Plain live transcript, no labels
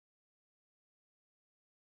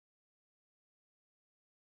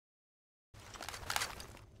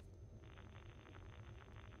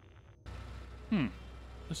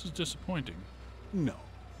This is disappointing. No.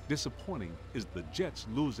 Disappointing is the Jets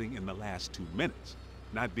losing in the last 2 minutes.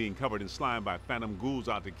 Not being covered in slime by phantom ghouls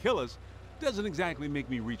out to kill us doesn't exactly make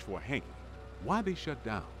me reach for a hanky. Why'd they shut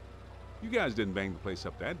down? You guys didn't bang the place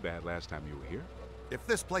up that bad last time you were here. If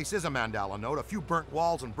this place is a Mandala node, a few burnt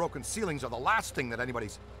walls and broken ceilings are the last thing that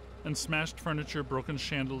anybody's... And smashed furniture, broken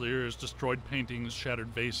chandeliers, destroyed paintings,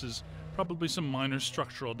 shattered vases, probably some minor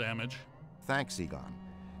structural damage. Thanks, Egon.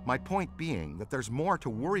 My point being that there's more to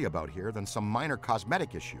worry about here than some minor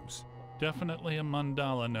cosmetic issues. Definitely a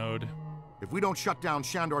mandala node. If we don't shut down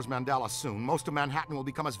Shandor's Mandala soon, most of Manhattan will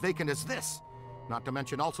become as vacant as this. Not to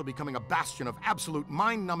mention also becoming a bastion of absolute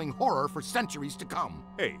mind-numbing horror for centuries to come.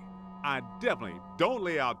 Hey, I definitely don't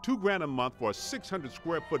lay out $2 grand a month for a 600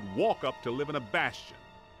 square foot walk-up to live in a bastion.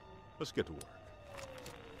 Let's get to work.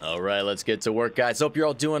 All right, let's get to work, guys. Hope you're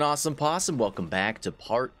all doing awesome, possum. Welcome back to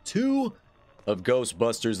part 2 of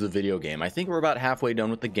Ghostbusters, the video game. I think we're about halfway done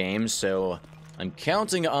with the game, so I'm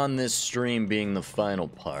counting on this stream being the final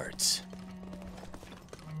part.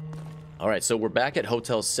 All right, so we're back at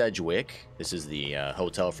Hotel Sedgwick. This is the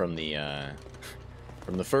hotel from the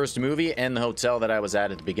first movie and the hotel that I was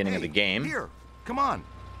at the beginning of the game. Here, come on.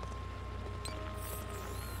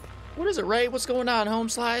 What is it, Ray? What's going on, Home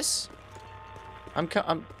Slice? I'm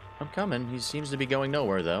coming. He seems to be going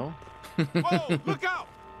nowhere, though. Whoa, look out!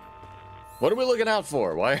 What are we looking out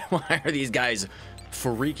for? Why are these guys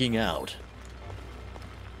freaking out?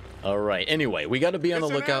 All right. Anyway, we got to be on the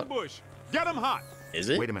lookout. It's an ambush. Get them hot. Is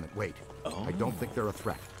it? Wait a minute, wait. Oh. I don't think they're a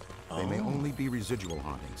threat. They may only be residual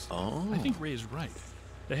hauntings. Oh. I think Ray is right.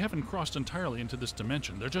 They haven't crossed entirely into this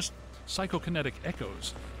dimension. They're just psychokinetic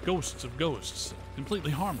echoes, ghosts of ghosts,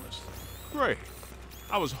 completely harmless. Great.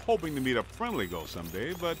 I was hoping to meet a friendly ghost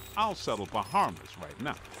someday, but I'll settle for harmless right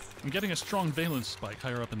now. I'm getting a strong valence spike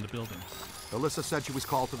higher up in the building. Alyssa said she was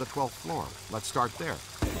called to the 12th floor. Let's start there.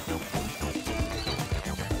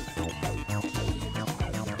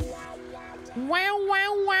 Wow,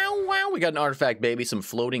 wow, wow, wow. We got an artifact, baby. Some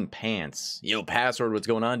floating pants. Yo, password, what's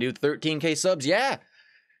going on, dude? 13K subs, yeah.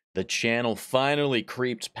 The channel finally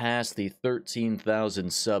creeped past the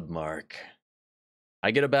 13,000 sub mark.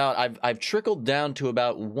 I get about, I've trickled down to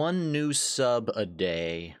about 1 new sub a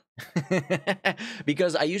day.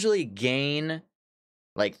 Because I usually gain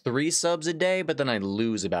like 3 subs a day, but then I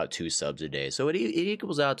lose about 2 subs a day. So it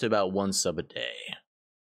equals out to about 1 sub a day.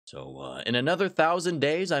 So in another 1,000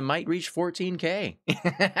 days, I might reach 14K.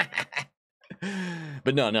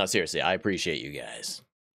 But no, seriously, I appreciate you guys.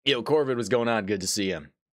 Yo, Corvid, what's going on? Good to see you.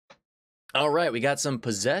 All right, we got some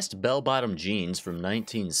possessed bell-bottom jeans from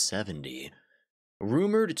 1970.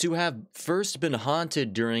 Rumored to have first been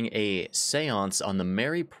haunted during a seance on the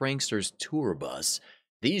Merry Pranksters tour bus,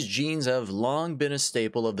 these jeans have long been a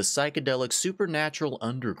staple of the psychedelic supernatural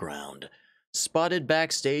underground. Spotted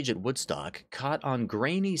backstage at Woodstock, caught on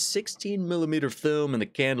grainy 16mm film in the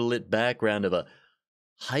candlelit background of a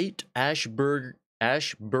Haight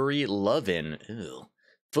Ashbury Love-In,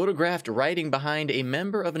 photographed riding behind a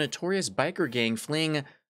member of a notorious biker gang fleeing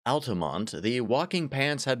Altamont. The walking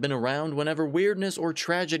pants have been around whenever weirdness or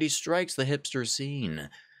tragedy strikes the hipster scene.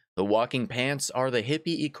 The walking pants are the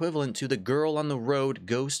hippie equivalent to the girl on the road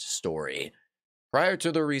ghost story. Prior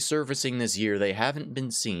to their resurfacing this year, they haven't been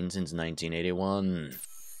seen since 1981.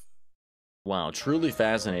 Wow, truly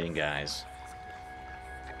fascinating, guys.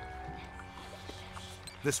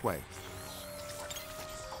 This way.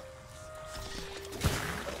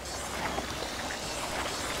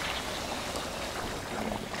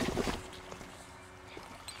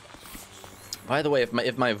 By the way,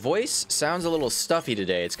 if my voice sounds a little stuffy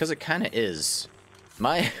today, it's because it kind of is.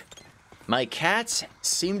 My cats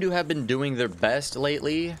seem to have been doing their best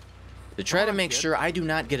lately to try to make sure I do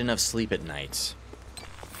not get enough sleep at night.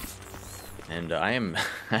 And I am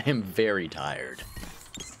very tired.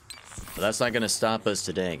 But that's not gonna stop us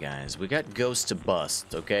today, guys. We got ghosts to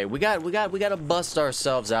bust, okay? We gotta bust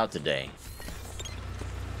ourselves out today.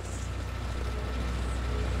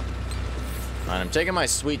 Alright, I'm taking my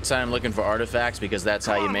sweet time looking for artifacts because that's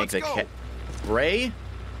how you make the cat. Ray,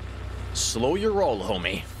 slow your roll,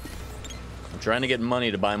 homie. I'm trying to get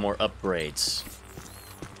money to buy more upgrades.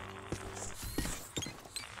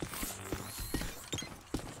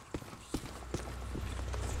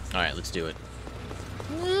 Alright, let's do it.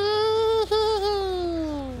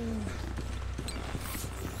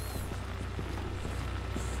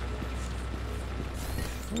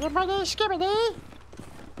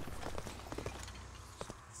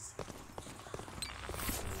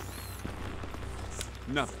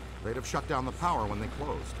 Nothing. They'd have shut down the power when they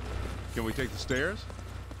closed. Can we take the stairs?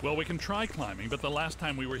 Well, we can try climbing, but the last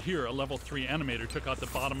time we were here, a level 3 animator took out the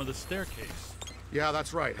bottom of the staircase. Yeah,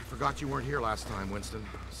 that's right. I forgot you weren't here last time, Winston.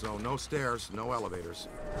 So no stairs, no elevators.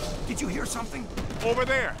 Did you hear something? Over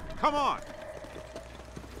there! Come on!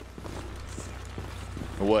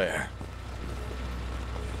 Where?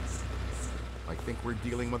 I think we're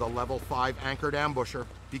dealing with a level 5 anchored ambusher.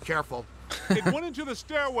 Be careful. It went into the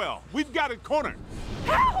stairwell. We've got it cornered.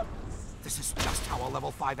 Help! This is just how a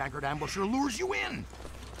level 5 anchored ambusher lures you in.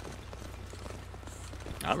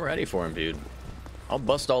 I'm ready for him, dude. I'll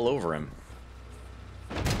bust all over him.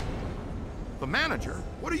 The manager?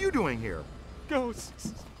 What are you doing here?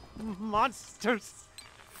 Ghosts, monsters,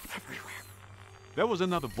 everywhere. There was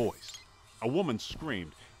another voice. A woman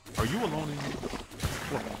screamed. Are you alone in here?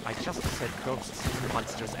 Look, I just said ghosts and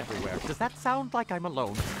monsters everywhere. Does that sound like I'm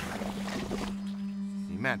alone?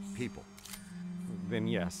 He meant people. Then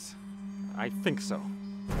yes, I think so.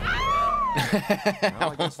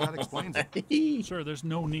 Well, I guess that explains it. Sir, there's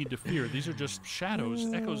no need to fear. These are just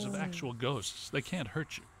shadows, echoes of actual ghosts. They can't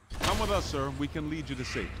hurt you. Come with us, sir. We can lead you to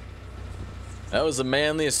safety. That was the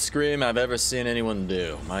manliest scream I've ever seen anyone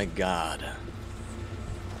do. My God.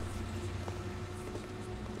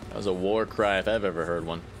 That was a war cry if I've ever heard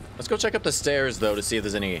one. Let's go check up the stairs, though, to see if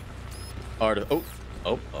there's any art of...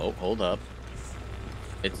 Oh, hold up.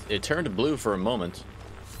 It turned blue for a moment.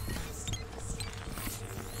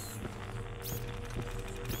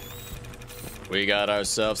 We got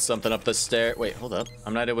ourselves something up the stair. Wait, hold up.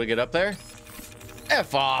 I'm not able to get up there?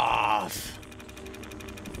 F off!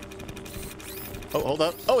 Oh, hold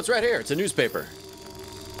up. Oh, it's right here. It's a newspaper.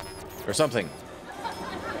 Or something.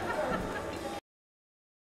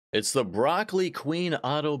 It's the Broccoli Queen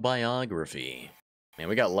autobiography. Man,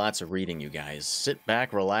 we got lots of reading, you guys. Sit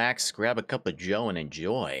back, relax, grab a cup of joe, and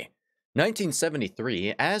enjoy.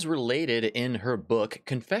 1973, as related in her book,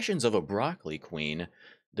 Confessions of a Broccoli Queen,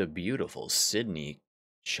 the beautiful Sydney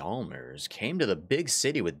Chalmers came to the big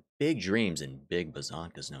city with big dreams and big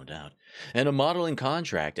bazonkas, no doubt, and a modeling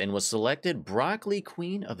contract, and was selected Broccoli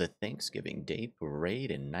Queen of the Thanksgiving Day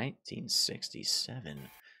Parade in 1967.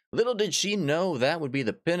 Little did she know that would be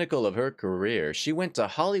the pinnacle of her career. She went to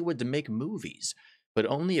Hollywood to make movies, but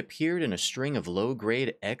only appeared in a string of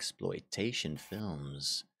low-grade exploitation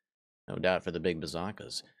films. No doubt for the big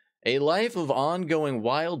bazonkas. A life of ongoing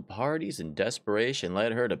wild parties and desperation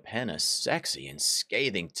led her to pen a sexy and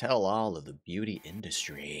scathing tell-all of the beauty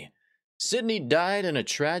industry. Sydney died in a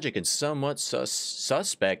tragic and somewhat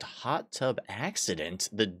suspect hot tub accident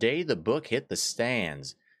the day the book hit the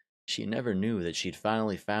stands. She never knew that she'd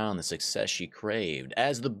finally found the success she craved,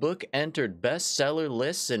 as the book entered bestseller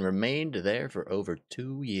lists and remained there for over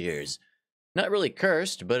 2 years. Not really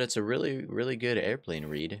cursed, but it's a really, really good airplane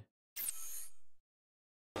read.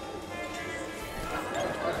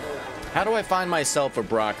 How do I find myself a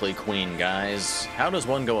broccoli queen, guys? How does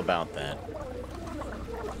one go about that?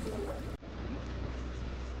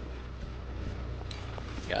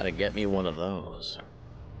 Gotta get me one of those.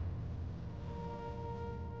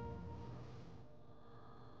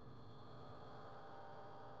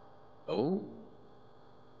 Oh.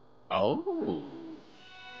 Oh.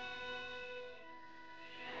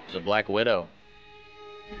 There's a Black Widow.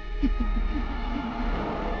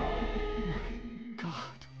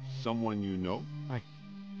 Someone you know? I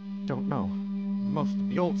don't know. Most of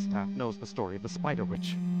the old staff knows the story of the Spider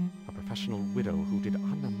Witch, a professional widow who did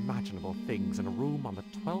unimaginable things in a room on the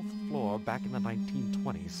 12th floor back in the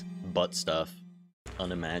 1920s. Butt stuff.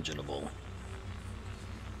 Unimaginable.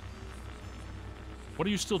 What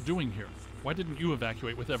are you still doing here? Why didn't you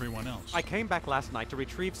evacuate with everyone else? I came back last night to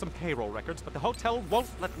retrieve some payroll records, but the hotel won't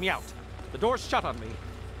let me out. The door's shut on me,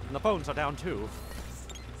 and the phones are down too.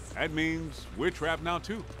 That means we're trapped now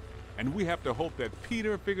too. And we have to hope that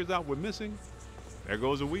Peter figures out we're missing. There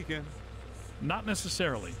goes a weekend. Not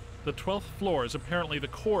necessarily. The 12th floor is apparently the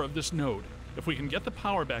core of this node. If we can get the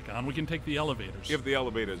power back on, we can take the elevators. If the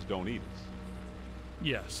elevators don't eat us.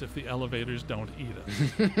 Yes, if the elevators don't eat us.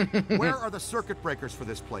 Where are the circuit breakers for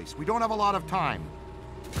this place? We don't have a lot of time.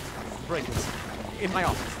 Breakers. In my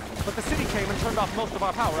office. But the city came and turned off most of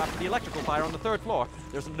our power after the electrical fire on the 3rd floor.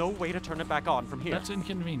 There's no way to turn it back on from here. That's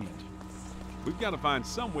inconvenient. We've got to find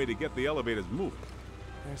some way to get the elevators moving.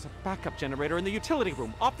 There's a backup generator in the utility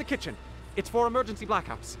room, off the kitchen. It's for emergency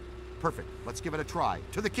blackouts. Perfect. Let's give it a try.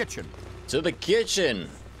 To the kitchen. To the kitchen.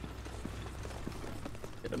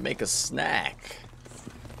 Gonna make a snack.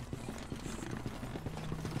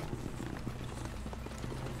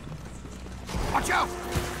 Watch out!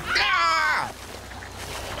 Ah!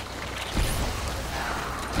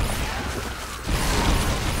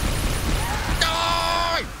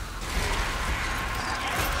 Die!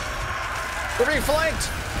 We're being flanked!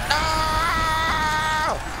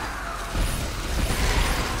 Ah!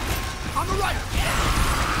 On the right!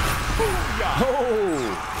 job.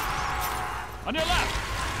 Oh! On your left!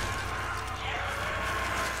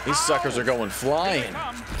 These suckers are going flying.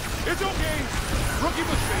 It's okay. Rookie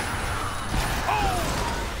mistake.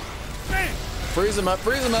 Oh! Man! Freeze him up,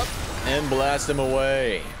 and blast him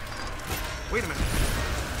away. Wait a minute.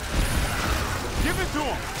 Give it to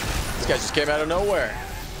him. This guy just came out of nowhere.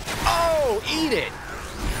 Oh, eat it.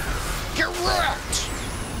 Correct.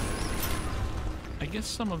 I guess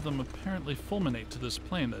some of them apparently fulminate to this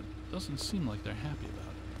plane that doesn't seem like they're happy about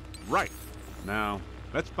it. Right. Now,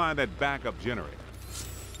 let's find that backup generator.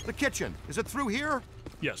 The kitchen. Is it through here?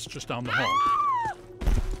 Yes, just down the hall.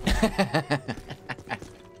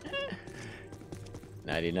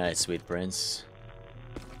 Nighty night, sweet prince.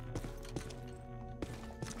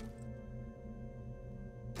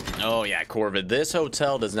 Oh yeah, Corvid, this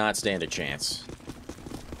hotel does not stand a chance.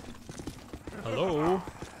 Hello?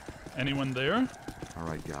 Anyone there? All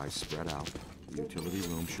right, guys, spread out. The utility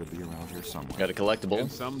room should be around here somewhere. Got a collectible. In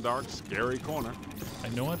some dark, scary corner. I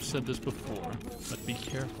know I've said this before, but be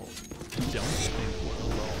careful. Don't think we're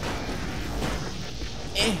alone.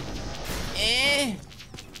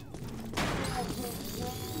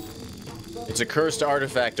 It's a cursed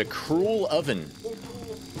artifact, a cruel oven.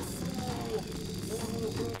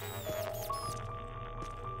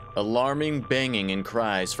 Alarming banging and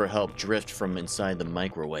cries for help drift from inside the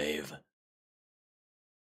microwave.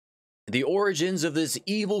 The origins of this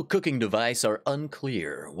evil cooking device are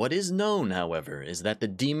unclear. What is known, however, is that the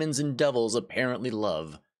demons and devils apparently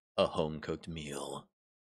love a home-cooked meal.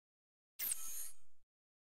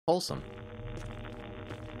 Wholesome.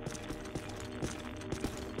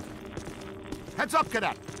 Heads up,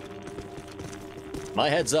 cadet! My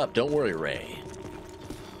head's up, don't worry, Ray.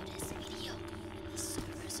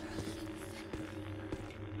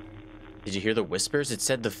 Did you hear the whispers? It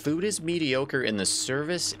said the food is mediocre and the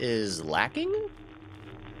service is lacking?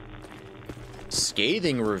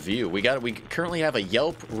 Scathing review. We currently have a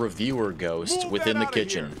Yelp reviewer ghost within the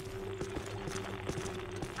kitchen.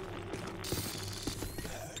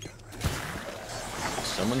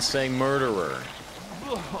 Someone's saying murderer.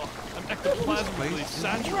 Ugh, I'm ectoplasmically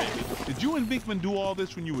saturated. Did you and Beekman do all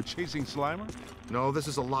this when you were chasing Slimer? No, this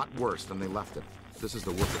is a lot worse than they left it. This is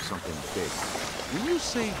the work of something big. When you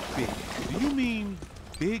say big, do you mean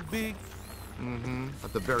big? Mm-hmm.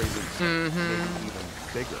 At the very least. Maybe even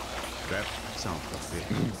bigger. That sounds like big.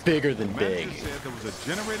 Bigger than big. Manager said there was a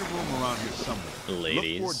generator room around here somewhere.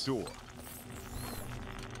 Ladies. Look for a door.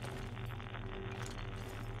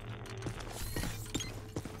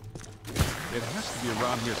 It has to be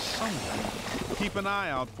around here somewhere. Keep an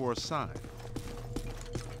eye out for a sign.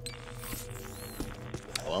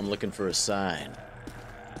 Oh, I'm looking for a sign.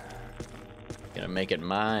 Gonna make it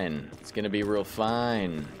mine. It's gonna be real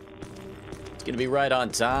fine. It's gonna be right on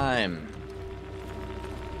time.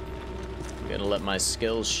 I'm gonna let my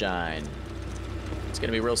skills shine. It's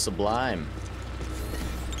gonna be real sublime.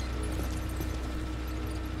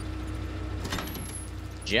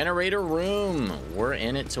 Generator room. We're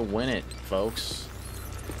in it to win it, folks.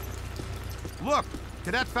 Look!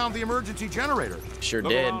 Cadet found the emergency generator. Sure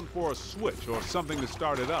Look did. around for a switch or something to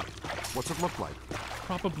start it up. What's it look like?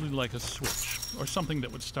 Probably like a switch, or something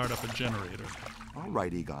that would start up a generator. All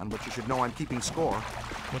right, Egon, but you should know I'm keeping score.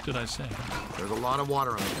 What did I say? There's a lot of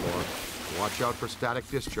water on the floor. Watch out for static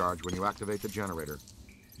discharge when you activate the generator.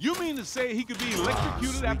 You mean to say he could be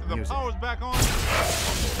electrocuted after the music. power's back on?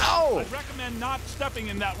 Oh! I'd recommend not stepping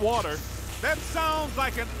in that water. That sounds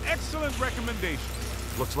like an excellent recommendation.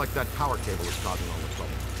 Looks like that power cable is causing all the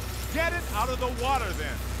trouble. Get it out of the water,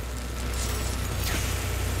 then.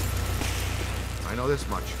 I know this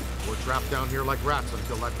much. We're trapped down here like rats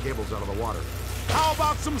until that cable's out of the water. How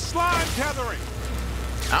about some slime tethering?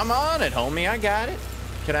 I'm on it, homie. I got it.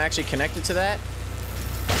 Can I actually connect it to that?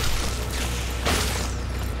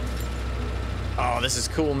 Oh, this is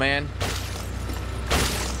cool, man.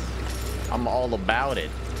 I'm all about it.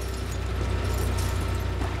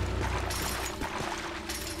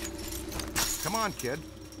 Come on, kid.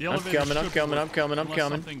 The I'm elevator coming, I'm should coming, work I'm coming, I'm unless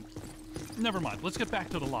coming. something- Never mind. Let's get back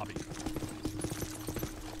to the lobby.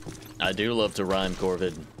 I do love to rhyme,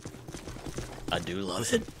 Corvid. I do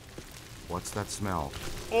love it. What's that smell?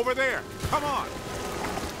 Over there. Come on.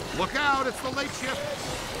 Look out! It's the late shift.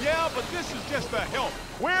 Yeah, but this is just the help.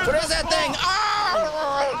 Where's What the is that smoke? thing?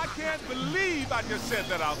 Oh! I can't believe I just said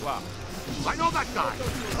that out loud. I know that guy.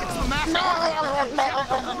 It's the master.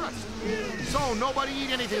 So nobody eat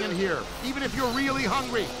anything in here, even if you're really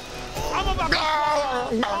hungry. I'm about to...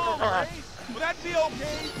 Oh, Ray. Will that be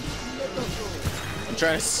okay? I'm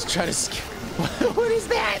trying to What is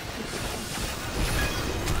that?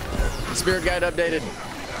 Spirit guide updated.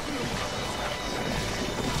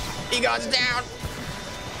 Egon's down.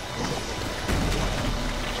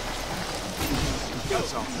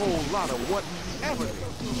 That's a whole lot of whatever.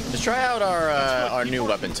 Let's try out our new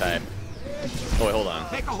weapon type. Oh, wait, hold on.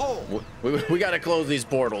 Take a hole. We gotta close these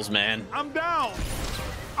portals, man. I'm down.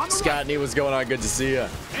 Scott, what's going on? Good to see you.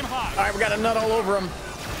 Aim high. All right, we got a nut all over him.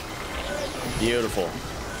 Beautiful.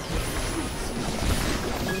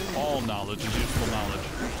 All knowledge is useful knowledge.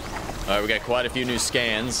 All right, we got quite a few new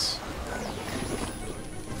scans.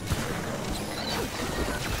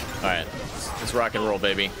 All right, let's rock and roll,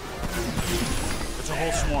 baby. It's a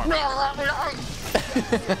whole swarm.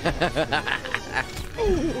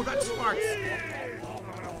 Ooh, that's smart.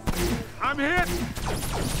 I'm hit.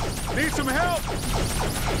 Need some help.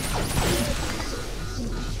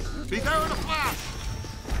 Be there in a flash.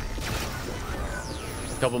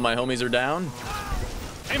 A couple of my homies are down.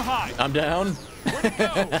 Aim high. I'm down. Where'd it go?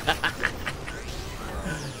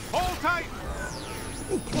 Hold tight.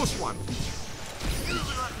 Ooh, close one.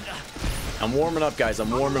 I'm warming up, guys.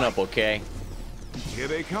 I'm warming up, okay? Here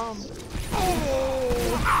they come.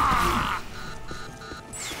 Oh, ah.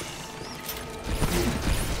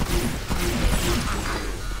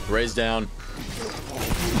 Raise down.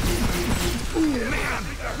 Ooh, man.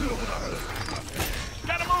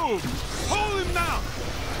 Gotta move. Hold him now.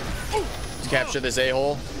 Let's capture this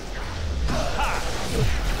a-hole.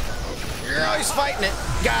 Oh, he's fighting it.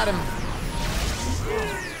 Got him.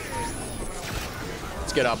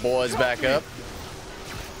 Let's get our boys back up.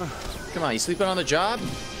 Come on, you sleeping on the job?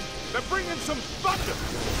 They're bringing some thunder.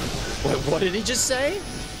 What did he just say?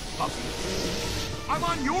 I'm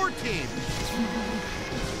on your team.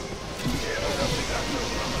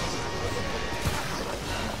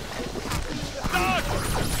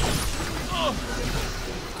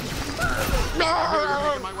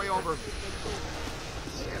 Making my way over.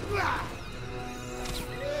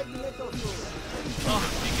 Oh,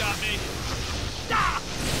 he got me.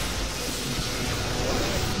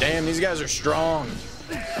 Damn, these guys are strong.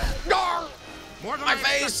 More than My I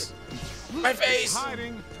face! My face!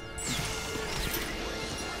 Hiding.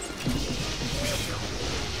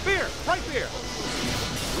 There, right there.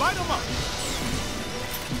 Light them up.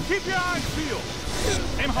 Keep your eyes peeled.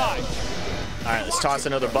 Aim high. All right, let's toss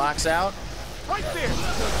another box out. Right there.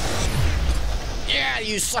 Yeah,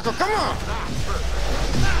 you sucker, come on!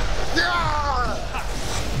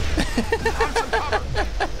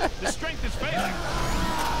 The strength is failing.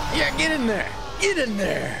 Yeah, get in there. Get in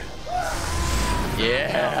there.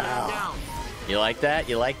 Yeah. You like that?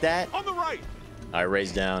 You like that? On the right. All right,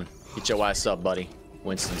 raise down. Get your ass up, buddy.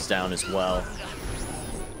 Winston's down as well.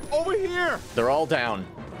 Over here. They're all down.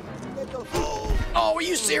 Oh, are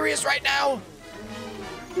you serious right now?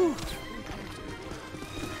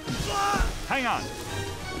 Hang on.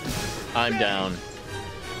 I'm down.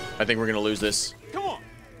 I think we're gonna lose this. Come on.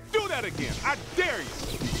 Do that again. I dare you.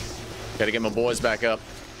 Gotta get my boys back up.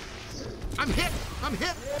 I'm hit. I'm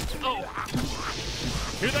hit. Oh.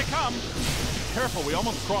 Here they come. Careful, we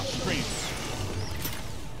almost crossed streams.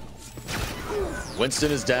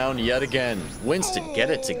 Winston is down yet again. Winston, get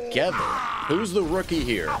it together. Who's the rookie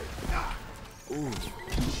here?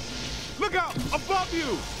 Look out. Above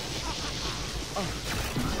you.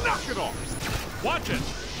 Knock it off. Watch it.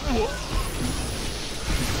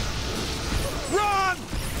 Run.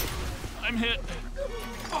 I'm hit.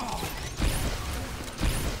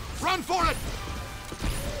 Run for it.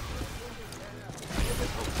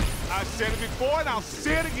 I said it before and I'll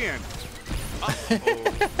say it again.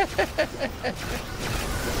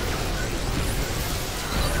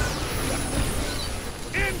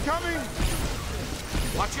 Incoming.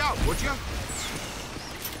 Watch out, would you?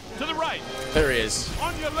 To the right. There he is.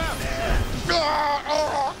 On your left.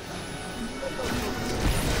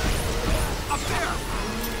 Up there.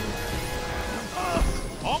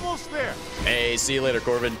 Almost there. Hey, see you later,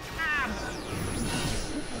 Corbin.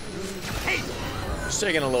 Hey. Just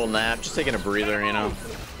taking a little nap. Just taking a breather, you know.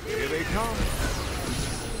 Here they come.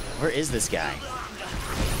 Where is this guy?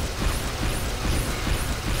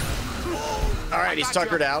 All right, he's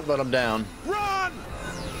tuckered out, but I'm down. Run.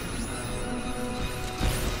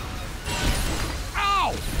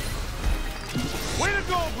 Ow. Way to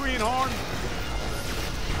go, Greenhorn.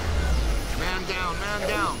 Man down, man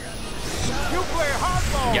down. You play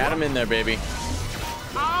hardball. Got him in there, baby.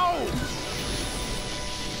 Ow.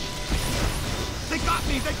 They got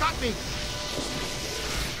me. They got me.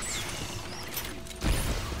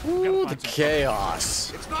 Ooh, the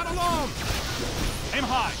chaos. It's not alone. Aim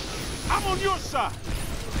high. I'm on your side.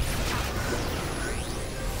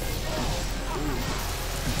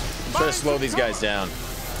 Try to slow these guys down.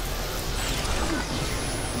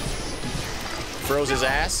 Froze his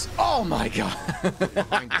ass. Oh my god.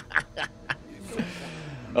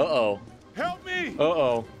 Uh-oh. Help me!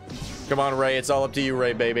 Uh-oh. Come on, Ray. It's all up to you,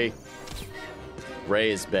 Ray, baby.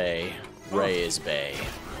 Ray is Bay. Ray is Bay.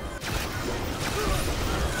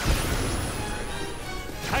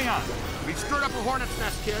 Hang on. We've stirred up a hornet's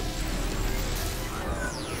nest, kid.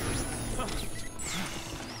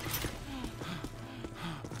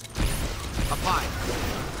 Up high.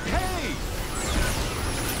 Hey!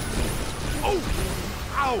 Oh!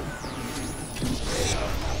 Ow!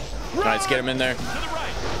 All right, let's get him in there. To the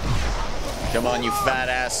right. Come on, you fat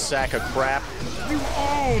ass sack of crap. You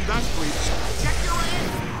own that street. Check your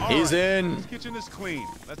aim. All He's right, in. This kitchen is clean.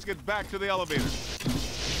 Let's get back to the elevator.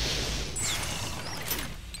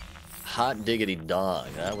 Hot diggity dog.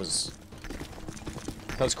 That was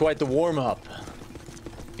quite the warm-up.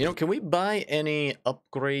 You know, can we buy any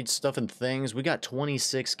upgrade stuff and things? We got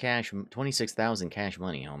 26,000 cash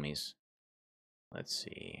money, homies. Let's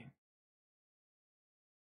see.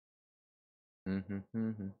 We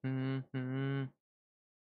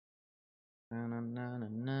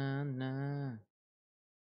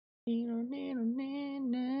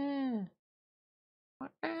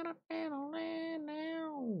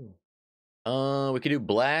could do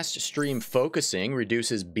blast stream focusing,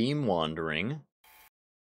 reduces beam wandering.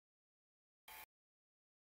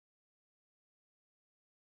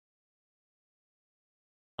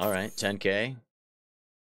 All right, 10K.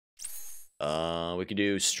 We could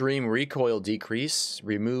do stream recoil decrease,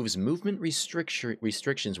 removes movement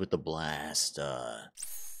restrictions with the blast, the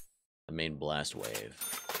main blast wave.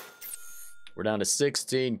 We're down to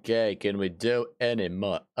 16K. Can we do any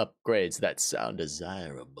more upgrades that sound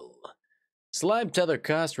desirable? Slime tether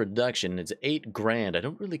cost reduction, it's 8 grand. I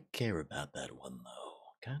don't really care about that one though.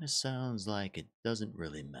 Kind of sounds like it doesn't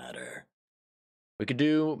really matter. We could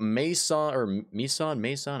do Mason,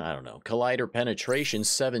 I don't know. Collider penetration,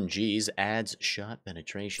 7 Gs, adds shot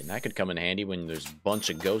penetration. That could come in handy when there's a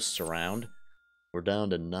bunch of ghosts around. We're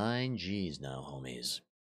down to 9 Gs now, homies.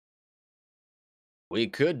 We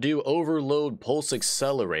could do overload pulse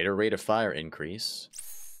accelerator, rate of fire increase.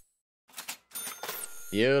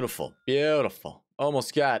 Beautiful, beautiful.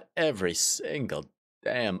 Almost got every single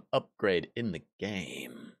damn upgrade in the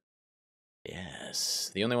game.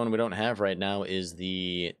 Yes. The only one we don't have right now is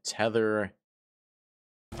the tether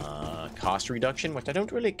cost reduction, which I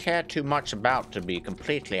don't really care too much about, to be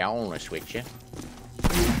completely honest with you.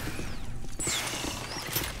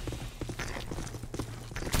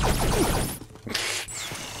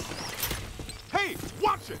 Hey,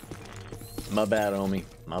 watch it! My bad, homie.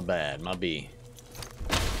 My bad. My B.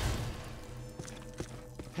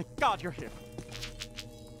 Thank God you're here.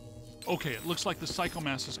 Okay, it looks like the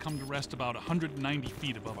psychomass has come to rest about 190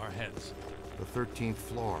 feet above our heads. The 13th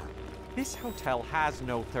floor. This hotel has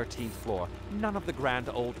no 13th floor. None of the grand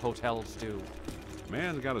old hotels do.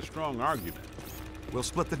 Man's got a strong argument. We'll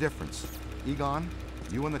split the difference. Egon,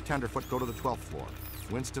 you and the Tenderfoot go to the 12th floor.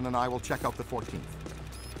 Winston and I will check out the 14th.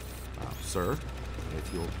 Sir,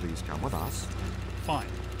 if you'll please come with us. Fine,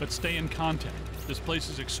 but stay in contact. This place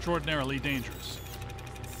is extraordinarily dangerous.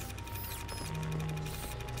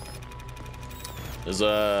 There's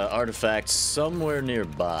a artifact somewhere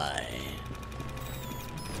nearby.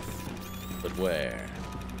 But where?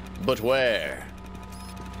 But where?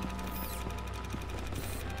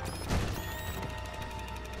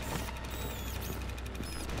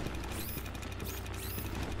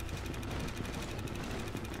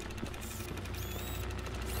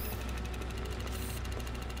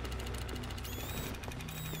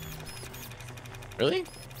 Really?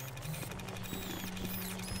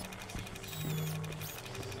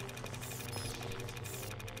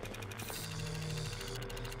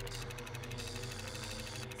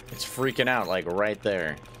 It's freaking out, like, right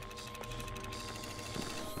there.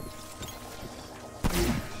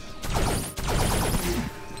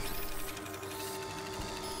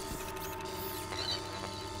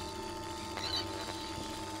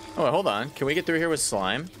 Oh, wait, hold on. Can we get through here with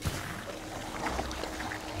slime?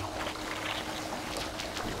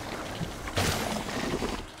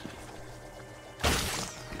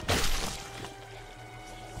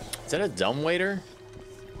 Is that a dumbwaiter?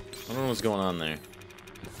 I don't know what's going on there.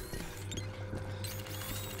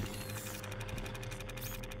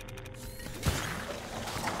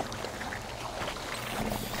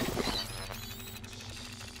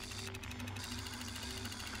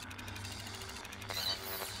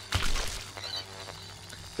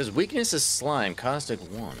 Says weakness is slime, caustic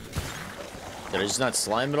 1. Did I just not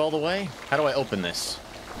slime it all the way? How do I open this?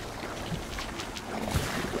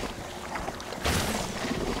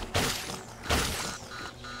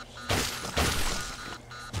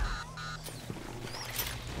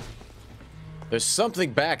 There's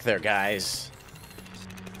something back there, guys.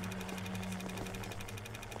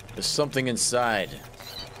 There's something inside.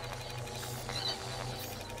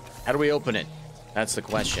 How do we open it? That's the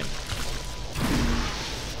question.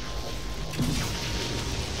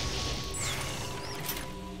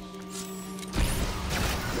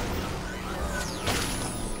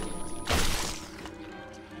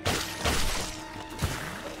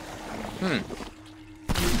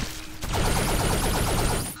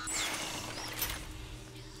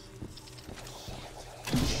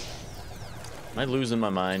 Am I losing my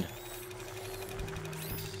mind?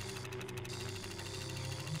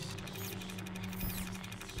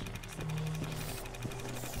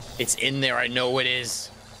 It's in there, I know it is.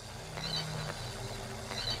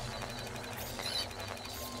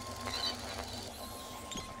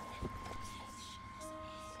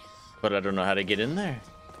 But I don't know how to get in there.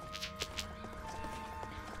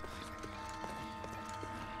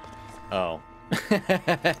 Oh.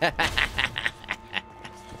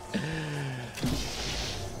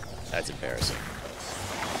 That's embarrassing.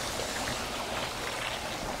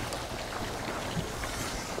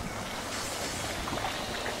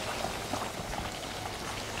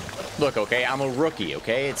 Look, okay, I'm a rookie,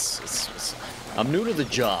 okay? It's I'm new to the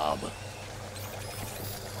job.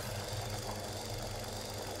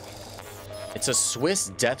 It's a Swiss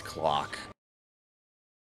death clock.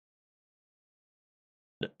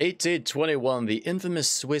 1821, the infamous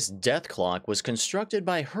Swiss death clock was constructed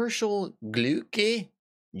by Herschel Glucke,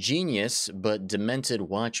 genius but demented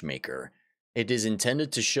watchmaker. It is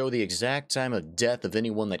intended to show the exact time of death of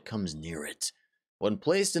anyone that comes near it. When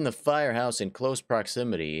placed in the firehouse in close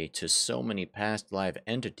proximity to so many past life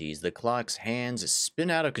entities, the clock's hands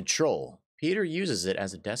spin out of control. Peter uses it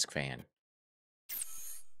as a desk fan.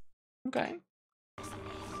 Okay.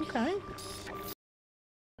 Okay.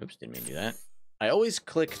 Oops, didn't mean to do that. I always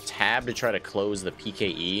click tab to try to close the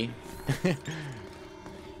PKE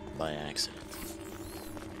by accident.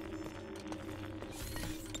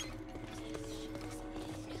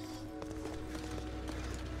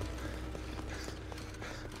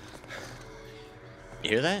 You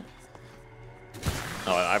hear that?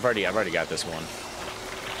 Oh, I've already got this one.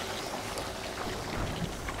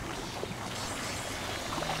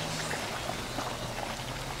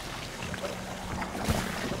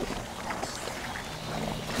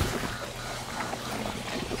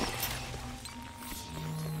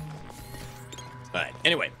 Alright,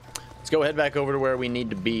 anyway, let's go head back over to where we need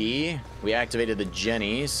to be. We activated the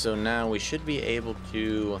Jenny, so now we should be able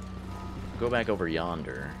to go back over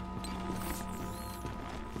yonder.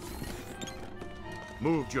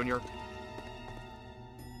 Move, Junior.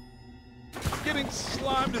 Getting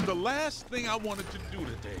slimed is the last thing I wanted to do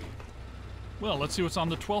today. Well, let's see what's on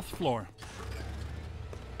the 12th floor.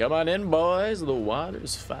 Come on in, boys. The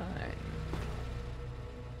water's fine.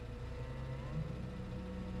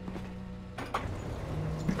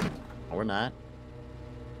 Or not.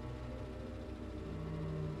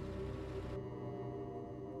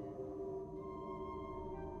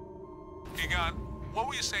 Egon, what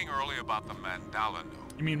were you saying earlier about the mandala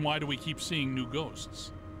node? You mean, why do we keep seeing new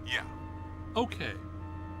ghosts? Yeah. Okay.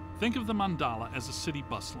 Think of the mandala as a city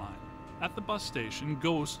bus line. At the bus station,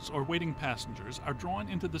 ghosts or waiting passengers are drawn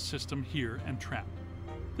into the system here and trapped.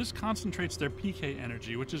 This concentrates their PK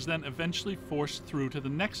energy, which is then eventually forced through to the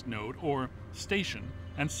next node or station,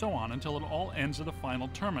 and so on until it all ends at a final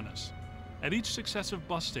terminus. At each successive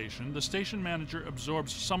bus station, the station manager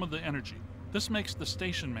absorbs some of the energy. This makes the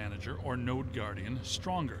station manager, or node guardian,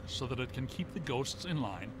 stronger so that it can keep the ghosts in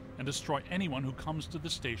line and destroy anyone who comes to the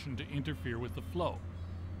station to interfere with the flow.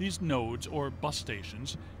 These nodes, or bus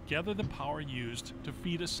stations, gather the power used to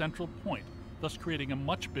feed a central point, thus creating a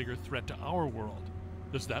much bigger threat to our world.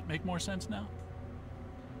 Does that make more sense now?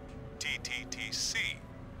 TTTC,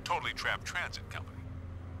 Totally Trapped Transit Company.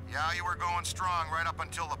 Yeah, you were going strong right up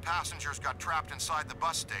until the passengers got trapped inside the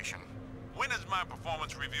bus station. When is my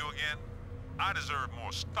performance review again? I deserve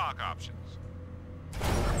more stock options.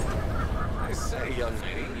 I say, young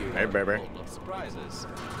lady, you Hey, baby. are full of surprises.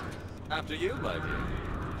 After you, my dear.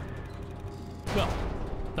 Well,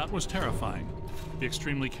 that was terrifying. Be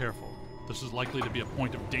extremely careful. This is likely to be a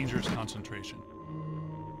point of dangerous concentration.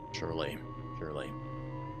 Surely. Surely.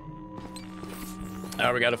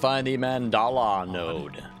 Now we gotta find the mandala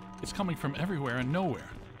node. It's coming from everywhere and nowhere.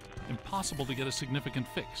 Impossible to get a significant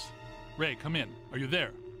fix. Ray, come in. Are you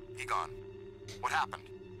there? Egon, what happened?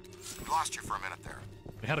 We lost you for a minute there.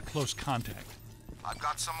 We had a close contact. I've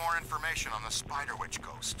got some more information on the Spider Witch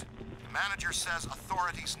ghost. The manager says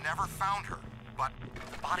authorities never found her, but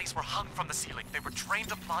The bodies were hung from the ceiling. They were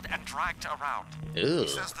drained of blood and dragged around. Ew. he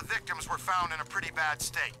says the victims were found in a pretty bad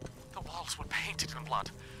state. The walls were painted in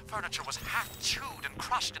blood. furniture was half chewed and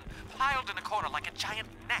crushed and piled in a corner like a giant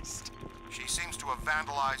nest. She seems to have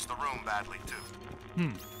vandalized the room badly, too.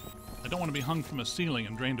 I don't want to be hung from a ceiling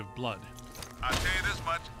and drained of blood. I'll tell you this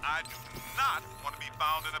much, I do not want to be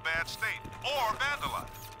found in a bad state or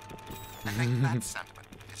vandalized. I think that sentiment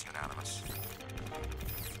is unanimous.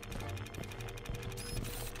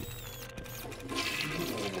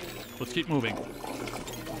 Let's keep moving.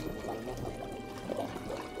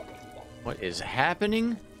 What is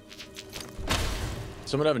happening?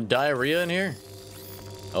 Someone having diarrhea in here?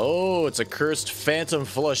 Oh, it's a cursed phantom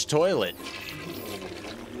flush toilet.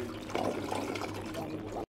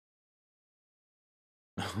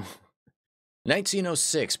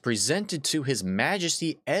 (1906) Presented to His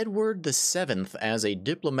Majesty Edward VII as a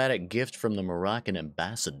diplomatic gift from the Moroccan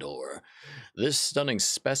ambassador. This stunning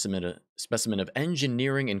specimen of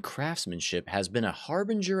engineering and craftsmanship has been a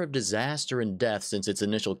harbinger of disaster and death since its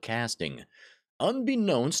initial casting.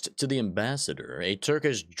 Unbeknownst to the ambassador, a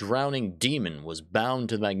Turkish drowning demon was bound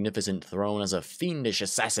to the magnificent throne as a fiendish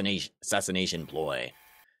assassination ploy.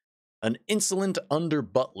 An insolent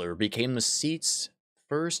under-butler became the seat's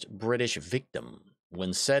first British victim.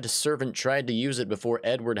 When said servant tried to use it before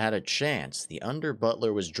Edward had a chance, the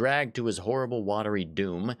under-butler was dragged to his horrible watery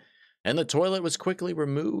doom, and the toilet was quickly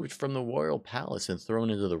removed from the royal palace and thrown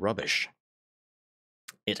into the rubbish.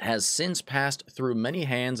 It has since passed through many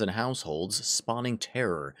hands and households, spawning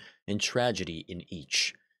terror and tragedy in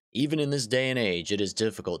each. Even in this day and age, it is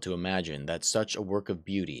difficult to imagine that such a work of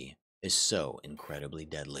beauty is so incredibly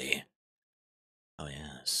deadly. Oh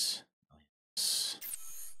yes. Oh yes.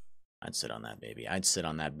 I'd sit on that baby. I'd sit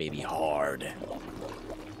on that baby hard.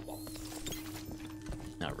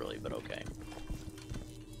 Not really, but okay.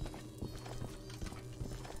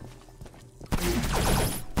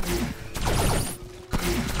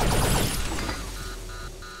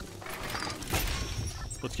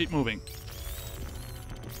 Let's keep moving.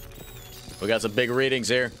 We got some big readings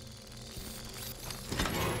here.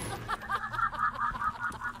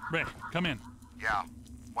 Ray, come in. Yeah,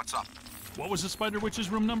 what's up? What was the Spider Witch's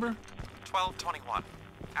room number? 1221.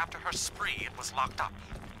 After her spree, it was locked up.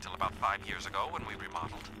 Until about 5 years ago when we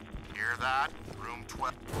remodeled. Hear that? Room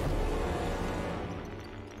 12.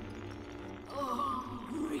 Oh,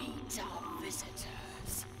 greet our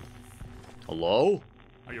visitors. Hello?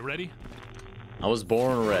 Are you ready? I was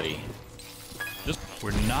born ready.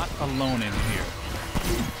 We're not alone in here.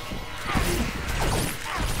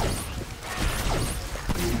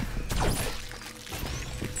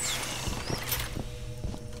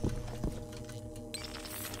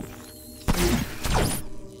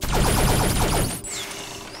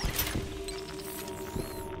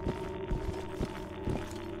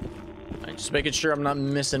 Just making sure I'm not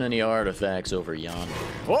missing any artifacts over yonder.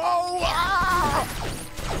 Whoa! Ah!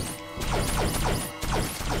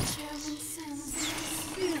 Chapman sends their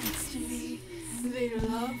spirits to me. They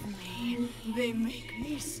love me. They make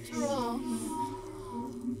me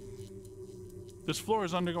strong. This floor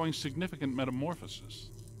is undergoing significant metamorphosis.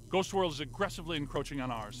 Ghost World is aggressively encroaching on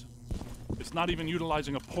ours. It's not even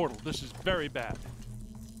utilizing a portal. This is very bad.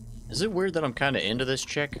 Is it weird that I'm kind of into this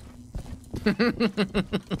chick?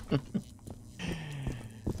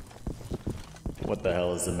 What the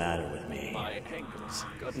hell is the matter with me? My ankles.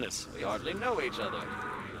 Goodness, we hardly know each other.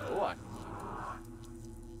 What?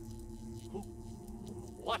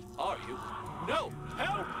 What are you? No!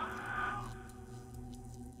 Help!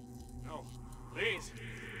 No, please.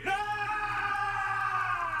 No!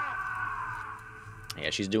 Yeah,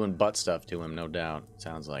 she's doing butt stuff to him, no doubt.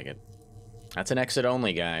 Sounds like it. That's an exit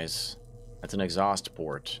only, guys. That's an exhaust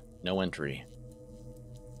port. No entry.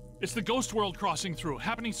 It's the Ghost World crossing through,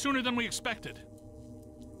 happening sooner than we expected.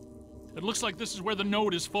 It looks like this is where the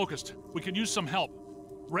node is focused. We could use some help.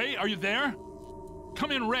 Ray, are you there?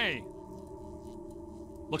 Come in, Ray.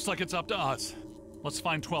 Looks like it's up to us. Let's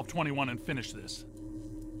find 1221 and finish this.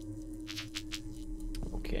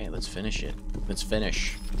 Okay, let's finish it. Let's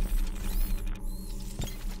finish.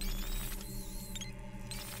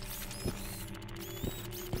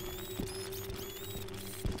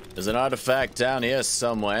 There's an artifact down here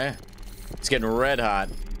somewhere. It's getting red hot.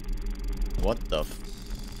 What the f...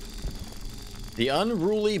 The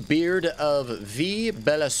unruly beard of V.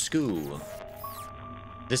 Belascu.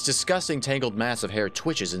 This disgusting tangled mass of hair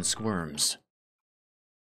twitches and squirms.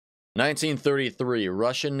 1933,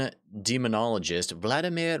 Russian demonologist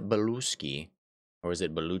Vladimir Belusky, or is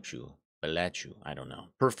it Beluchu? Belachu, I don't know,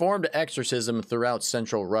 performed exorcism throughout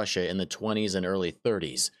central Russia in the 20s and early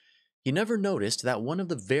 30s. He never noticed that one of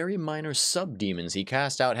the very minor sub-demons he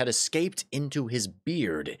cast out had escaped into his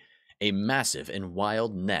beard, a massive and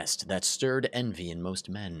wild nest that stirred envy in most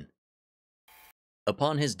men.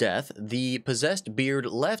 Upon his death, the possessed beard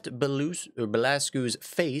left Belascu's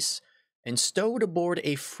face and stowed aboard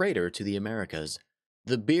a freighter to the Americas.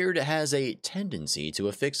 The beard has a tendency to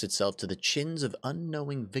affix itself to the chins of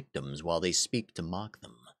unknowing victims while they speak to mock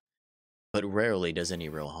them, but rarely does any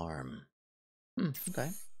real harm.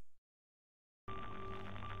 Okay.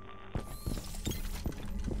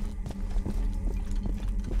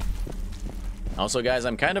 Also, guys,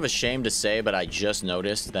 I'm kind of ashamed to say, but I just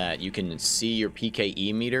noticed that you can see your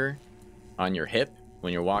PKE meter on your hip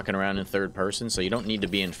when you're walking around in third person, so you don't need to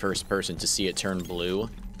be in first person to see it turn blue.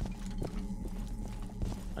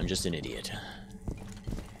 I'm just an idiot.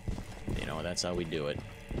 You know, that's how we do it.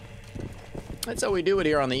 That's how we do it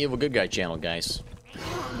here on the Evil Good Guy channel, guys.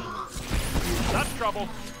 That's trouble.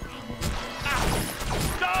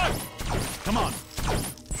 Ah! Dog! Come on.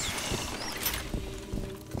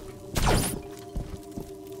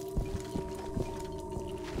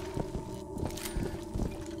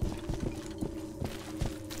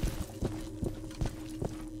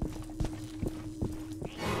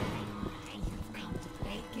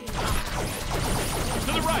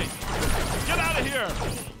 To the right. Get out of here.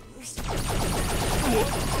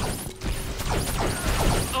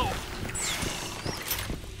 Oh.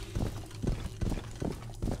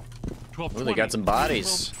 Oh, they got some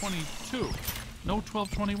bodies. 1222. No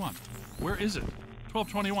 1221. Where is it?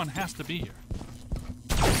 1221 has to be here.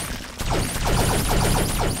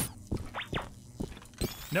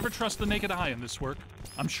 Never trust the naked eye in this work.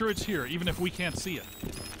 I'm sure it's here, even if we can't see it.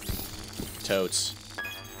 Totes.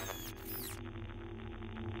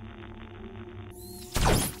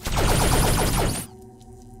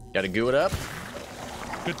 Gotta goo it up.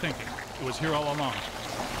 Good thinking. It was here all along.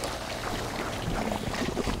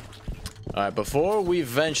 Alright, before we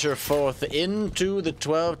venture forth into the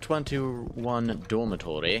 1221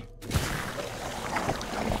 dormitory,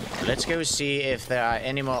 let's go see if there are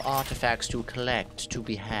any more artifacts to collect to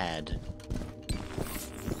be had.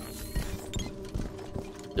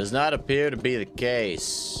 Does not appear to be the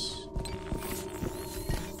case.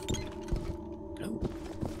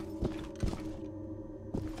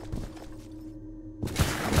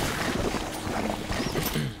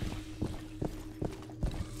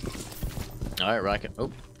 Alright, Rocket.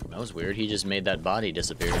 Oh, that was weird. He just made that body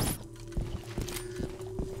disappear.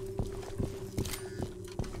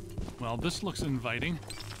 Well, this looks inviting.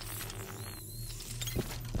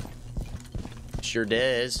 Sure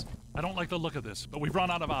does. I don't like the look of this, but we've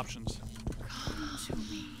run out of options. Come to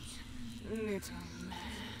me, little man.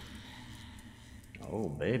 Oh,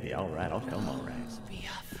 baby. Alright, I'll come alright. Be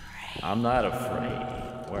afraid. I'm not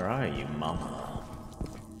afraid. Where are you, mama?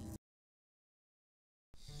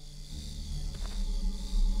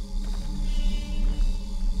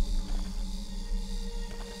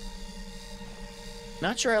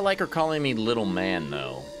 Not sure I like her calling me little man,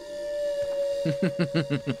 though.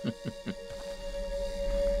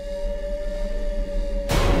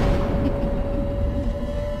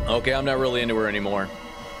 Okay, I'm not really into her anymore.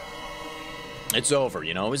 It's over,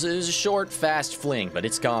 you know? It was a short, fast fling, but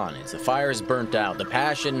it's gone. The fire's burnt out. The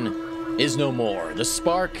passion is no more. The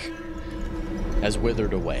spark has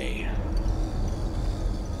withered away.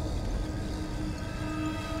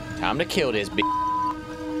 Time to kill this bitch.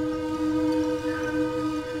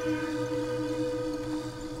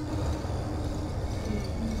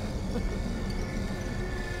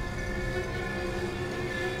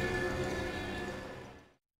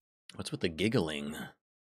 What's with the giggling?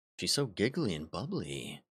 She's so giggly and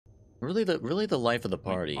bubbly. Really the life of the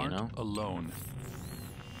party, you know? Alone.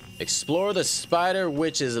 Explore the Spider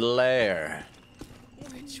Witch's lair.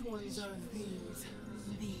 Which ones are these?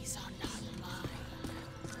 These are not mine.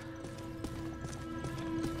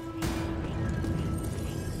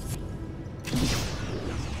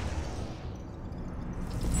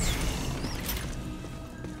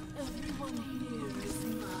 Everyone here is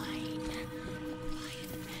mine.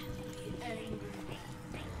 Quiet men, the angry men,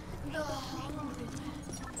 the hungry men,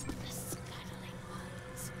 the scuttling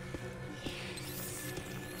ones. Yes.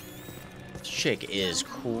 Chick is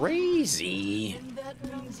crazy. And that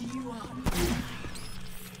means you are mine.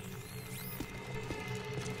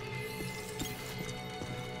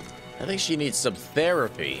 I think she needs some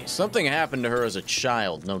therapy. Something happened to her as a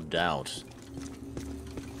child, no doubt.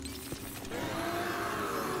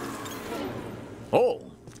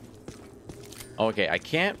 Oh! Okay, I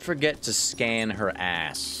can't forget to scan her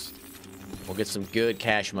ass. We'll get some good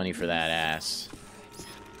cash money for that ass.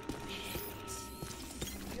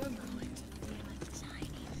 You're going to feel a tiny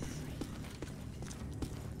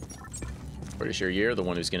Pretty sure you're the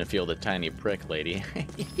one who's gonna feel the tiny prick, lady.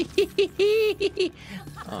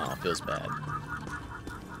 Oh, feels bad.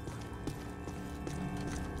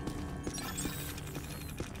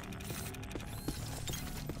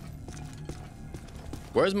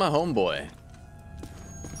 Where's my homeboy?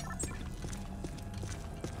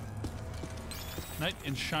 Knight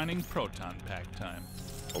in shining proton pack time.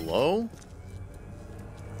 Hello?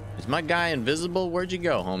 Is my guy invisible? Where'd you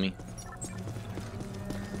go, homie?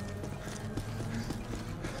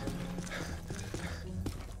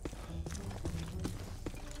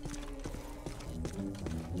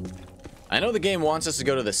 I know the game wants us to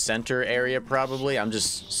go to the center area, probably. I'm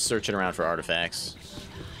just searching around for artifacts.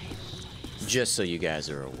 Just so you guys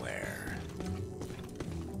are aware.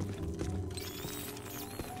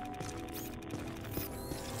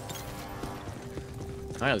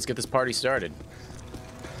 Alright, let's get this party started.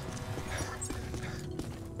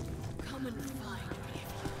 Come and find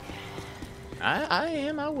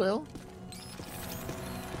me. I will.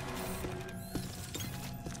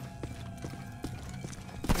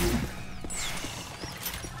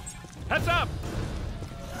 Heads up!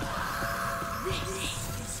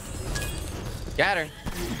 Got her.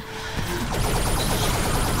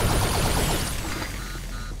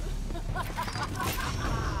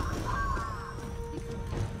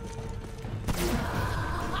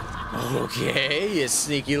 Okay, you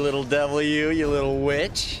sneaky little devil, you little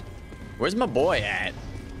witch. Where's my boy at?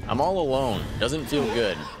 I'm all alone. Doesn't feel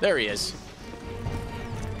good. There he is.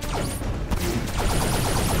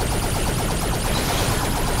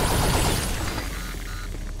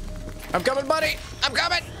 I'm coming, buddy. I'm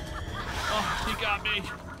coming. Oh, he got me.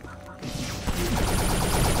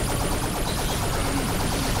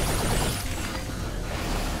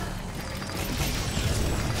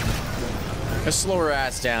 Let's slow her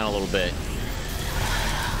ass down a little bit.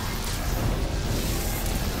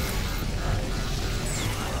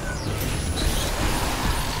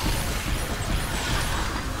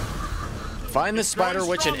 Find the spider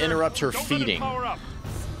witch and interrupt her feeding. Power up.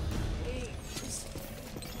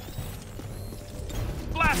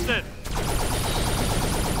 Blast it!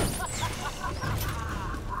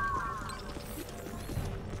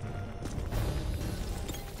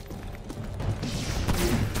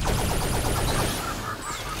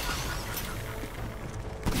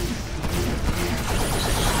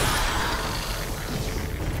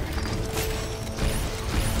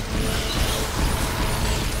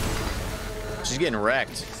 She's getting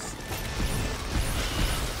wrecked.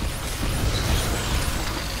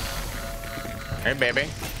 Hey, baby.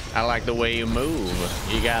 I like the way you move.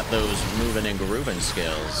 You got those moving and grooving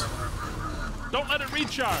skills. Don't let it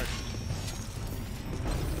recharge.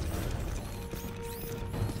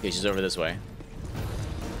 Okay, she's over this way.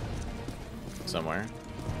 Somewhere.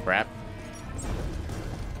 Crap.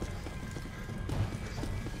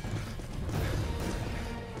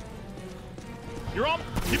 You're on.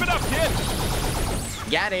 Keep it up, kid.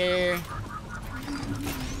 Got her.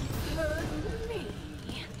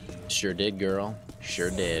 Sure did, girl. Sure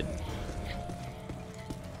did.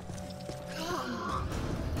 Come,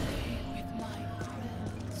 play with my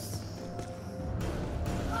friends.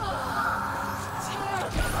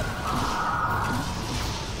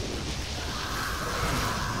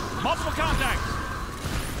 Multiple contacts.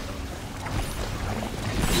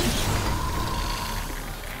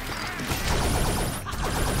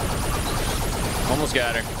 Almost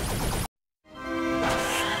got her.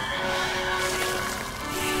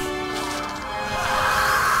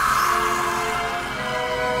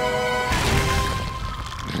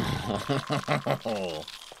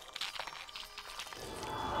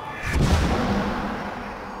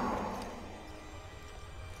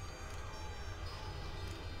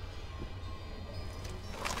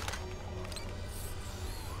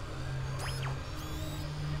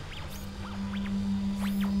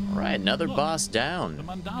 All right, another Look, boss The down.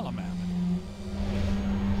 mandala map.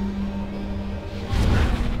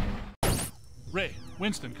 Ray,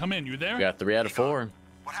 Winston, come in. You there? Got 3 out of 4.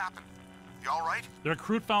 What happened? You all right? The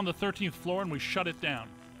recruit found the 13th floor and we shut it down.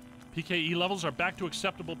 PKE levels are back to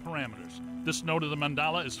acceptable parameters. This node of the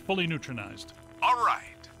mandala is fully neutronized. All right.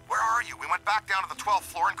 Where are you? We went back down to the 12th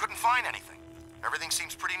floor and couldn't find anything. Everything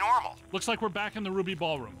seems pretty normal. Looks like we're back in the Ruby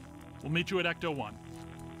Ballroom. We'll meet you at Ecto 1.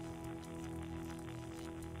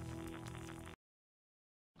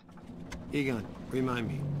 Egon, remind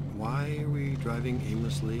me, why are we driving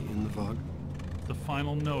aimlessly in the fog? The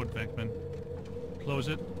final node, Beckman. Close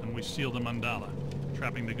it, and we seal the mandala,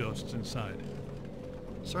 trapping the ghosts inside.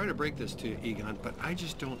 Sorry to break this to you, Egon, but I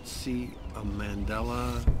just don't see a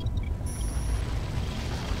mandala.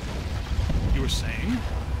 You were saying?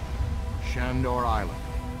 Shandor Island.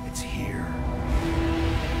 It's here.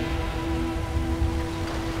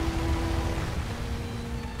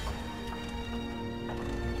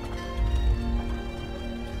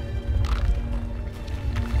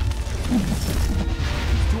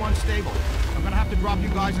 unstable. I'm gonna have to drop you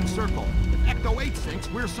guys in circle. If Ecto 8 sinks,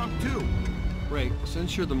 we're sunk too. Ray,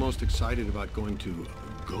 since you're the most excited about going to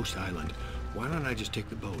Ghost Island, why don't I just take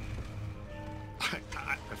the boat?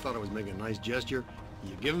 I thought I was making a nice gesture.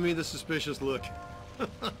 You're giving me the suspicious look.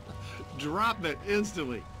 Drop it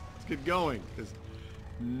instantly. Let's get going, because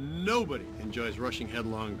nobody enjoys rushing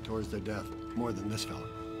headlong towards their death more than this fella.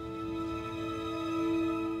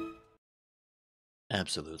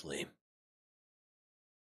 Absolutely.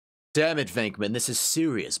 Damn it, Venkman, this is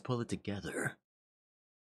serious. Pull it together.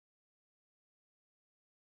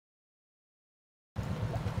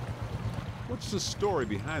 What's the story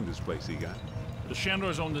behind this place, Egon? The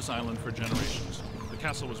Shandors owned this island for generations. The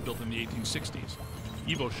castle was built in the 1860s.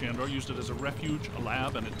 Ivo Shandor used it as a refuge, a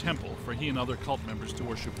lab, and a temple for he and other cult members to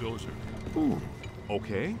worship Gozer. Ooh.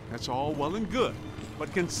 Okay, that's all well and good.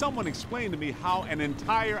 But can someone explain to me how an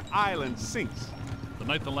entire island sinks? The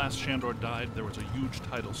night the last Shandor died, there was a huge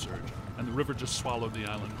tidal surge, and the river just swallowed the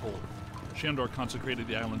island whole. Shandor consecrated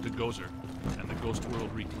the island to Gozer, and the ghost world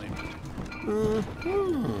reclaimed it.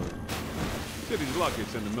 City's lucky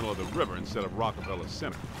it's in the middle of the river instead of Rockefeller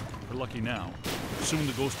Center. We're lucky now. Soon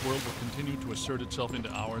the ghost world will continue to assert itself into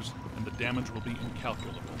ours, and the damage will be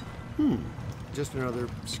incalculable. Just another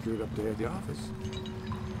screwed up day at the office.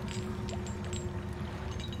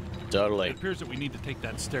 Totally. It appears that we need to take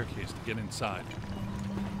that staircase to get inside.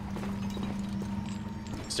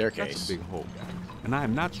 Staircase. That's a big hole, guys. And I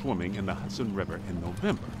am not swimming in the Hudson River in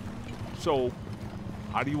November. So,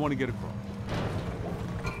 how do you want to get across?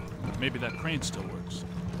 Maybe that crane still works.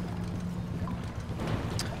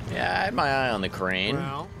 Yeah, I had my eye on the crane.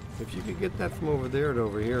 Well, if you could get that from over there to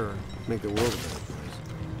over here, make the world a better place.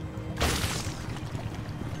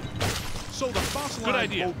 So the fossil Good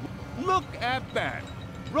idea. Look at that.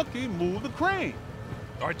 Rookie, move the crane.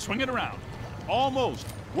 All right, swing it around. Almost.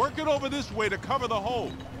 Work it over this way to cover the hole.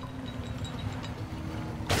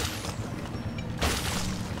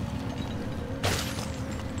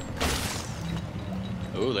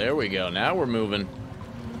 Oh, there we go. Now we're moving.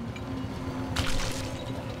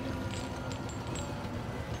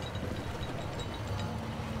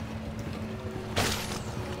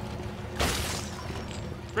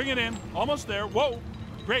 Bring it in. Almost there. Whoa.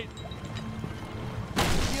 Great.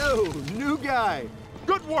 Yo, new guy.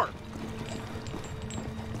 Good work.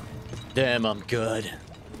 Damn, I'm good.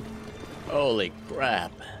 Holy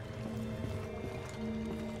crap.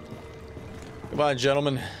 Come on,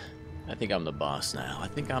 gentlemen. I think I'm the boss now. I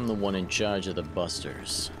think I'm the one in charge of the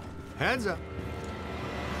Busters. Heads up.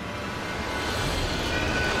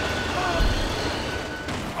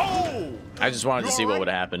 Oh! I just wanted to see what would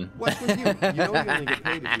happen. What's with you? You know you only get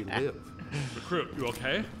paid if you live. Recruit, you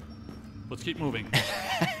okay? Let's keep moving.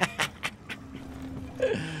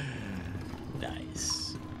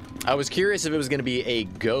 Nice. I was curious if it was going to be a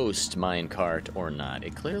ghost minecart or not.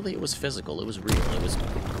 It was physical. It was real. It was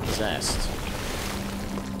possessed.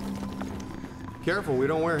 Careful, we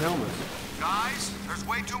don't wear helmets. Guys, there's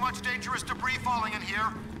way too much dangerous debris falling in here.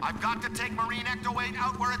 I've got to take Marine Ecto 8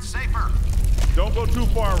 out where it's safer. Don't go too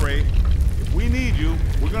far, Ray. If we need you,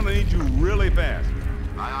 we're gonna need you really fast.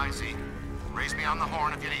 Aye, aye, Z. Raise me on the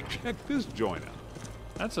horn if you need me. Check this joint out.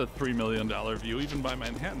 That's a $3 million view, even by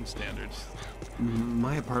Manhattan standards.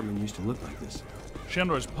 My apartment used to look like this.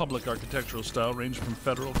 Shandor's public architectural style ranged from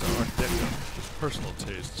federal to Art Deco. His personal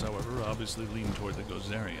tastes, however, obviously lean toward the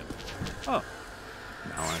Gozerian. Oh.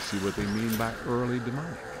 Now I see what they mean by early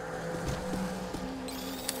demonic.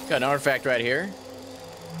 Got an artifact right here.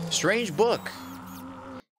 Strange book.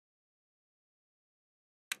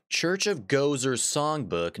 Church of Gozer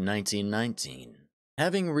Songbook, 1919.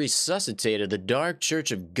 Having resuscitated the Dark Church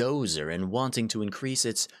of Gozer and wanting to increase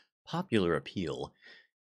its popular appeal,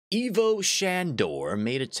 Ivo Shandor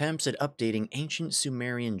made attempts at updating ancient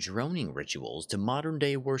Sumerian droning rituals to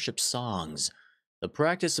modern-day worship songs. The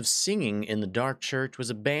practice of singing in the Dark Church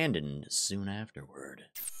was abandoned soon afterward.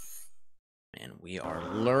 Man, we are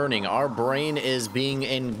learning. Our brain is being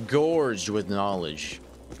engorged with knowledge.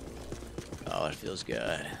 Oh, it feels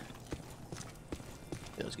good.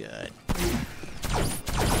 Feels good.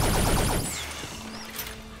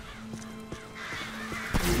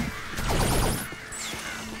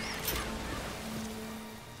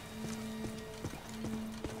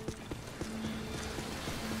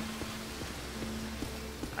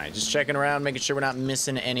 Alright, just checking around, making sure we're not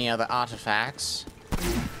missing any other artifacts.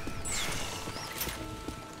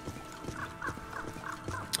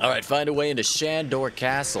 Alright, find a way into Shandor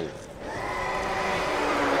Castle.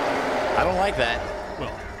 I don't like that.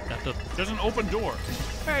 Well, there's an open door.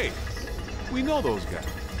 Hey, we know those guys.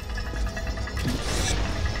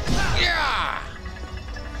 Yeah!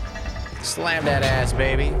 Slam that ass,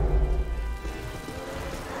 baby.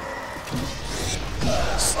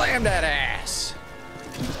 Slam that ass.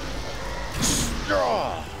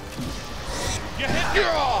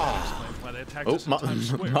 Oh,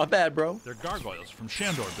 my bad, bro. They're gargoyles from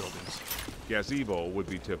Shandor buildings. Guess Evo would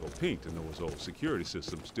be Tipple Pink to know his old security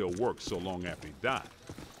system still works so long after he died.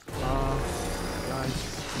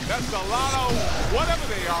 Guys. That's a lot of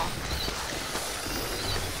whatever they are.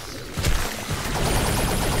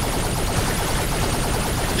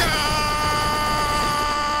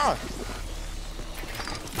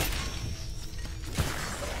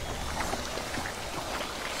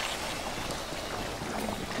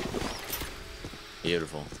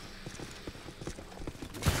 Beautiful.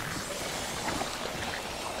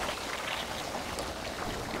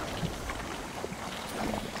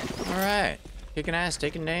 All right, kicking ass,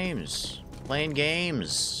 taking names, playing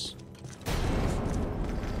games.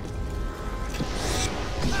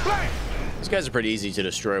 These guys are pretty easy to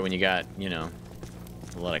destroy when you got, you know,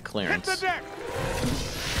 a lot of clearance. Hit the deck.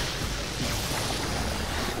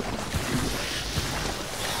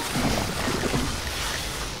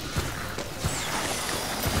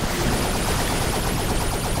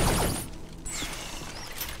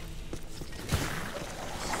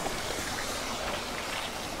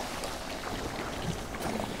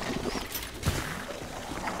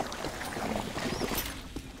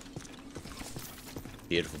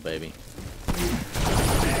 Beautiful, baby.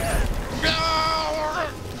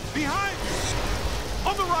 Behind you!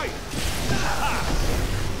 On the right!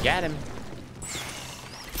 Got him.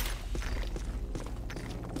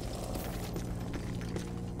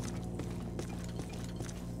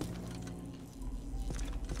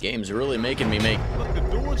 Game's really making me make... Look, the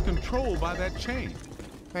door's controlled by that chain.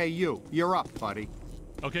 Hey, you're up, buddy.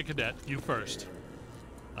 Okay, Cadet, you first.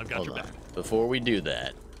 I've got your back. Before we do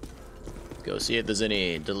that, go see if there's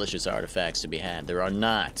any delicious artifacts to be had. There are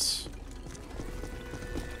not.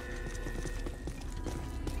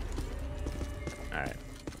 Alright.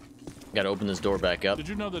 Gotta open this door back up. Did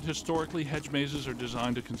you know that historically hedge mazes are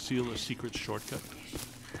designed to conceal a secret shortcut?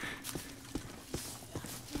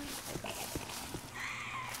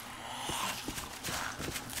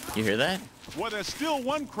 You hear that? Well, there's still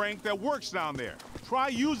one crank that works down there. Try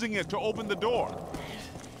using it to open the door.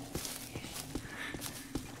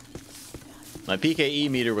 My PKE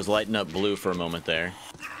meter was lighting up blue for a moment there.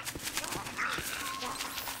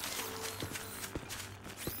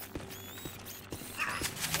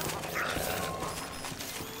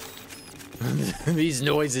 These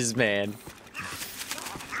noises, man.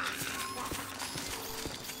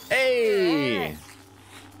 Hey!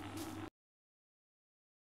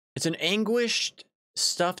 It's an anguished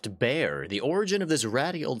stuffed bear. The origin of this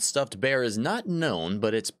ratty old stuffed bear is not known,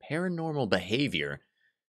 but its paranormal behavior,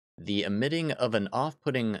 the emitting of an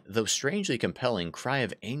off-putting, though strangely compelling, cry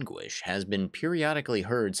of anguish, has been periodically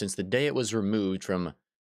heard since the day it was removed from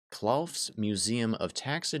Klauf's Museum of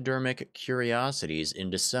Taxidermic Curiosities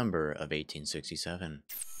in December of 1867.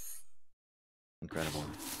 Incredible.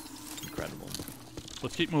 Incredible.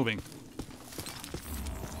 Let's keep moving.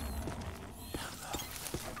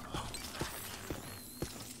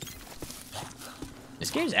 This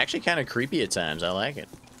game's actually kind of creepy at times. I like it.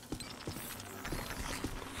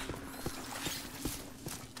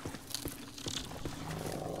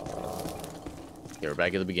 Okay, we're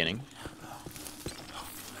back at the beginning.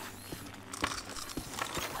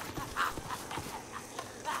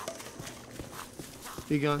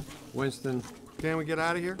 Egon, Winston, can we get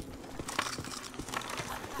out of here?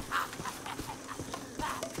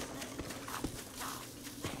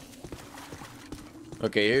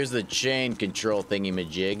 Okay, here's the chain control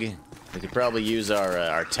thingy-majig. We could probably use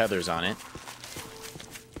our tethers on it.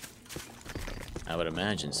 I would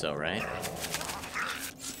imagine so, right?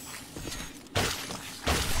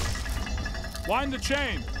 Wind the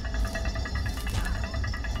chain.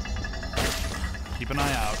 Keep an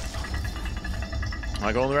eye out. Am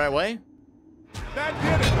I going the right way? That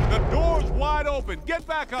did it! The door's wide open! Get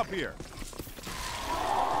back up here!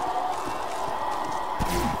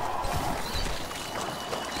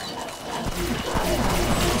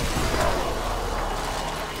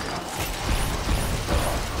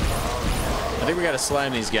 I think we gotta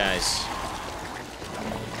slime these guys.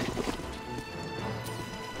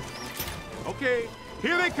 Okay,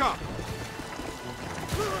 here they come!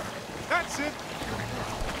 That's it!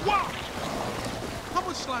 Wow! How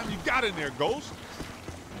much slime you got in there, Ghost?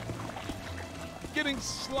 Getting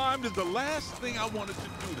slimed is the last thing I wanted to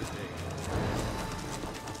do today.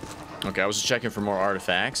 Okay, I was just checking for more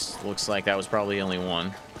artifacts. Looks like that was probably only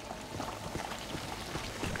one.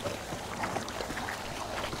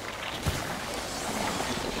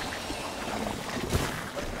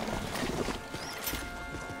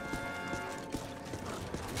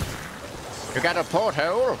 You got a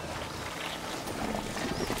porthole?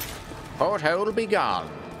 Porthole be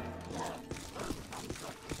gone.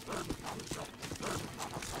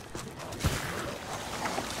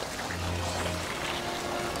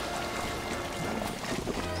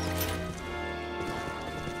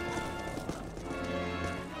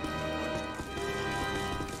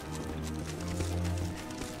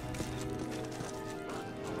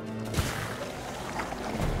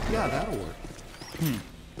 Yeah, that'll work.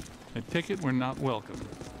 I take it we're not welcome.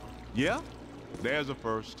 Yeah? There's a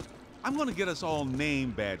first. I'm gonna get us all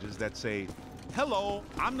name badges that say, "Hello,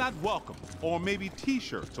 I'm not welcome," or maybe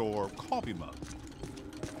t-shirts or coffee mugs.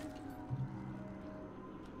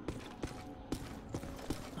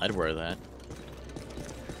 I'd wear that.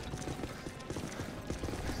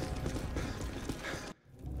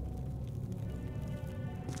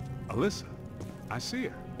 Alyssa, I see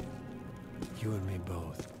her. You and me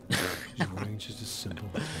both. She's wearing just a simple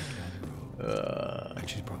black county robe. And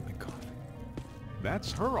she's brought me coffee.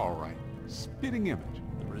 That's her, all right. Spitting image.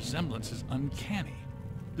 The resemblance is uncanny.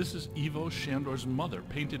 This is Ivo Shandor's mother,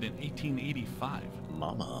 painted in 1885.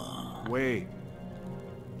 Mama. Wait.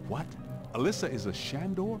 What? Alyssa is a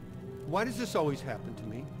Shandor? Why does this always happen to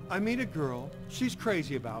me? I meet a girl, she's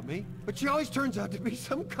crazy about me, but she always turns out to be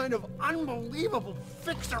some kind of unbelievable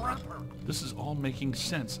fixer-upper. This is all making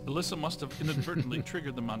sense. Alyssa must have inadvertently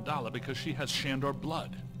triggered the mandala because she has Shandor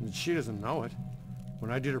blood. And she doesn't know it.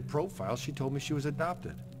 When I did her profile, she told me she was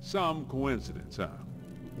adopted. Some coincidence, huh?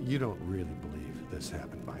 You don't really believe this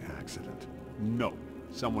happened by accident? No.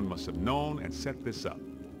 Someone must have known and set this up.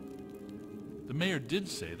 The mayor did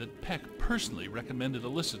say that Peck personally recommended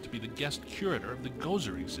Alyssa to be the guest curator of the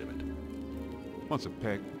Gozer exhibit. Once a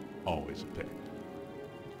Peck, always a Peck.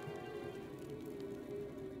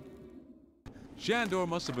 Shandor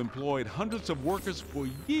must have employed hundreds of workers for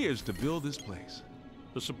years to build this place.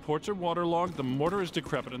 The supports are waterlogged, the mortar is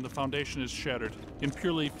decrepit, and the foundation is shattered. In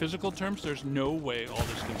purely physical terms, there's no way all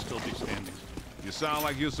this can still be standing. You sound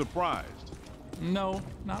like you're surprised. No,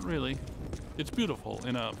 not really. It's beautiful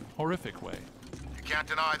in a horrific way. You can't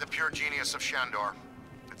deny the pure genius of Shandor.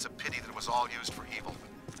 It's a pity that it was all used for evil.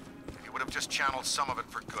 If he would have just channeled some of it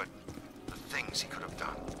for good, the things he could have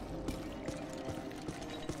done.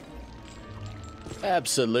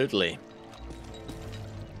 Absolutely.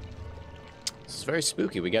 This is very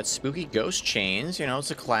spooky. We got spooky ghost chains. You know,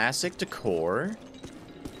 it's a classic decor.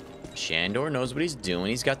 Shandor knows what he's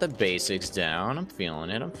doing. He's got the basics down. I'm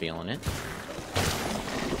feeling it. I'm feeling it.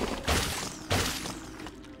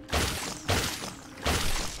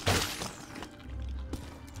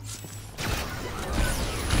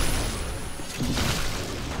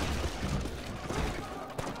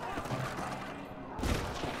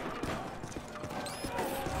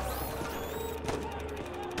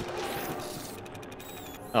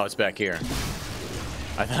 Oh, it's back here.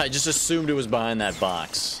 I just assumed it was behind that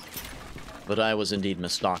box. But I was indeed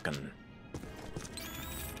mistaken.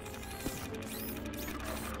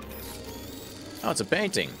 Oh, it's a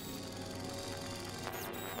painting.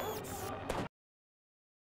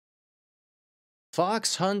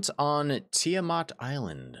 Fox Hunt on Tiamat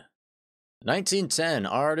Island. 1910,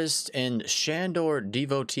 artist and Shandor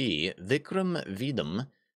devotee Vikram Vidam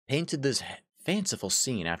painted this fanciful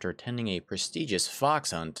scene after attending a prestigious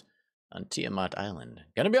fox hunt on Tiamat Island.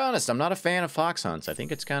 Gonna be honest, I'm not a fan of fox hunts. I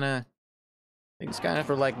think it's kind of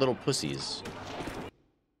for like little pussies.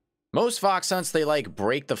 Most fox hunts, they like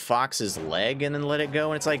break the fox's leg and then let it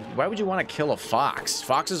go, and it's like, why would you want to kill a fox?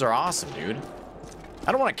 Foxes are awesome, dude.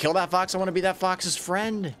 I don't want to kill that fox. I want to be that fox's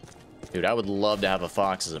friend. Dude, I would love to have a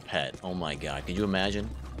fox as a pet. Oh my god, could you imagine?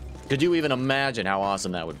 Could you even imagine how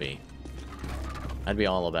awesome that would be? I'd be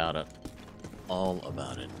all about it. All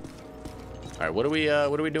about it. All right, what are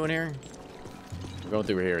we doing here? We're going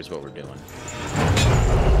through here is what we're doing.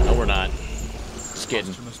 No, we're not. Just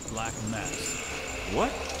kidding. Black mass. What?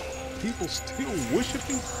 People still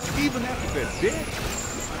worshiping even after they're dead?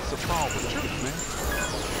 That's a powerful church, man.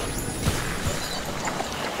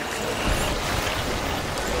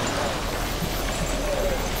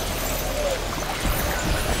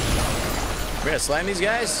 We're gonna slam these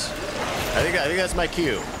guys? I think that's my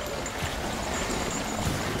cue.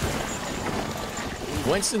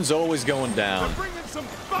 Winston's always going down. They're bringing some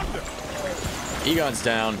thunder. Egon's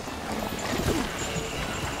down.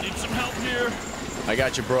 Need some help here. I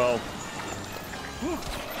got you, bro.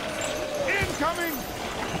 Incoming!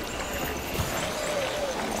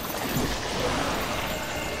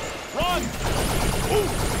 Run!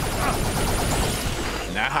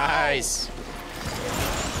 Nice.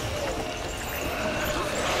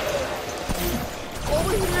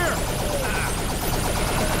 Over here!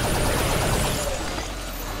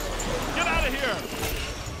 Get out of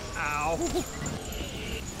Ow!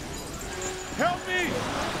 Help me!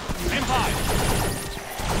 Aim high.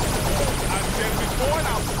 I've said it before and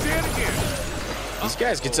I'll say it again. These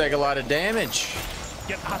guys can take a lot of damage.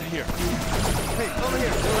 Get out of here. Hey, over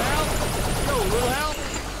here. Little help? No, little help?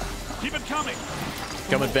 Keep it coming.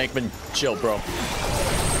 Come on, Bankman. Chill, bro.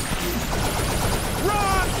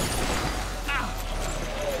 Run!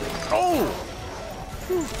 Oh!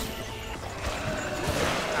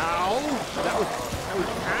 Ow. That was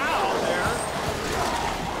ow there.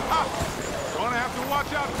 Gonna have to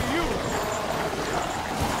watch out for you.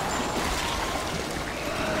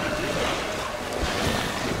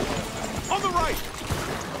 On the right.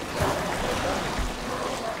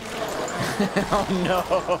 Oh no!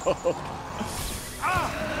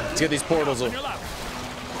 Let's get these portals up. On your left.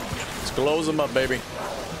 Let's close them up, baby.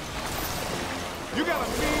 You got a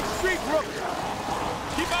mean streak, Rook.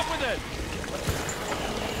 Keep up with it.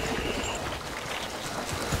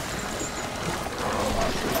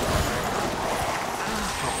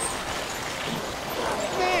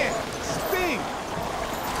 Man, sting.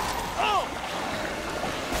 Oh!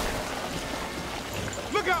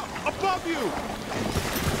 Look out, above you.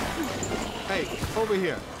 Hey, over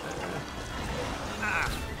here.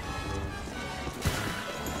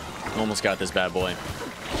 Almost got this bad boy.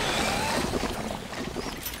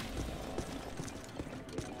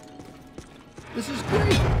 This is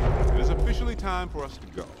great. It is officially time for us to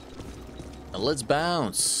go. Now let's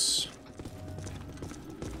bounce.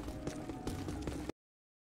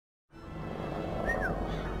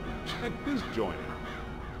 Check this joint out.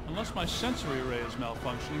 Unless my sensory array is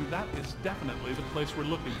malfunctioning, that is definitely the place we're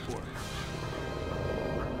looking for.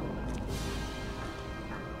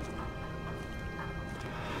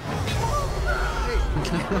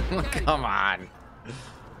 Come on.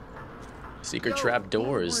 Secret trap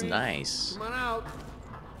door is nice. Come on out.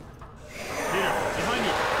 Peter, behind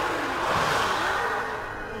you.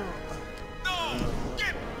 No!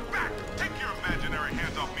 Get back! Take your imaginary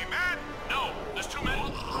hands off me, man! No, there's too many.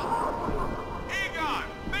 Egon!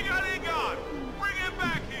 They got Egon! Bring him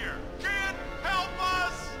back here! Kid, help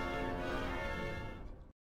us!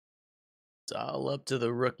 It's all up to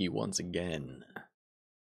the rookie once again.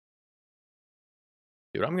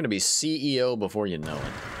 Dude, I'm gonna be CEO before you know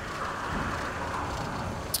it.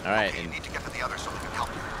 All right, You and need to get to the others so we can help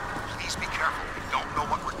you. Please be careful. We don't know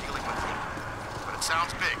what we're dealing with here. But it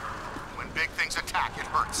sounds big. When big things attack, it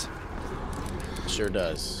hurts. sure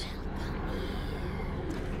does.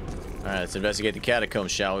 All right, let's investigate the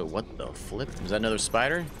catacombs, shall we? What the flip? Is that another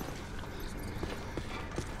spider?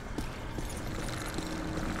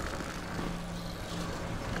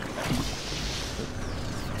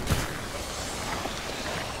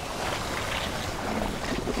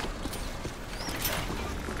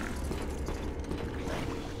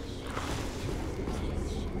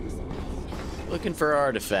 Looking for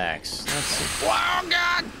artifacts. Let's see. Wow,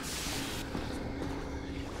 God!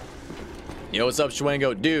 Yo, what's up,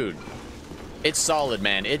 Schwango? Dude, it's solid,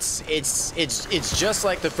 man. It's just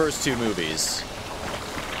like the first two movies.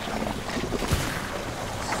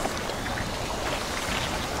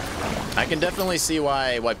 I can definitely see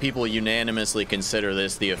why people unanimously consider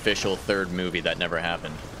this the official third movie that never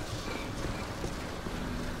happened.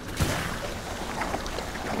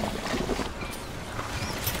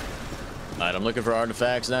 Alright, I'm looking for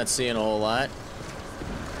artifacts, not seeing a whole lot.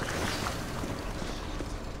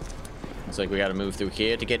 Looks like we gotta move through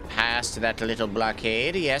here to get past that little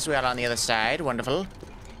blockade. Yes, we are on the other side. Wonderful.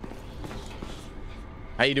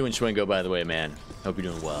 How you doing, Schwingo, by the way, man? Hope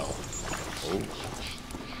you're doing well. Oh.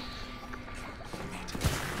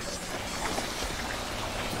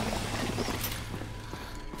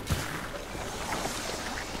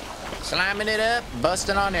 Slamming it up,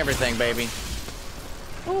 busting on everything, baby.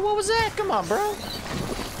 Oh, what was that? Come on, bro.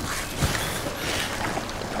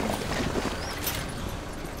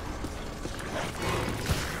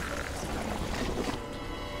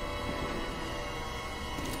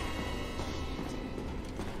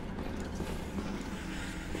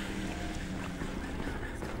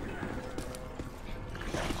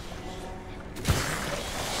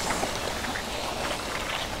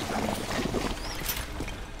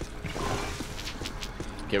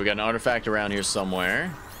 Okay, we got an artifact around here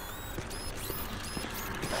somewhere.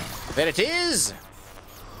 There it is!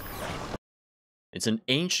 It's an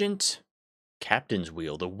ancient captain's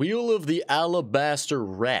wheel. The Wheel of the Alabaster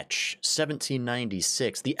Wretch,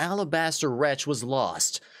 1796. The Alabaster Wretch was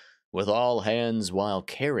lost with all hands while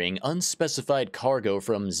carrying unspecified cargo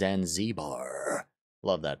from Zanzibar.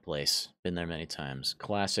 Love that place. Been there many times.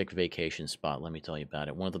 Classic vacation spot, let me tell you about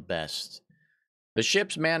it. One of the best. The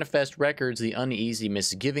ship's manifest records the uneasy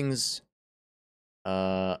misgivings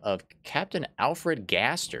of Captain Alfred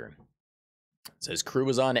Gaster. It says, crew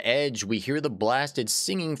is on edge. We hear the blasted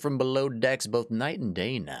singing from below decks both night and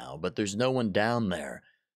day now, but there's no one down there.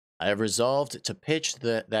 I have resolved to pitch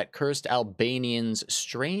that cursed Albanian's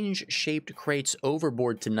strange-shaped crates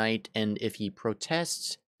overboard tonight, and if he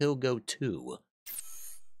protests, he'll go too.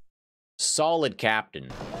 Solid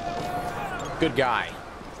captain. Good guy.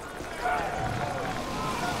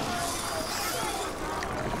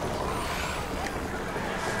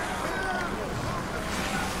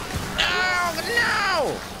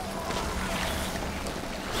 No!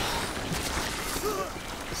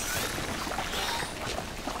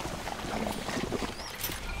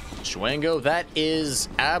 Schwango, that is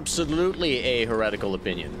absolutely a heretical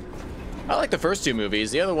opinion. I like the first two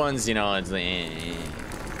movies. The other ones, you know, it's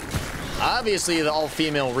obviously the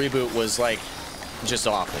all-female reboot was like just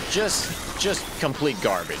awful. Just complete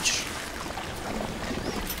garbage.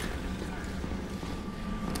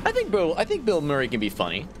 I think Bill Murray can be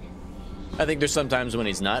funny. I think there's sometimes when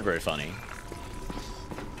he's not very funny.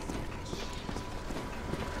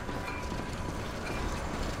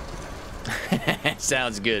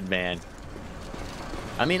 Sounds good, man.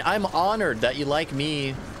 I mean, I'm honored that you like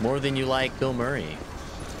me more than you like Bill Murray.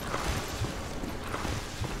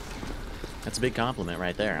 That's a big compliment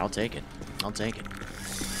right there. I'll take it. I'll take it.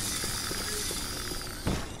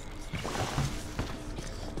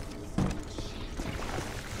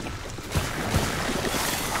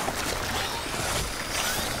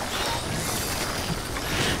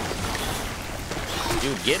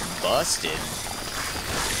 Dude, get busted.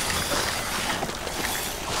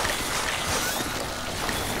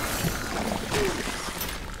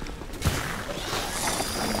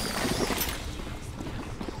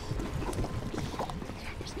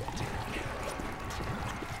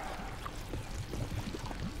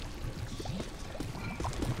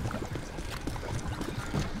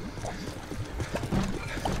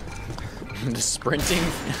 The sprinting,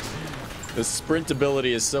 the sprint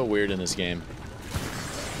ability is so weird in this game.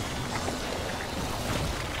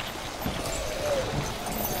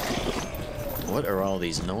 What are all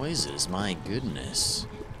these noises? My goodness.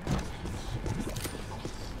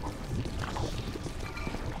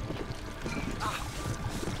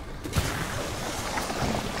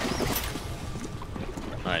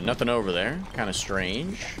 All right, nothing over there. Kind of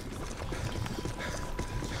strange.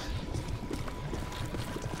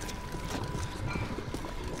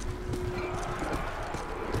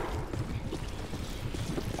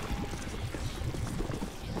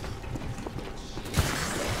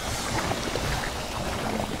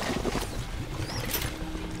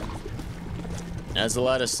 That's a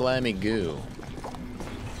lot of slimy goo.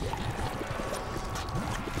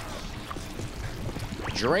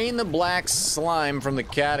 Drain the black slime from the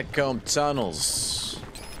catacomb tunnels.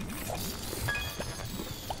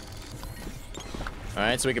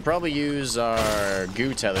 Alright, so we could probably use our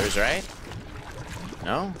goo tethers, right?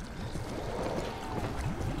 No?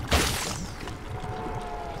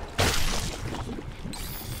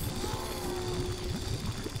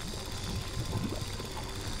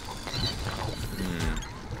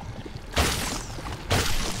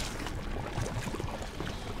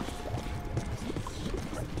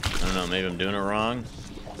 Maybe I'm doing it wrong.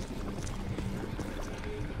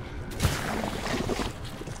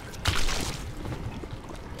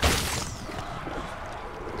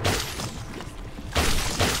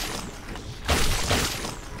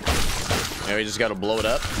 Maybe we just gotta blow it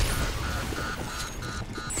up.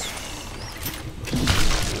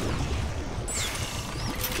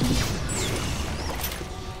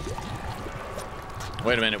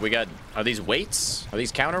 Wait a minute, we got... Are these weights? Are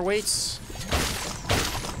these counterweights?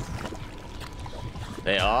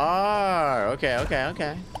 They are. Okay, okay,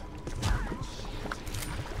 okay.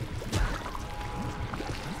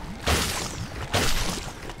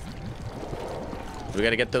 We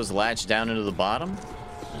gotta get those latched down into the bottom?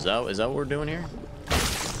 Is that what we're doing here?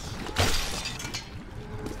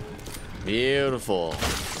 Beautiful.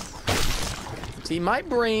 See, my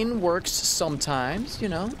brain works sometimes, you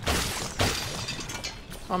know.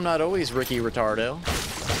 I'm not always Ricky Ritardo.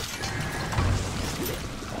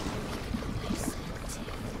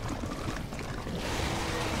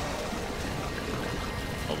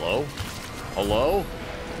 Hello? Hello?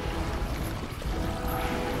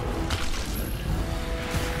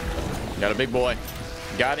 Got a big boy.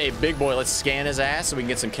 Got a big boy. Let's scan his ass so we can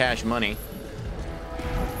get some cash money.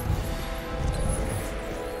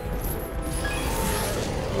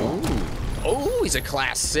 Ooh. Oh, he's a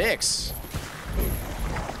class 6.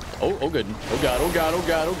 Oh, oh good. Oh god, oh god, oh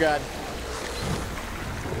god, oh god.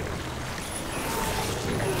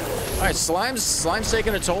 Alright, Slime's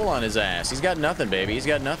taking a toll on his ass. He's got nothing, baby. He's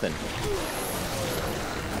got nothing.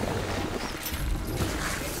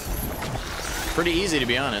 Pretty easy, to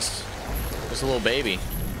be honest. Just a little baby.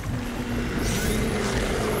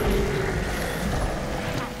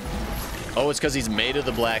 Oh, it's because he's made of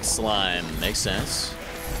the black slime. Makes sense.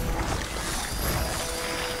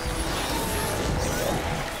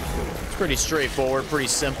 It's pretty straightforward, pretty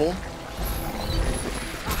simple.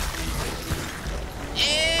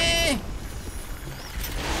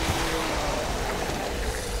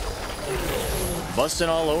 Busting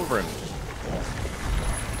all over him.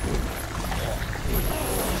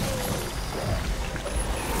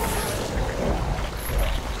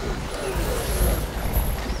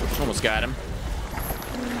 Almost got him.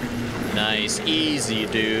 Nice. Easy,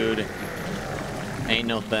 dude. Ain't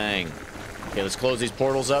no thing. Okay, let's close these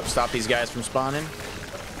portals up. Stop these guys from spawning.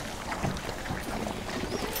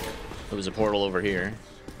 There was a portal over here.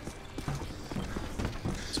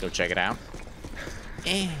 Let's go check it out.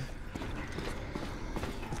 Is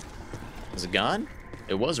it gone?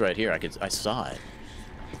 It was right here. I saw it.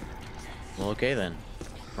 Well, okay then.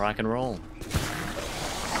 Rock and roll.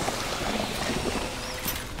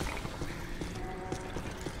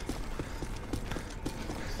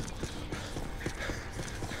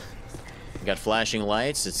 Got flashing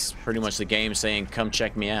lights. It's pretty much the game saying, come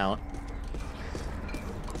check me out.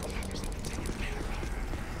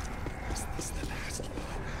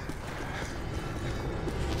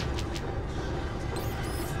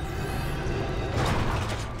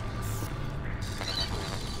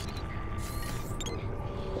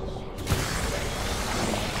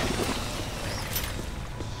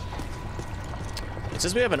 It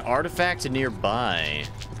says we have an artifact nearby.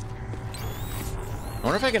 I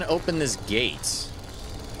wonder if I can open this gate.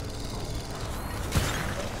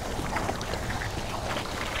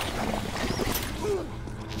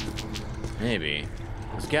 Maybe.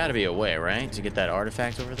 There's gotta be a way, right? To get that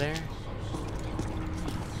artifact over there?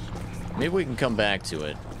 Maybe we can come back to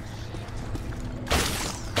it.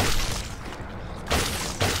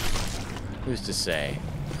 Who's to say?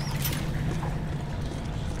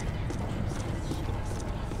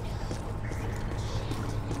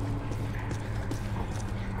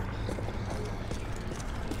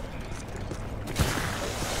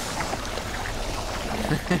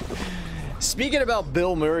 Speaking about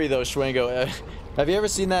Bill Murray, though, Schwango, have you ever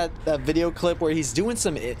seen that video clip where he's doing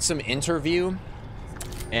some interview,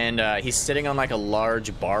 and he's sitting on like a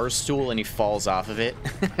large bar stool and he falls off of it?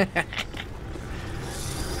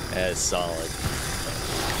 That's solid.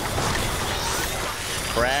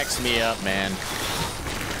 Cracks me up, man.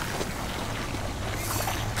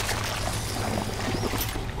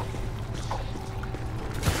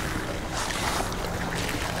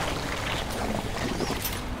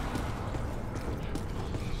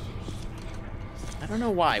 I don't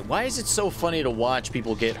know why. Why is it so funny to watch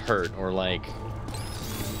people get hurt or, like,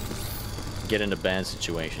 get into bad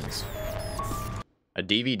situations? A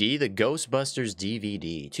DVD? The Ghostbusters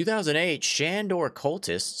DVD. 2008, Shandor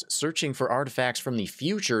cultists searching for artifacts from the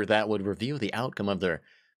future that would reveal the outcome of their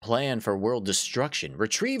plan for world destruction.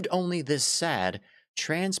 Retrieved only this sad,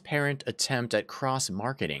 transparent attempt at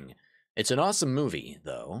cross-marketing. It's an awesome movie,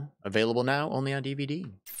 though. Available now only on DVD.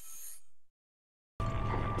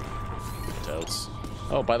 Totes.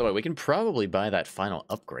 Oh, by the way, we can probably buy that final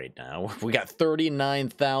upgrade now. We got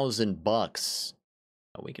 39,000 bucks.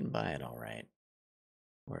 Oh, we can buy it all right.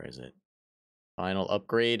 Where is it? Final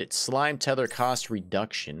upgrade. It's slime tether cost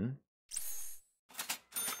reduction.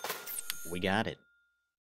 We got it.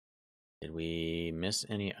 Did we miss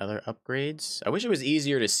any other upgrades? I wish it was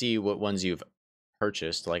easier to see what ones you've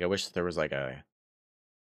purchased. Like, I wish there was like an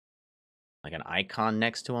icon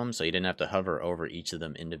next to them so you didn't have to hover over each of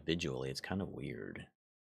them individually. It's kind of weird.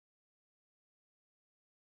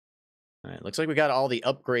 Alright, looks like we got all the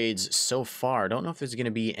upgrades so far. Don't know if there's going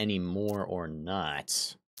to be any more or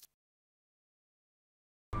not.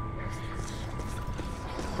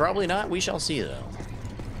 Probably not. We shall see, though.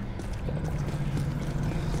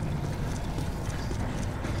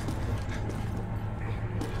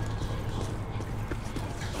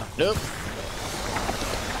 Nope.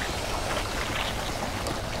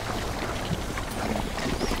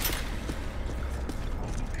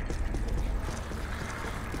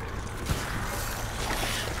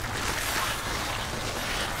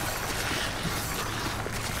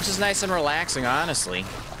 This is nice and relaxing, honestly.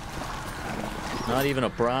 Not even a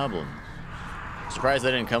problem. Surprised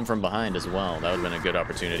they didn't come from behind as well. That would have been a good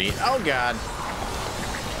opportunity. Oh, God.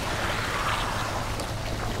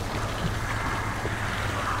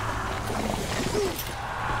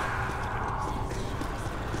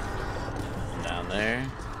 Down there.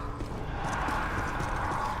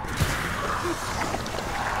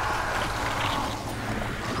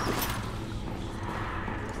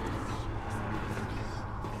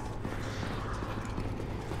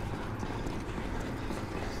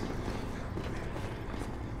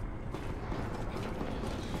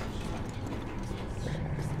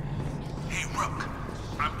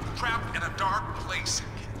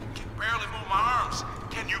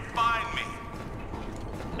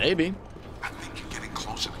 Maybe. I think you're getting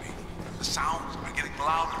closer to me. The sounds are getting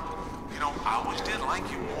louder. You know, I always did like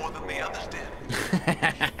you more than the others did.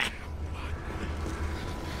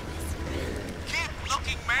 Keep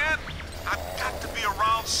looking, man. I've got to be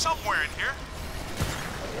around somewhere in here.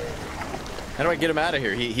 How do I get him out of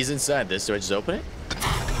here? He's inside this. Do I just open it?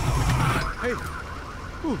 Hey.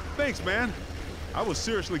 Ooh, thanks, man. I was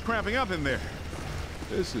seriously cramping up in there.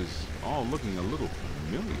 This is all looking a little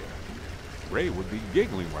familiar. Ray would be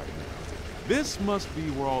giggling right now. This must be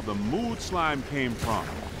where all the mood slime came from.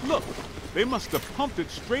 Look, they must have pumped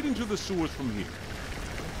it straight into the sewers from here.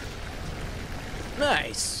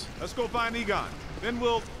 Nice. Let's go find Egon. Then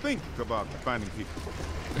we'll think about finding people.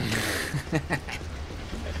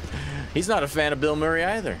 He's not a fan of Bill Murray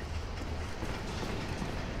either.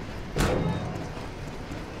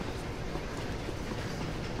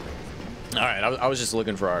 All right, I was just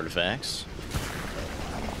looking for artifacts.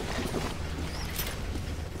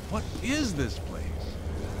 What is this place?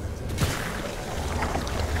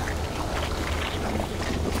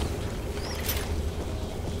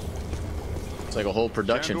 It's like a whole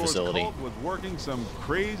production Shandor's facility. cult was working some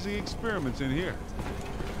crazy experiments in here.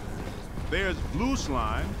 There's blue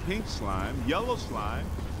slime, pink slime, yellow slime,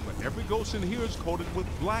 but every ghost in here is coated with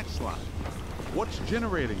black slime. What's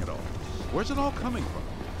generating it all? Where's it all coming from?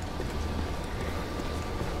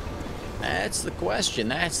 That's the question.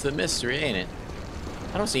 That's the mystery, ain't it?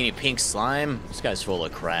 I don't see any pink slime. This guy's full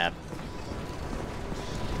of crap.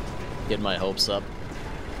 Getting my hopes up.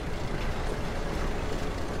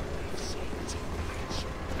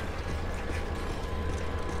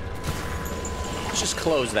 Let's just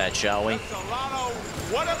close that, shall we? That's a lot of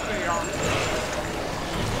whatever they are.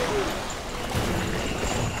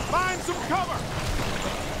 Find some cover.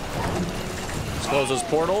 Let's close those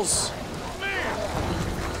portals.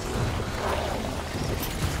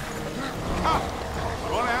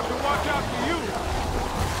 Gonna have to watch out for you.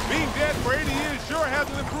 Being dead for 80 years sure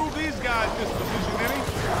hasn't improved these guys' disposition any.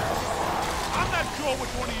 I'm not sure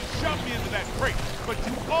which one of you shoved me into that crate, but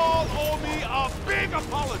you all owe me a big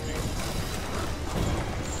apology.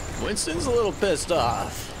 Winston's a little pissed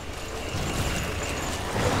off.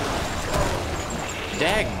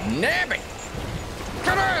 Dag nabbit!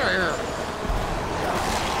 Come out of here!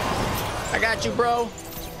 I got you, bro.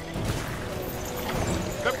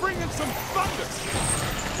 They're bringing some thunder.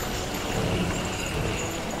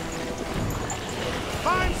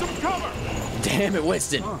 Find some cover. Damn it,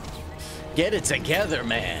 Winston. Get it together,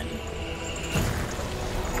 man.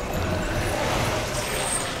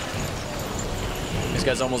 This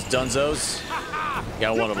guy's almost dunzos.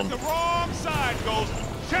 Got one of them. The wrong side, Ghost.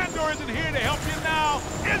 Shandor isn't here to help you now,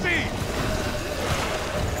 is he?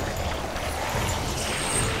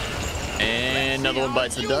 And another one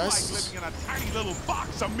bites the dust. Like living in a tiny little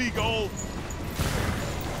box, amigo.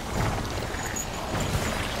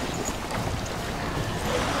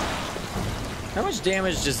 How much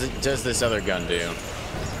damage does this other gun do?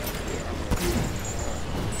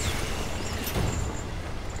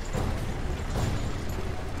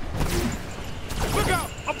 Look out!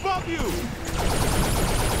 Above you!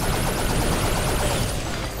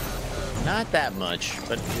 Not that much,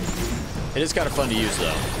 but it is kind of fun to use,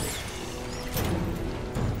 though.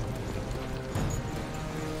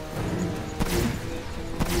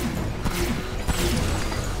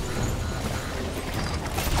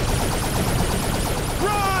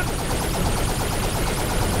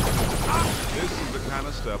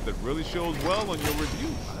 Stuff that really shows well on your review.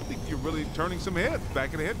 I think you're really turning some heads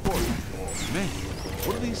back at the headquarters. Man,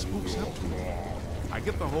 what are these spooks up to? I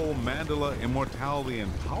get the whole mandala, immortality,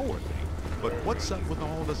 and power thing, but what's up with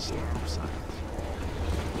all the slime science?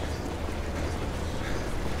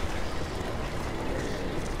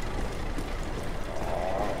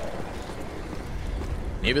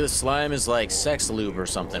 Maybe the slime is like sex lube or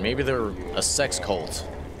something. Maybe they're a sex cult.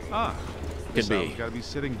 Ah. Could be. Got to be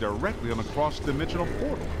sitting directly on a cross-dimensional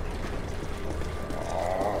portal.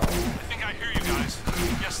 I think I hear you guys.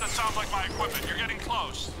 Yes, that sounds like my equipment. You're getting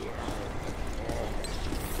close.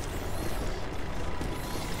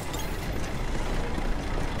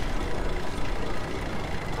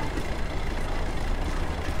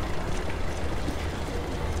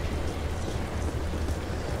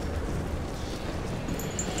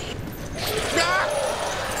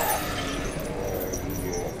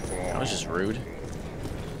 Rude.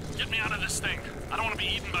 Get me out of this thing. I don't want to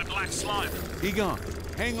be eaten by black slime. Egon,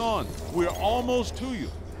 hang on. We're almost to you.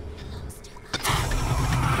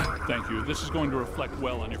 Thank you. This is going to reflect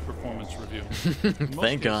well on your performance review.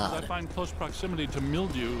 Thank God. I find close proximity to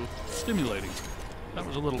mildew stimulating. That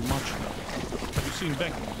was a little much, though. Have you seen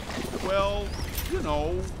Becky? Well, you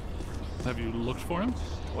know, Have you looked for him?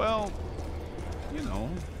 Well, you know.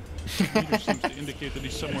 The meter seems to indicate that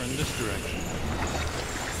he's somewhere in this direction.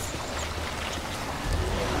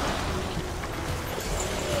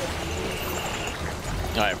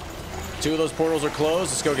 Alright. 2 of those portals are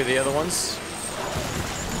closed. Let's go get the other ones.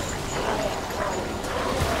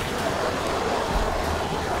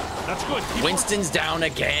 That's good. Keep Winston's down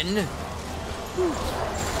again.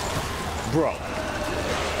 Bro.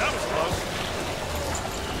 That was close.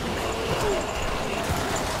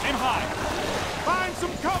 Aim high. Find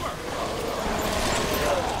some cover!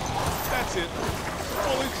 That's it.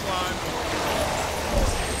 Fully slime.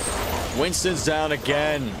 Winston's down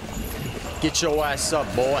again. Get your ass up,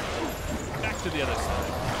 boy. Back to the other side.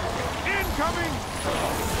 Incoming!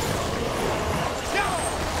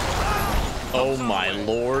 Oh my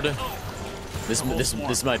lord. This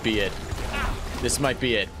might be it. This might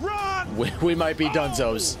be it. Run! We might be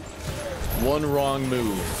dunzos. One wrong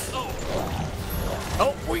move.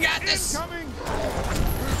 Oh, we got this! Incoming!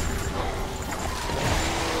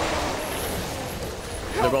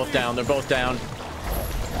 They're both down. They're both down.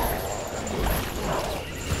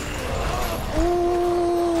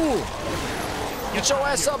 Ooh! Get your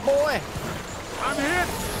ass up, boy! I'm hit!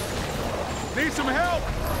 Need some help!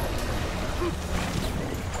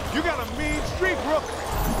 You got a mean streak, Rook!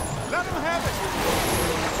 Let him have it!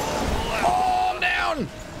 Oh, I'm down!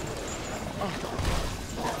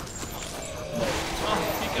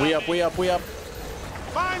 We up, we up, we up.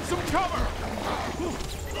 Find some cover!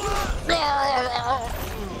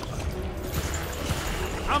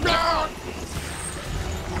 I'm down!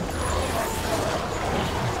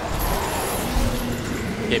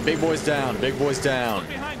 Okay, big boy's down. Big boy's down.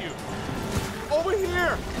 Behind you. Over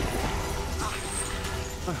here!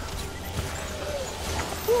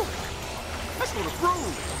 Whew. That's gonna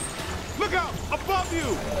bruise! Look out! Above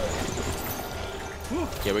you!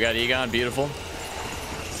 Okay, we got Egon. Beautiful.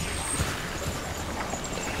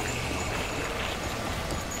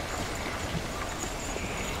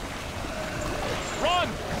 Run!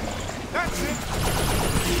 That's it!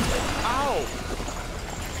 Ow!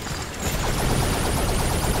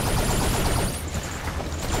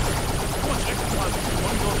 One ectoplasm,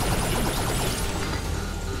 one goes reduced.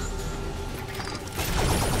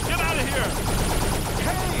 Get out of here!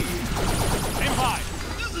 Hey! Aim high.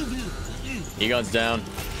 Egon's down.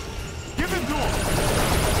 Give it to him!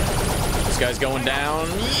 This guy's going down.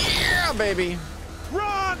 Yeah, baby.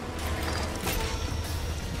 Run!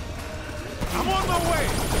 I'm on my way!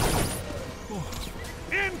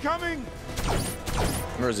 Incoming!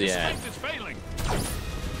 Where's he at? Strength is failing.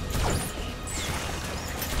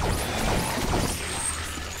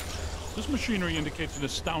 This machinery indicates an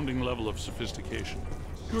astounding level of sophistication.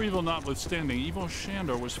 Pure evil notwithstanding, Evo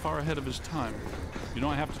Shandor was far ahead of his time. You know,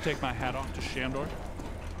 I have to take my hat off to Shandor.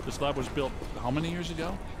 This lab was built how many years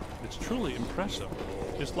ago? It's truly impressive.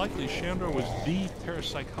 It's likely Shandor was the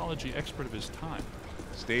parapsychology expert of his time.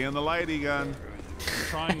 Stay in the light, Egon. I'm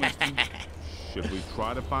trying, Winston. Should we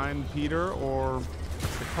try to find Peter, or...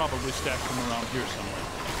 They probably stacked him around here somewhere.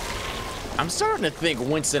 I'm starting to think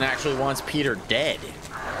Winston actually wants Peter dead.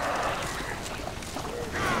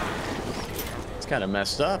 It's kind of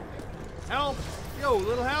messed up. Help! Yo,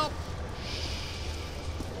 little help!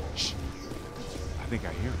 Shh. I think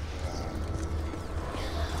I hear it.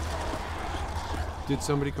 Did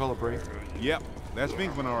somebody call a break? Yep, that's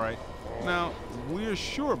Vinkman, all right. Now, we're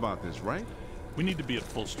sure about this, right? We need to be at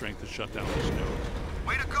full strength to shut down this node.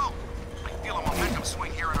 Way to go! I feel a momentum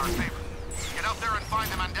swing here in our favor. Get out there and find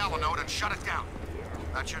the Mandela node and shut it down.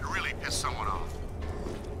 That should really piss someone off.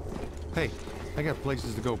 Hey, I got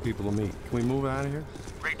places to go, people to meet. Can we move out of here?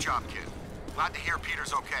 Great job, kid. Glad to hear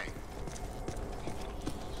Peter's okay.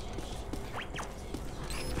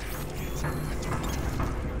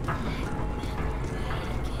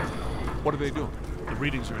 What are they doing? The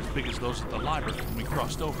readings are as big as those at the library when we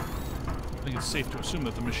crossed over. I think it's safe to assume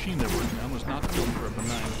that the machine they're working on was not built for a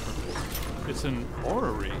benign purpose. It's an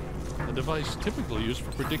orrery, a device typically used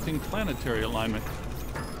for predicting planetary alignment.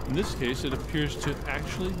 In this case, it appears to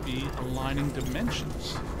actually be aligning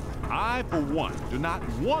dimensions. I, for one, do not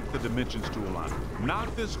want the dimensions to align.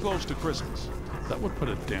 Not this close to Christmas. That would put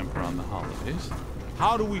a damper on the holidays.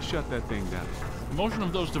 How do we shut that thing down? The motion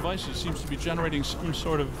of those devices seems to be generating some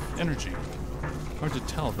sort of energy. Hard to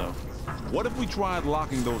tell, though. What if we tried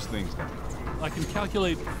locking those things down? I can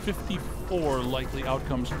calculate 54 likely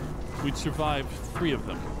outcomes. We'd survive 3 of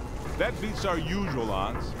them. That beats our usual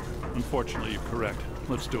odds. Unfortunately, you're correct.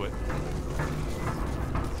 Let's do it.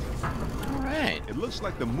 All right. It looks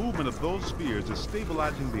like the movement of those spheres is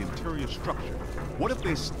stabilizing the interior structure. What if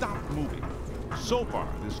they stopped moving? So far,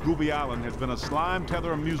 this Scooby Island has been a slime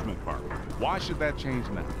tether amusement park. Why should that change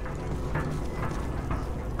now?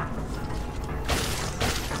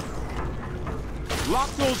 Lock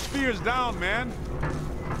those spheres down, man.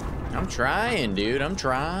 I'm trying, dude. I'm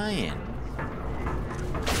trying.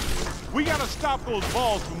 We gotta stop those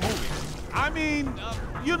balls from moving. I mean,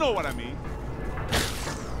 you know what I mean.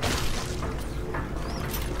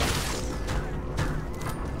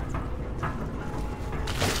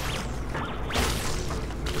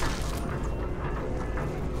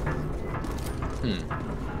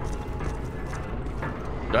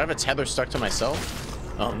 Do I have a tether stuck to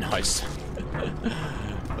myself? Oh, nice.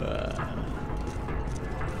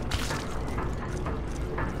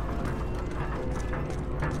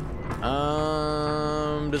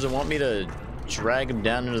 Does it want me to drag them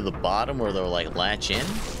down into the bottom where they'll like latch in?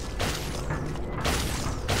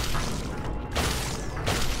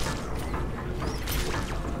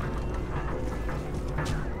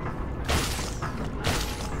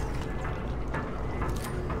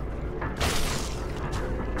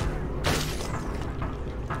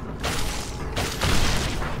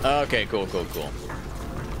 Okay, cool.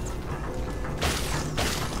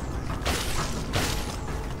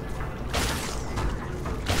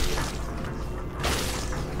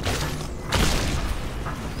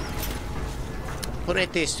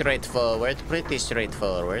 Pretty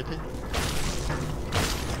straightforward.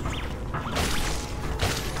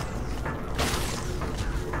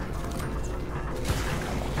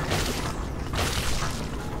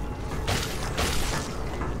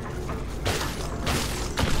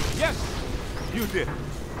 Yes, you did.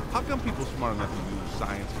 How come people smart enough to use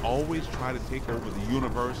science always try to take over the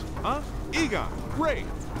universe? Huh? Egon, Ray,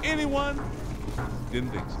 anyone?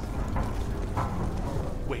 Didn't think so.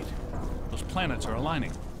 Wait, those planets are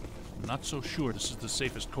aligning. I'm not so sure this is the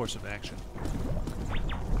safest course of action.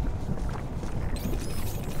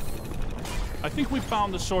 I think we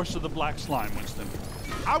found the source of the black slime, Winston.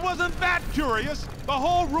 I wasn't that curious. The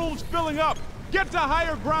whole room's filling up. Get to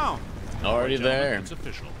higher ground. Already there. It's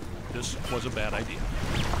official. This was a bad idea.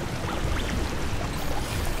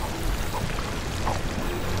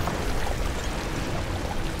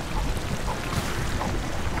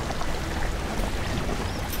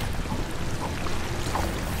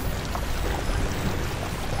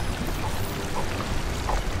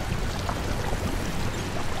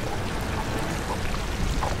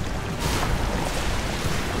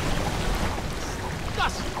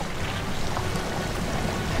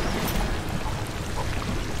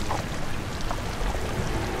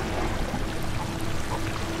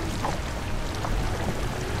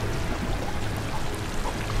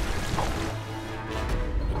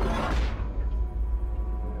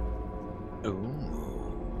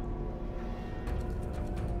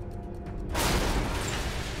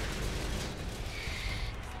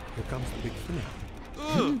 Here comes the big finale.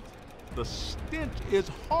 Ugh. The stench is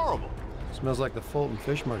horrible. Smells like the Fulton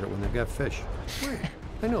Fish Market when they've got fish. Where?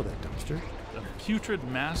 I know that dumpster. The putrid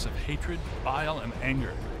mass of hatred, bile, and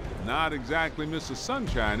anger. Not exactly Mrs.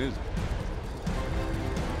 Sunshine, is it?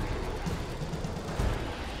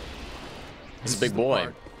 It's a big boy.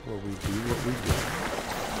 Where we do what we do.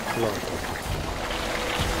 Slow.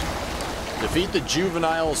 Defeat the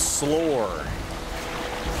juvenile Slore.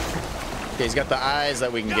 Okay, he's got the eyes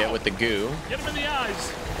that we can get with the goo. Get him in the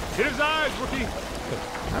eyes. Hit his eyes, rookie.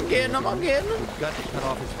 I'm getting him. We've got to cut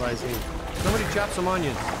off his visine. Somebody chop some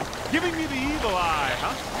onions. Giving me the evil eye,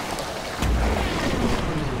 huh?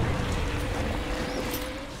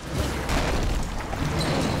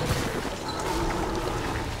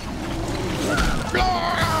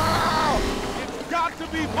 It's got to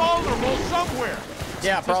be vulnerable somewhere.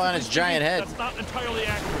 Yeah, probably on its giant head. That's not entirely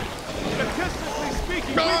accurate. Statistically speaking,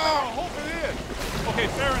 we gotta hope it is. Okay,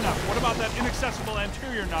 fair enough. What about that inaccessible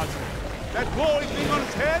anterior nodule? That glowing thing on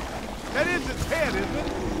its head? That is its head, isn't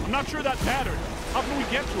it? I'm not sure that mattered. How can we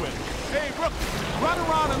get to it? Hey, Brooke, run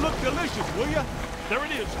around and look delicious, will ya? There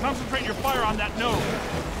it is. Concentrate your fire on that nose.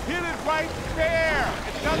 Hit it right there.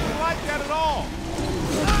 It doesn't like that at all.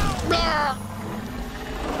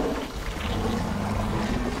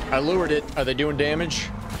 I lured it. Are they doing damage?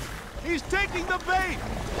 He's taking the bait.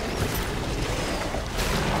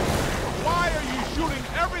 Why are you shooting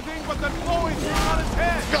everything but the glowing thing on his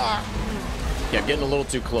head? Yeah, getting a little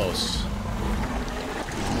too close.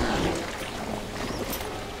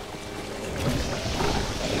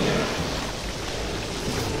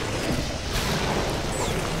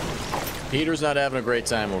 Peter's not having a great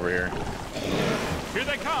time over here. Here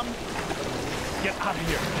they come. Get out of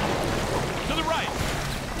here. To the right.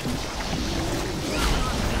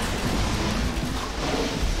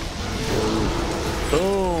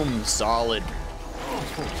 Boom. Solid.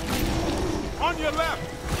 On your left!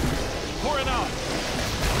 Pour it out.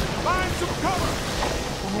 Find some cover!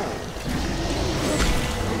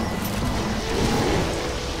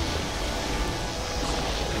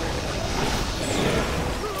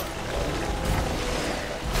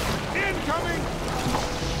 Incoming!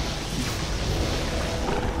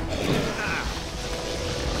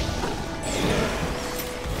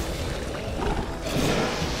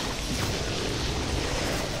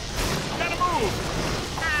 Gotta move!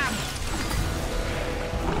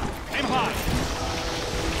 Aim high.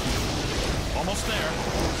 Almost there.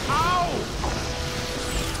 Ow!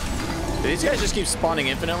 Do these guys just keep spawning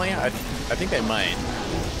infinitely? I think they might.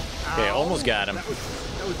 Okay, almost got him. That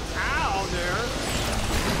was ow there.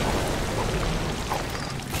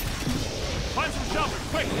 Find some shelter,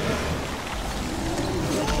 quick!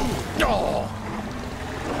 Oh!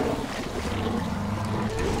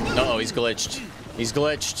 Uh-oh, he's glitched. He's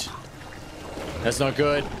glitched. That's not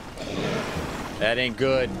good. That ain't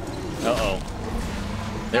good. Uh-oh.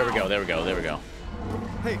 There we go, there we go, there we go.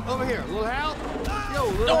 Hey, over here, little Hal. Yo,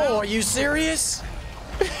 little Oh, Hal. are you serious?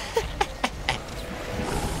 Get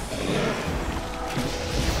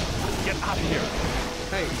out of here.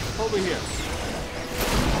 Hey, over here.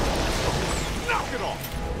 Knock it off!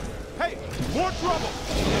 Hey, more trouble!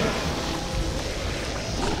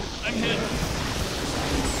 I'm hit.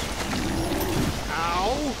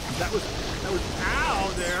 Ow! That was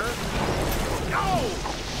ow there. No!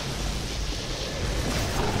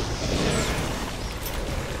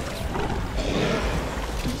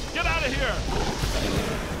 Get out of here!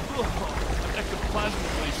 Ugh, I'm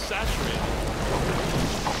ectoplasmically saturated.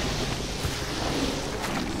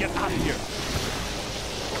 Get out of here.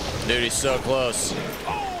 Dude, he's so close.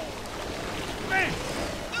 Oh! Man!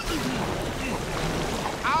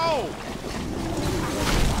 Ow!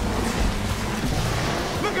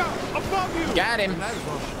 Look out! Above you! Got him.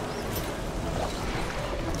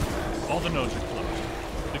 All the nodes are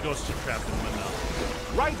closed. The ghosts are trapped in Manila.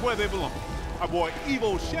 Right where they belong. Our boy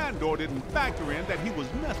Evo Shandor didn't factor in that he was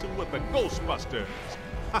messing with the Ghostbusters.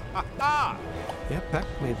 Ha ha ha! Yeah, Peck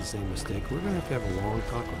made the same mistake. We're gonna have to have a long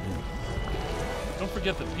talk with him. Don't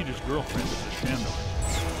forget that Peter's girlfriend is a Schwango.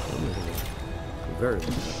 Very well.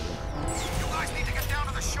 You guys need to get down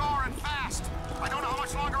to the shore and fast. I don't know how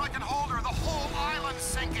much longer I can hold her. The whole island's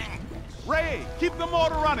sinking. Ray, keep the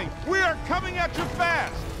motor running. We are coming at you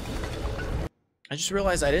fast. I just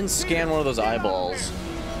realized I didn't scan one of those eyeballs.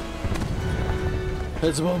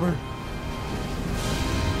 It's a bummer.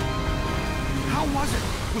 How was it?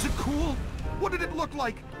 Was it cool? What did it look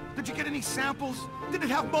like? Did you get any samples? Did it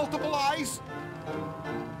have multiple eyes?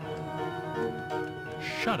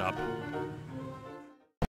 Shut up.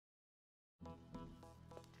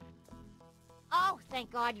 Oh,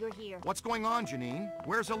 thank God you're here. What's going on, Janine?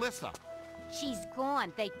 Where's Alyssa? She's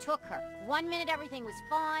gone. They took her. 1 minute everything was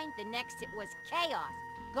fine, the next it was chaos.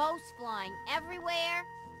 Ghosts flying everywhere.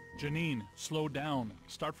 Janine, slow down.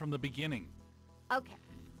 Start from the beginning. Okay.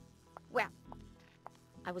 Well,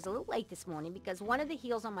 I was a little late this morning because one of the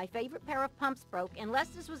heels on my favorite pair of pumps broke, and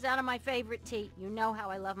Lester's was out of my favorite tea. You know how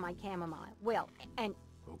I love my chamomile. Well, and...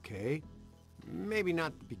 Okay. Maybe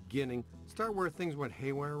not the beginning. Start where things went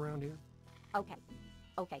haywire around here. Okay.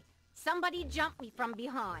 Somebody jumped me from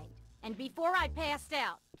behind. And before I passed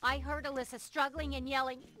out, I heard Alyssa struggling and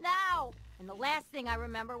yelling, "No!" And the last thing I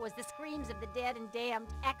remember was the screams of the dead and damned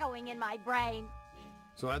echoing in my brain.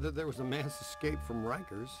 So either there was a mass escape from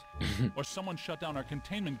Rikers. Or someone shut down our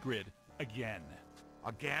containment grid again.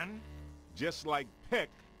 Again? Just like Peck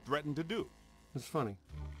threatened to do. It's funny.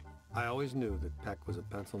 I always knew that Peck was a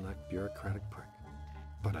pencil-necked bureaucratic prick.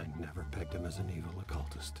 But I never pegged him as an evil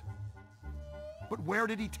occultist. But where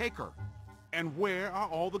did he take her? And where are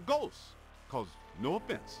all the ghosts? Cause, no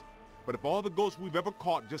offense, but if all the ghosts we've ever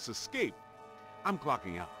caught just escaped, I'm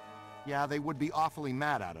clocking out. Yeah, they would be awfully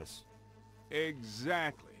mad at us.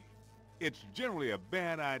 Exactly. It's generally a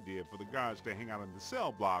bad idea for the guards to hang out in the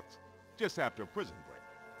cell blocks just after a prison break.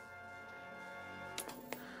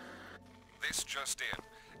 This just in.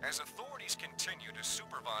 As authorities continue to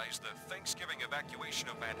supervise the Thanksgiving evacuation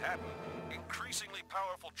of Manhattan, increasingly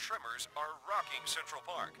powerful tremors are rocking Central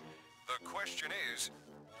Park. The question is,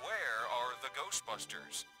 where are the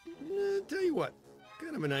Ghostbusters? Tell you what,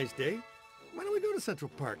 kind of a nice day. Why don't we go to Central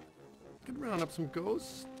Park? Could round up some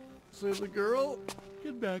ghosts, save the girl,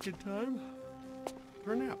 get back in time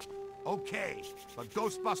for a nap. Okay, the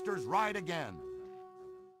Ghostbusters ride again.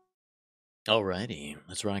 Alrighty,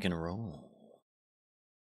 let's rock and roll.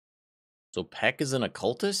 So Peck is an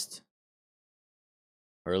occultist?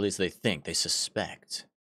 Or at least they think, they suspect.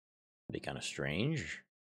 That'd be kind of strange.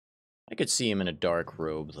 I could see him in a dark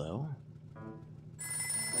robe, though.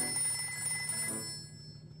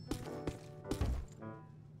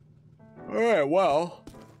 Alright, well.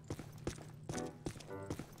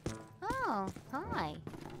 Oh, hi.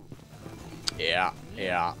 Yeah.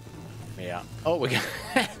 Oh, we got...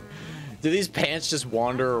 Do these pants just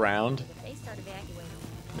wander around? They start evacuating.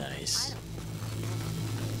 Nice.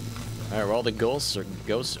 Alright, well, all the ghosts are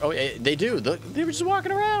ghosts. Oh, they do. They were just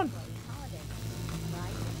walking around.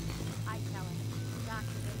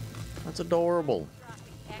 That's adorable.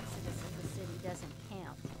 Exodus of the city doesn't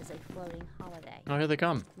count as a floating holiday. Oh, here they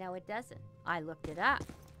come. No, it doesn't. I looked it up.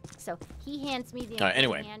 So he hands me the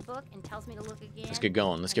anyway. handbook and tells me to look again. Let's get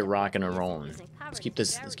going. Let's get rocking and rolling. Let's keep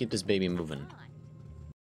this baby moving.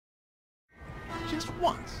 Just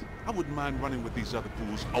once, I wouldn't mind running with these other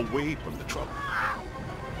fools away from the trouble.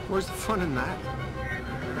 Where's the fun in that?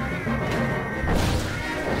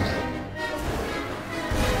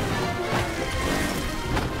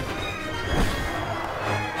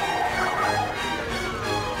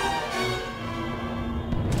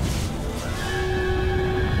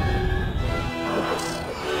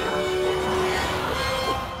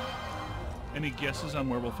 Any guesses on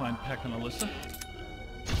where we'll find Peck and Alyssa?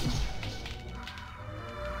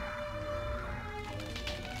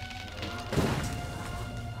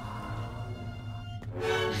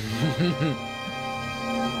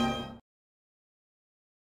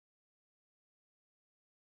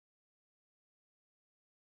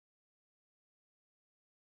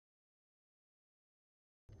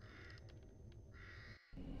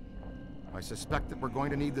 I suspect that we're going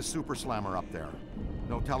to need the Super Slammer up there.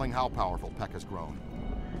 No telling how powerful Peck has grown.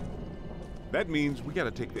 That means we gotta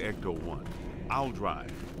take the Ecto-1. I'll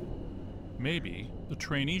drive. Maybe the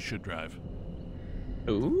trainee should drive.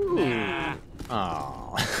 Ooh. Nah.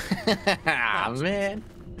 Oh, man.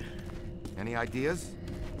 Any ideas?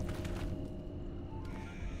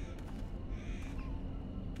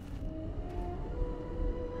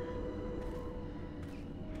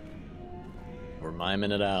 We're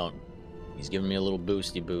miming it out. He's giving me a little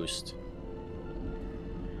boosty boost.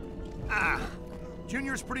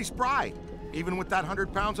 Junior's pretty spry, even with that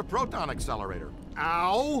 100 pounds of proton accelerator.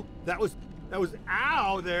 Ow! That was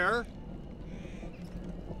ow there.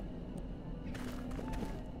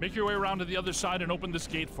 Make your way around to the other side and open this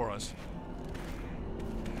gate for us.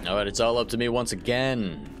 All right, it's all up to me once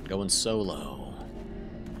again. Going solo.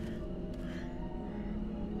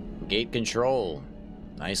 Gate control.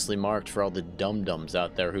 Nicely marked for all the dum-dums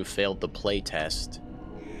out there who failed the play test.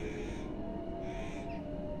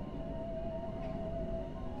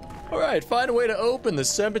 Alright, find a way to open the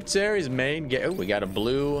cemetery's main gate. Oh, we got a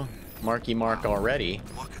blue marky mark already.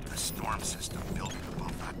 Look at the storm system building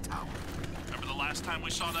above that tower. Remember the last time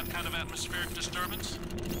we saw that kind of atmospheric disturbance?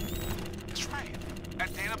 That's right.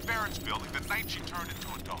 At Dana Barrett's building, the night she turned into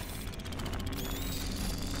a dog.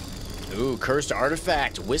 Ooh, cursed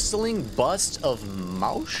artifact. Whistling bust of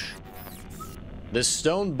Mausch? The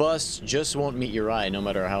stone bust just won't meet your eye no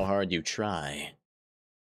matter how hard you try.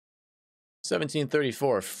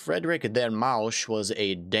 1734, Frederick den Mausch was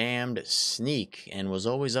a damned sneak and was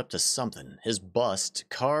always up to something. His bust,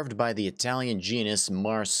 carved by the Italian genius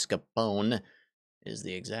Mascarpone, is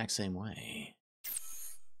the exact same way.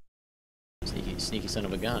 Sneaky son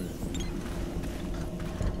of a gun.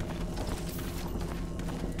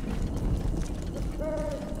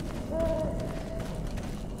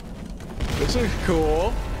 This is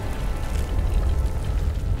cool.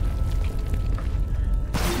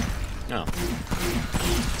 Oh.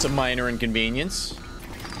 It's a minor inconvenience.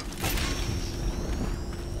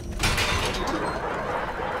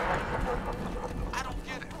 I don't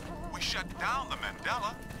get it. We shut down the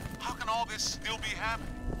Mandela. How can all this still be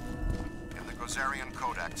happening? In the Gozerian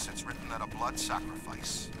Codex, it's written that a blood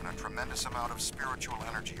sacrifice and a tremendous amount of spiritual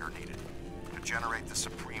energy are needed to generate the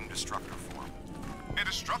supreme destructor form. A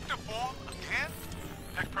destructive form? Again?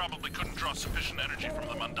 Peck probably couldn't draw sufficient energy from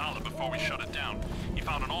the mandala before we shut it down. He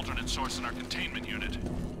found an alternate source in our containment unit.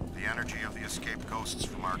 The energy of the escaped ghosts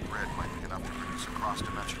from our grid might be enough to produce a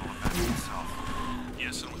cross-dimensional event itself.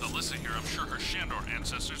 Yes, and with Alyssa here, I'm sure her Shandor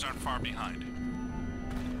ancestors aren't far behind.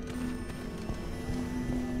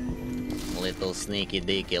 Little sneaky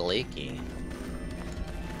deaky leaky.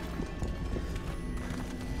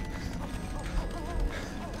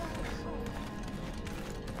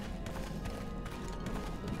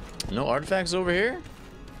 No artifacts over here?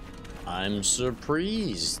 I'm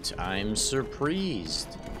surprised. I'm surprised.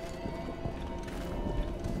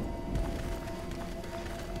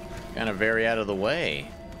 Kind of very out of the way.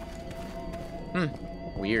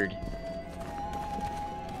 Weird.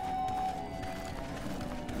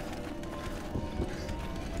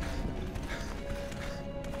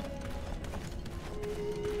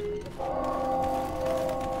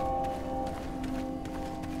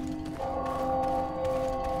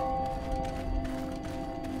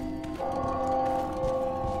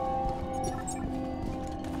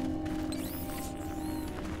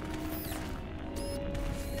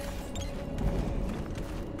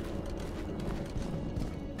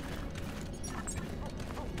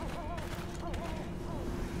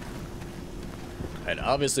 Alright,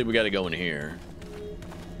 obviously we gotta go in here.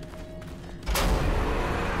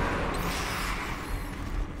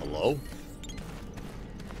 Hello?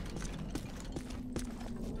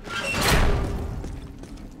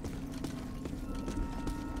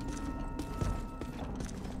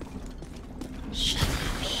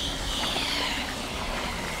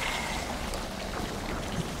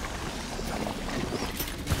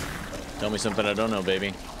 Tell me something I don't know,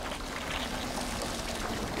 baby.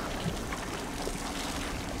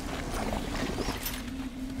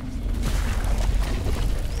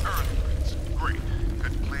 Great.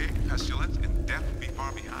 Could plague, pestilence, and death be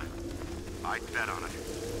far behind? I'd bet on it.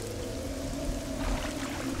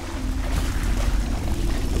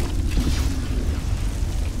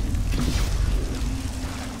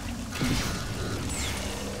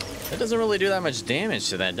 That doesn't really do that much damage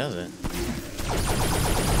to that, does it?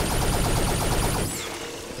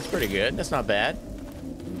 Pretty good. That's not bad.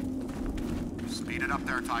 Speed it up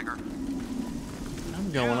there, Tiger.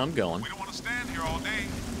 I'm going. We don't want to stand here all day.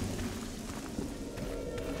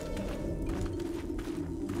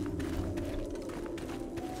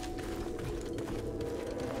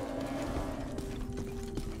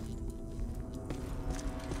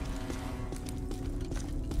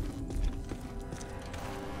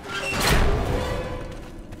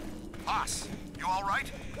 Boss, you all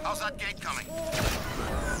right? How's that gate coming?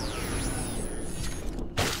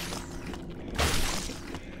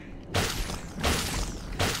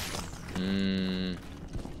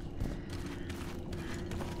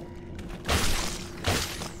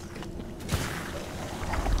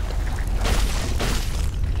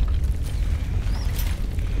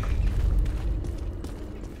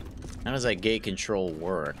 How does that gate control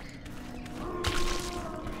work?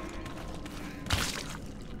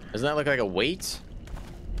 Doesn't that look like a weight?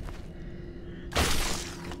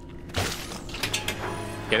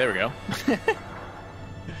 Okay, there we go.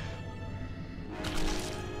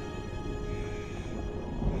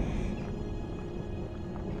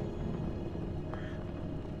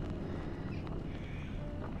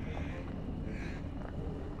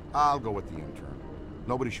 I'll go with the intern.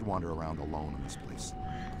 Nobody should wander around alone in this place.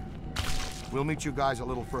 We'll meet you guys a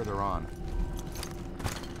little further on.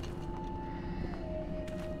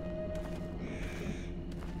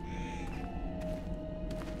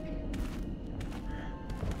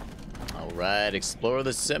 All right, explore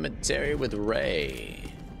the cemetery with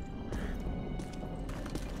Ray.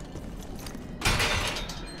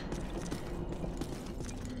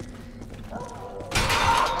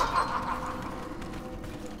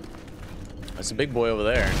 That's a big boy over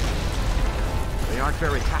there. They aren't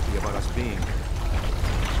very happy about us being here.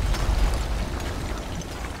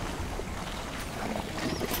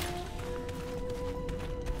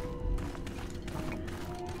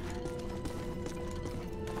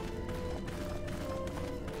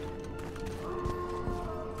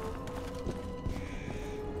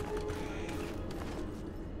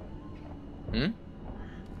 Hmm?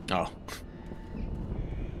 Oh.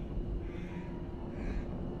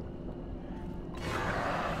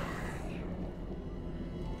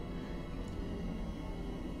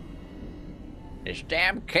 These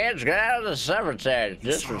damn kids got out of the cemetery.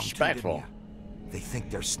 It's disrespectful. They think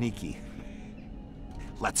they're sneaky.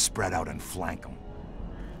 Let's spread out and flank them.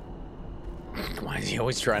 Why is he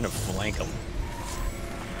always trying to flank them?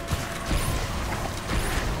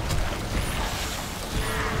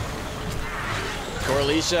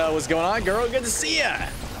 Corlicia, what's going on, girl? Good to see ya.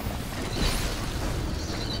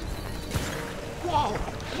 Whoa!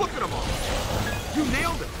 Look at them all! You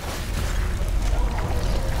nailed it!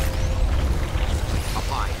 Up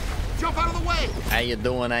high. Jump out of the way! How you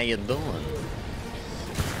doing? How you doing?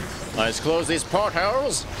 Let's close these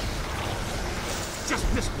portholes.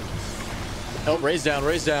 Just missed me. Oh, Ray's down,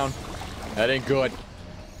 Ray's down. That ain't good.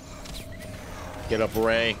 Get up,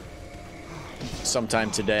 Ray. Sometime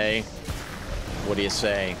today. What do you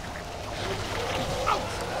say?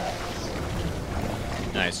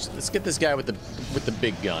 Nice. Let's get this guy with the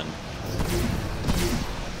big gun.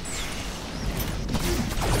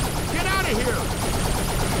 Get out of here!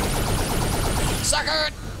 Sucker!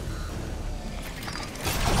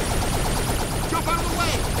 Jump out of the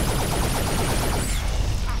way!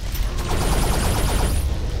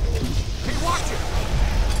 Hey, watch it!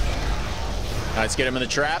 All right, let's get him in the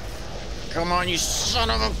trap. Come on, you son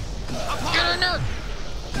of a... Get in there!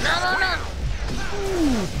 Get in there!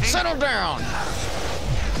 Settle down!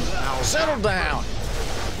 Settle down!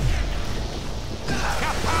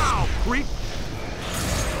 Kapow, creep!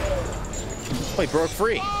 Oh, he broke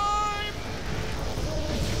free.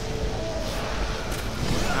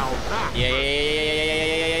 Now back. Yeah.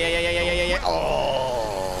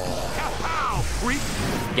 Oh! Kapow, creep!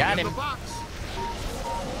 Got him.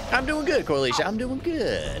 I'm doing good, Corlicia. I'm doing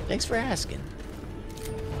good. Thanks for asking.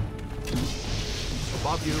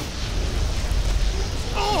 Above you.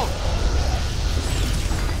 Oh!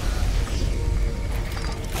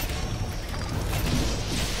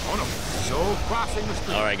 Oh no. No crossing the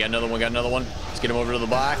street. All right, got another one. Got another one. Let's get him over to the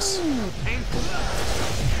box.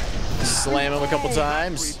 Slam him a couple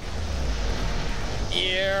times.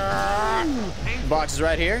 Yeah. Box is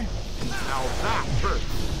right here. Now that hurts.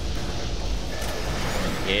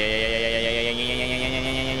 Yeah.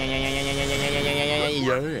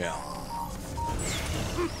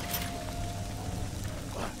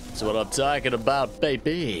 That's what I'm talking about,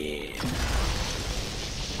 baby.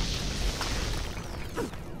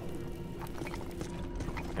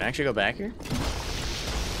 Can I actually go back here?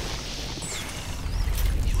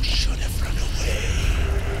 You should have run away.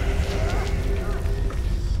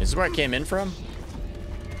 This is where I came in from?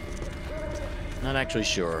 Not actually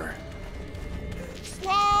sure.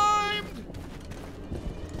 Slimed!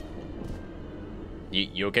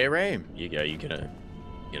 You okay, Ray? You gonna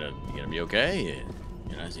be okay?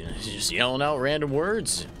 You know, just yelling out random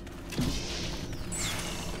words.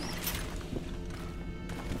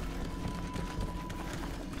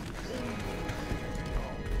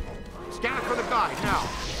 Scan it for the guide now.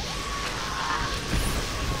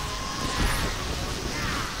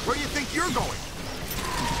 Where do you think you're going?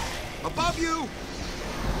 Above you!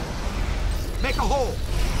 Make a hole!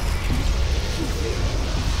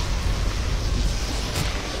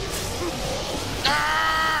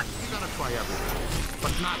 Ah! You gotta try everything,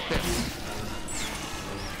 but not this.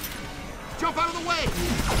 Jump out of the way!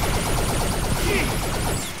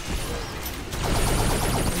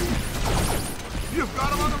 You've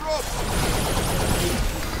got him on the rope!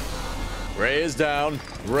 Ray is down.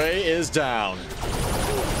 Ray is down.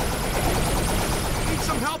 Need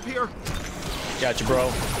some help here. Gotcha,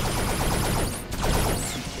 bro.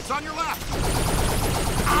 It's on your left.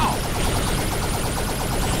 Ow!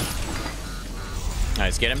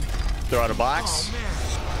 Nice, get him. Throw out a box. Oh, man.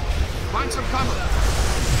 Find some cover.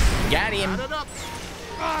 Got him. Add it up.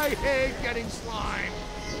 I hate getting slime.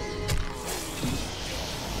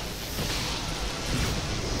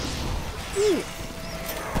 Ooh.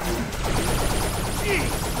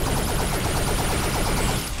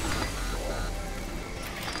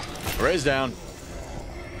 Ray's down.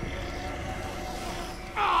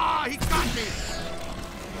 Ah, he got me.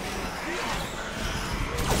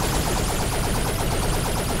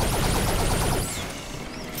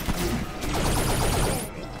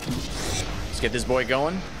 Let's get this boy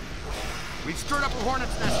going. We've stirred up a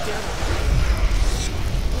hornet's nest, kid.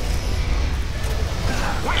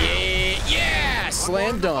 Yeah,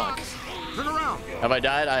 slam dunk. Turn around. Have I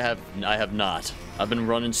died? I have not. I've been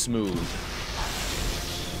running smooth.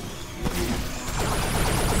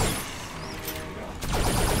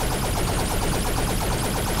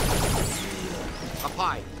 Up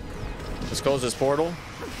high. Let's close this portal.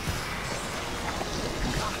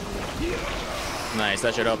 Nice,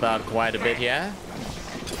 that should help out quite a bit here.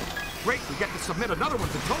 Great, we get to submit another one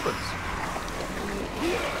to Tobin's.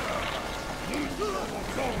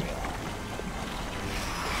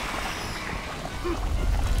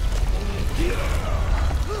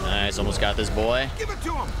 Nice, almost got this boy. Give it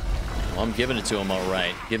to him. Well, I'm giving it to him all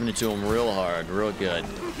right. Giving it to him real hard, real good.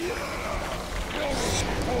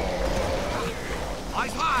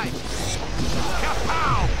 Eyes high.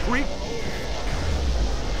 Kapow, creep.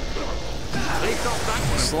 They felt that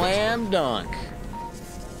one. Slam dunk.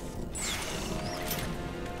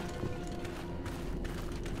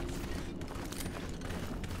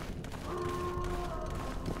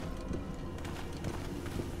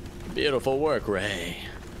 Beautiful work, Ray.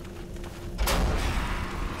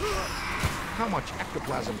 How much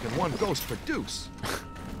ectoplasm can one ghost produce?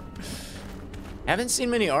 Haven't seen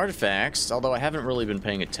many artifacts, although I haven't really been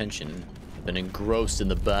paying attention. I've been engrossed in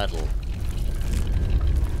the battle.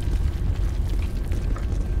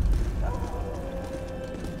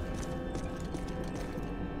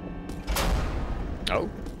 Oh.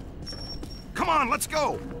 Come on, let's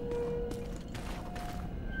go.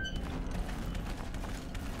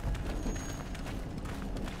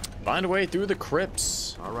 Find a way through the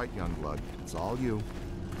crypts. All right, Youngblood, it's all you.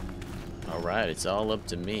 All right, it's all up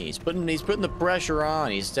to me. He's putting the pressure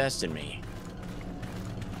on. He's testing me.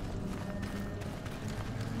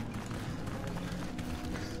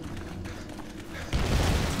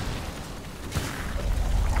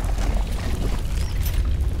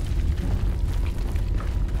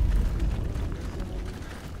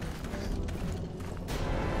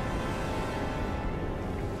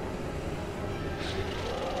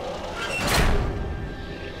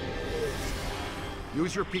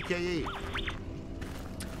 Use your PKE.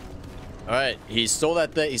 All right, he stole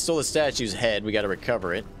that. He stole the statue's head. We got to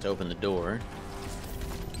recover it to open the door.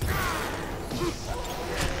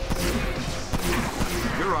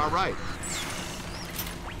 You're all right.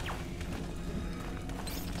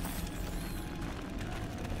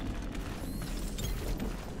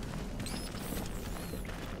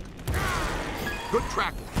 Good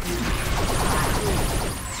tracking.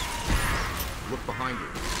 Look behind you.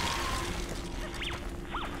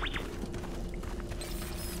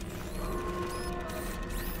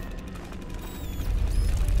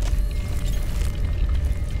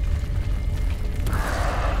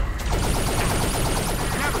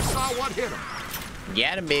 Never saw what hit him.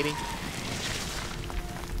 Got him, baby.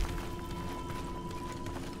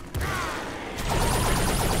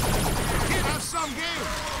 Kid has some game.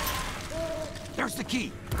 There's the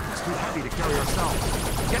key. It's too heavy to carry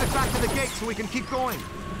ourselves. Get it back to the gate so we can keep going.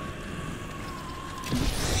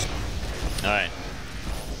 All right.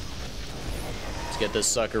 Let's get this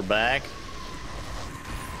sucker back.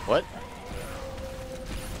 What?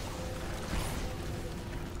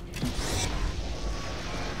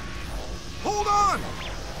 Hold on!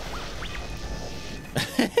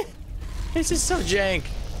 This is so jank.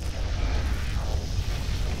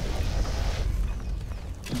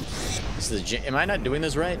 This is am I not doing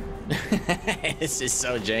this right? This is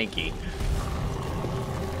so janky.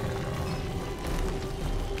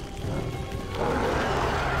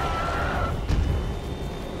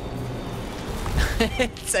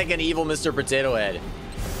 It's like an evil Mr. Potato Head.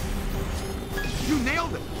 You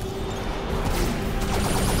nailed it.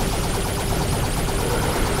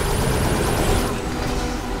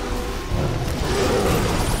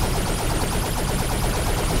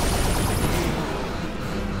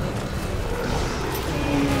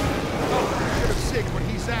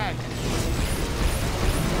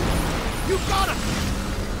 You got him!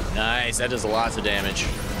 Nice, that does lots of damage.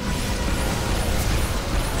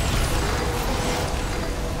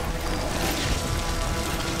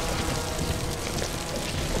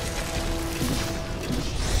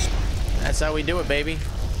 That's how we do it, baby.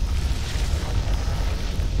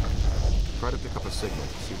 Try to pick up a signal,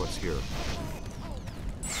 see what's here.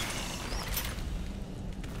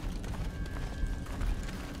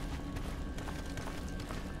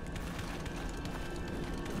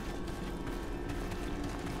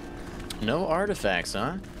 No artifacts,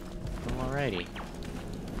 huh? Alrighty.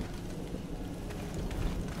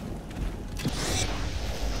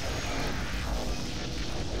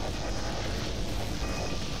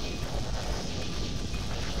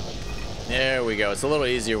 There we go. It's a little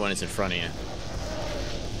easier when it's in front of you.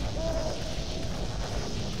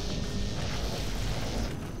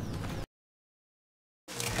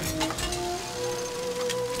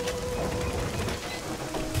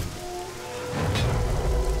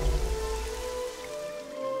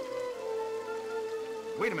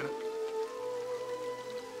 Wait a minute.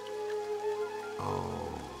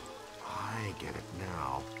 Oh, I get it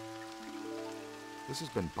now. This has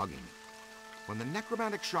been bugging me. When the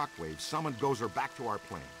necromantic shockwave summoned Gozer back to our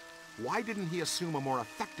plane, why didn't he assume a more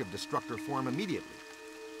effective destructor form immediately?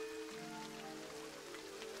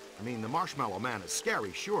 I mean, the Marshmallow Man is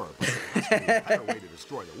scary, sure, but there must be a better way to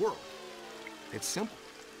destroy the world. It's simple.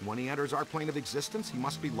 When he enters our plane of existence, he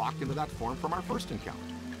must be locked into that form from our first encounter.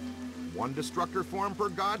 One destructor form per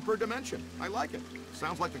god per dimension. I like it.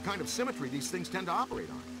 Sounds like the kind of symmetry these things tend to operate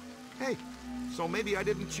on. Hey, so maybe I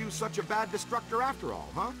didn't choose such a bad destructor after all,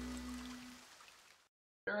 huh?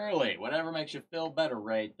 Surely, whatever makes you feel better,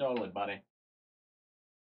 Ray. Totally, buddy.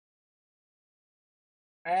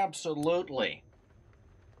 Absolutely.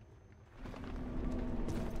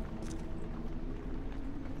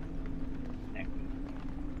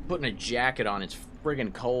 Putting a jacket on, it's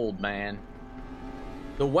friggin' cold, man.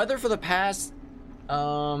 The weather for the past,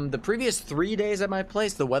 the previous 3 days at my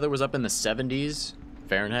place, the weather was up in the 70s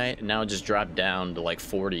Fahrenheit, and now it just dropped down to like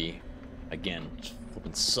 40 again. It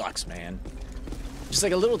flipping sucks, man. Just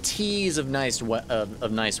like a little tease of nice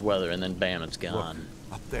weather, and then bam, it's gone.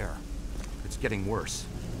 Look, up there. It's getting worse.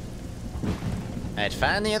 I'd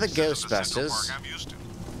find the other Ghostbusters. I'm used to.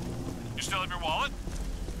 You still have your wallet?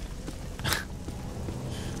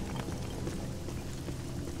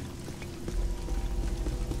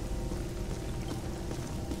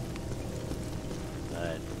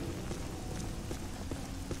 Right.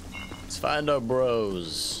 Let's find our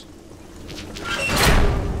bros.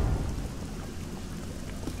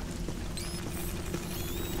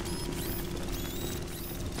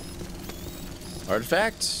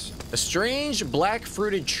 Artifact, a strange black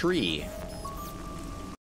fruited tree.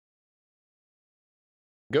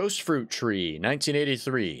 Ghost fruit tree,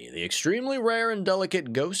 1983. The extremely rare and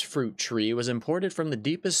delicate ghost fruit tree was imported from the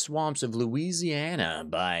deepest swamps of Louisiana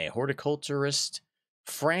by horticulturist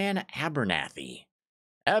Fran Abernathy.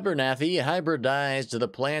 Abernathy hybridized the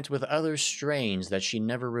plant with other strains that she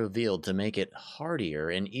never revealed to make it hardier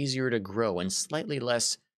and easier to grow in slightly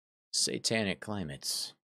less satanic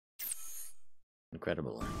climates.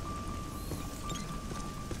 Incredible.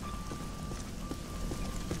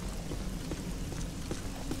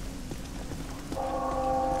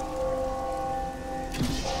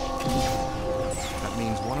 That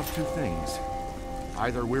means one of two things.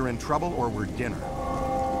 Either we're in trouble or we're dinner.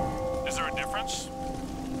 Is there a difference?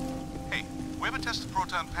 Hey, we ever tested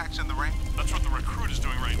proton packs in the rain? That's what the recruit is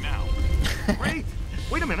doing right now. Ray,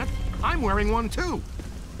 wait a minute. I'm wearing one too.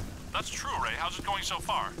 That's true, Ray. How's it going so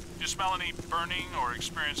far? Do you smell any burning or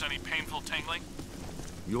experience any painful tingling?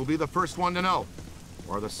 You'll be the first one to know.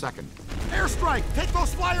 Or the second. Airstrike! Take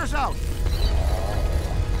those flyers out!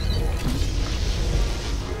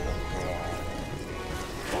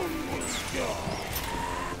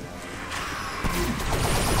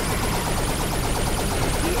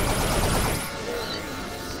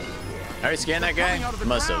 Alright, scan that guy?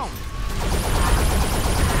 Must have.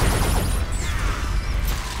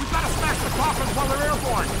 We've got to smash the coffins while they're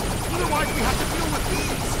airborne. Otherwise, we have to deal with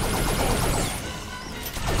these.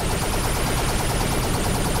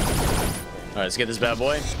 Alright, let's get this bad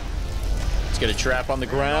boy. Let's get a trap on the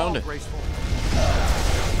ground.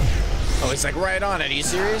 Oh, it's like right on it. Are you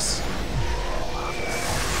serious?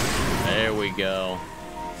 There we go.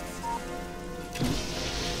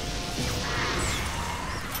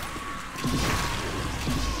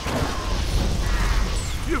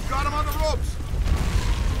 You've got him on the ropes.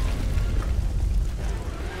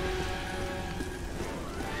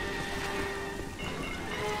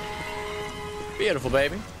 Beautiful,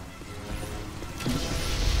 baby.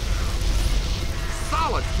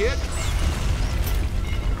 Solid, kid.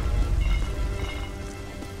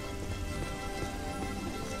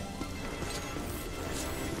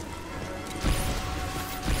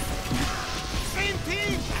 Same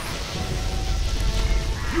team.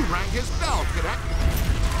 You rang his bell, cadet.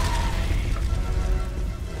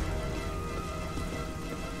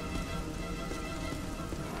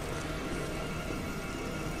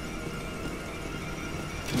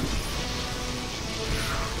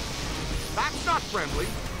 That's not friendly.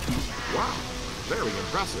 Wow, very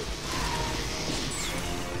impressive.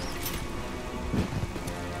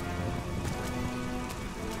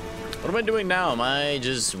 What am I doing now? Am I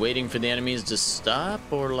just waiting for the enemies to stop?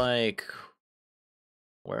 Or like,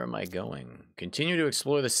 where am I going? Continue to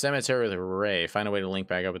explore the cemetery with Ray. Find a way to link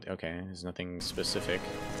back up with... Okay, there's nothing specific.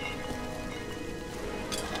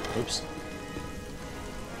 Oops.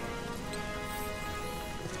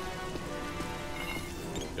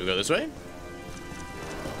 Do we go this way?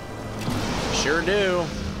 Sure do.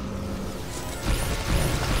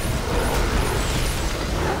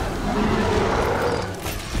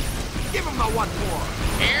 Give him the what for.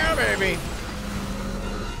 Yeah, baby.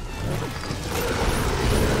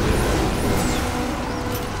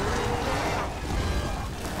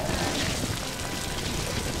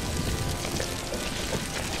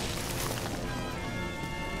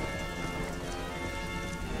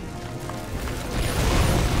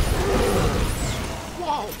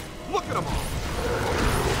 Whoa, look at them all.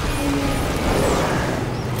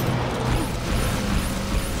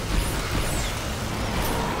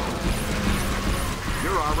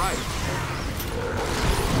 You're all right.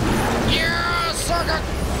 Yeah, sucker!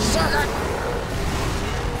 Sucker!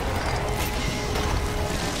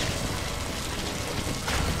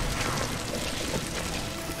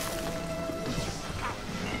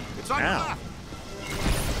 It's on your Ow. left.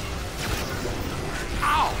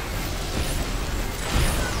 Ow!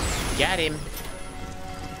 Got him.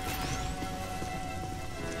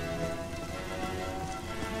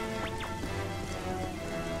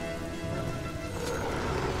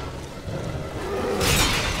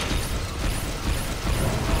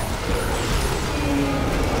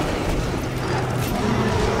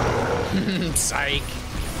 Psych.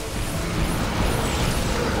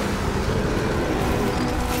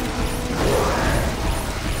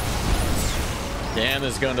 Damn,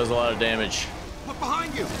 this gun does a lot of damage. Look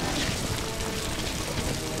behind you.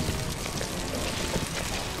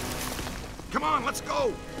 Come on, let's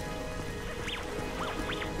go.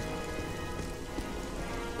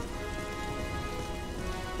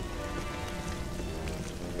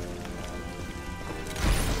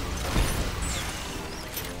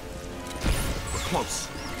 Close.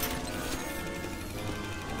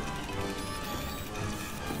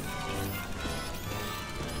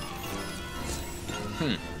 Oh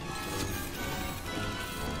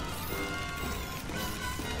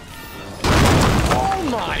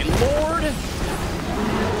my lord!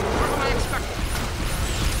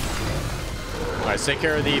 Alright, let's take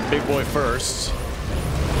care of the big boy first.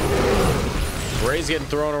 Ray's getting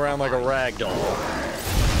thrown around like a rag doll.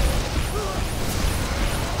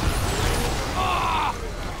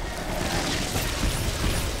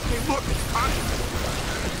 Hey, look, it's pati.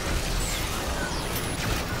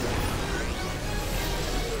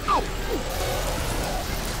 Oh!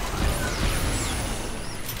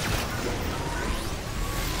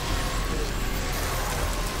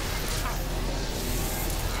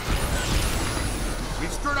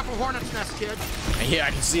 We've stirred up a hornet's nest, kid. Yeah,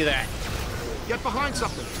 I can see that. Get behind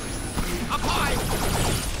something. Up high!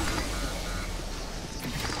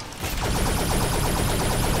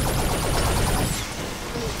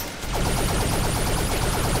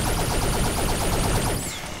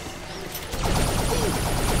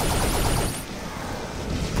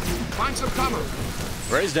 Find some cover.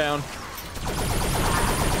 Ray's down.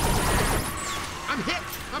 I'm hit!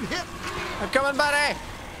 I'm hit! I'm coming, buddy!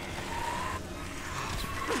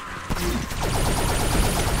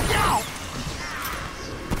 Ow!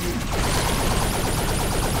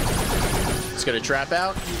 Let's get a trap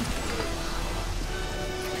out.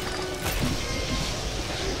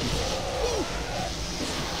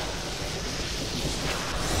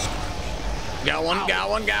 Got one, got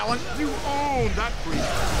one, got one. You own that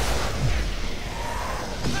creature.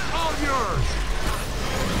 All yours.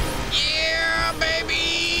 Yeah,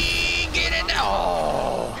 baby! Get it!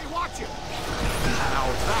 Oh! Hey, watch it. Now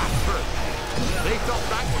that hurt. They felt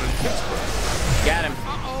that one in Pittsburgh. Got him.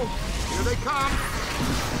 Uh-oh. Here they come.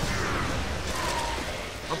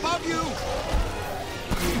 Above you.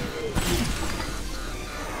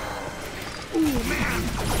 Ooh, man.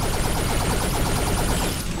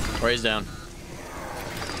 Ray's down.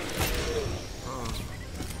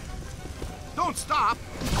 Don't stop.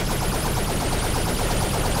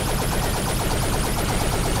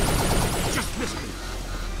 Just missed me.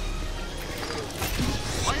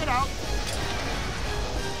 Play it out.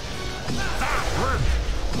 That hurt.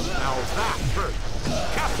 Now that hurt.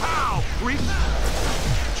 Kapow, freak.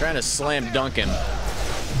 Trying to slam dunk him.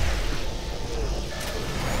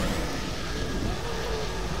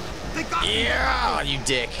 They got me. Yeah, you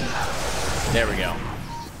dick. There we go.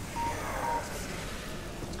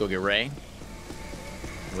 Let's go get Ray.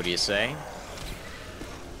 What do you say?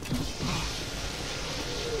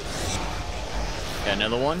 Got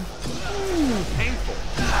another one? Ooh, painful.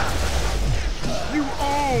 You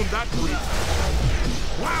own that creep.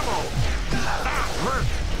 Whammo! That hurt.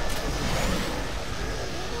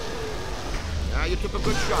 Now you took a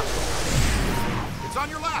good shot. It's on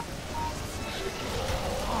your left.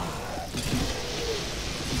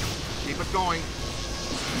 Keep it going.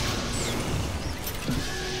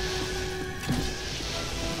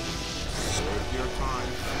 Take your time.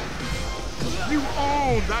 You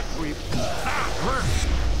own that creep. That hurt.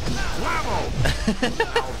 Whammo!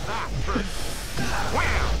 Now that hurt.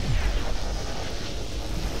 Wham!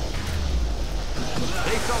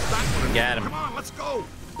 They felt that one. Got him. Come on, let's go.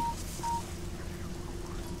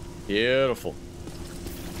 Beautiful.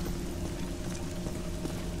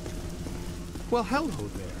 Well, hello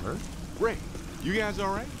there. Ray, you guys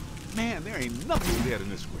all right? Man, there ain't nothing dead in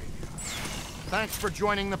this graveyard. Thanks for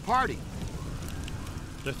joining the party.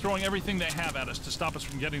 They're throwing everything they have at us to stop us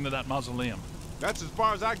from getting to that mausoleum. That's as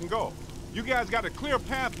far as I can go. You guys got a clear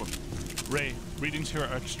path for me. Ray, readings here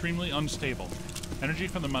are extremely unstable. Energy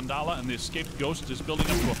from the mandala and the escaped ghost is building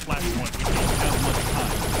up to a flashpoint. We don't have much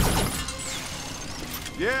time.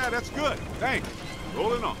 Yeah, that's good. Thanks.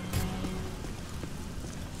 Rolling on.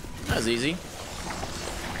 That was easy.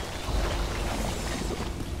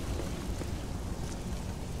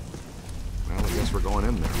 Well, I guess we're going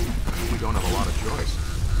in there. We don't have a lot of choice.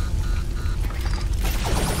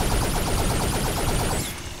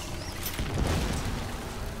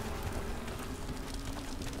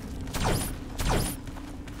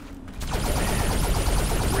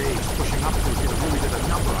 Ray's pushing up through here really did a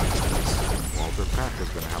number on this place. Walter Peck is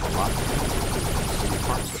going to have a lot to do with the city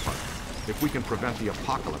parks department. If we can prevent the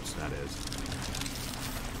apocalypse, that is.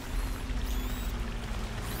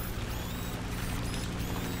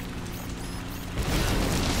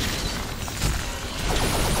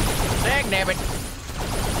 Dagnabbit.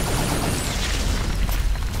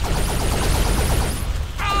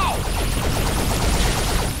 Ow!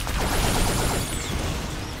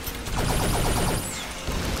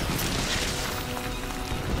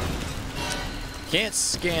 Can't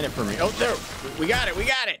scan it for me. Oh, there. We got it. We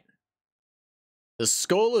got it. The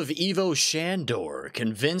skull of Ivo Shandor.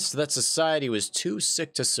 Convinced that society was too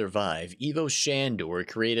sick to survive, Ivo Shandor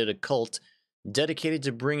created a cult dedicated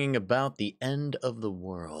to bringing about the end of the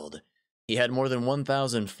world. He had more than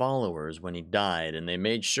 1,000 followers when he died, and they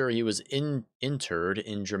made sure he was interred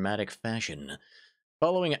in dramatic fashion.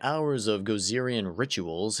 Following hours of Gozerian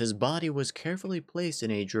rituals, his body was carefully placed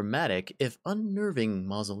in a dramatic, if unnerving,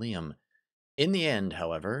 mausoleum. In the end,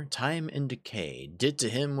 however, time and decay did to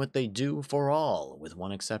him what they do for all, with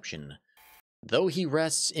one exception. Though he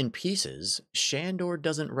rests in pieces, Shandor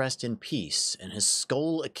doesn't rest in peace, and his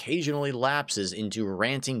skull occasionally lapses into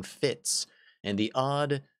ranting fits and the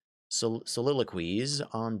odd soliloquies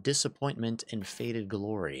on disappointment and faded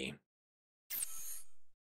glory.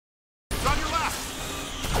 It's on your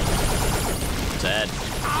left! Ted.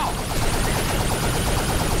 Ow!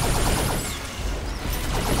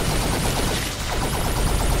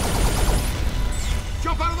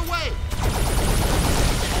 Jump out of the way!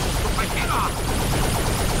 Put my head off!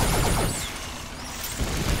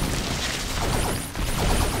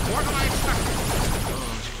 More than I expected.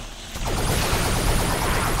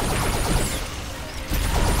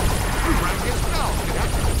 You rang his bell, cadet.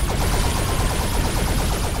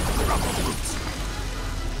 Drop the roots.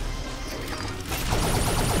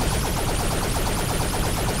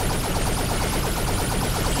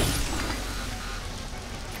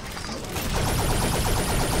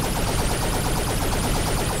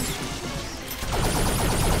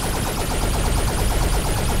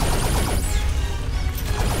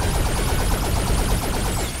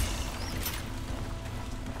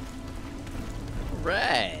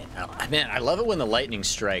 Man, I love it when the lightning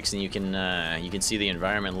strikes and you can see the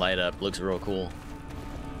environment light up. Looks real cool.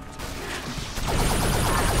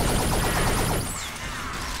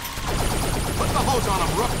 Put the hose on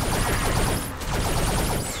him, Rook.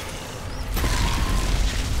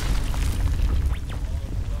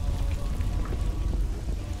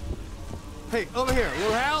 Hey, over here,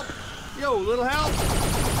 little help? Yo, little help?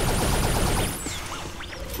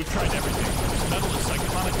 We've tried everything. This metal is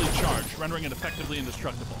psychonically charged, rendering it effectively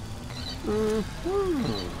indestructible.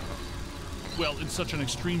 Well, in such an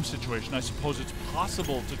extreme situation, I suppose it's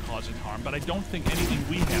possible to cause it harm, but I don't think anything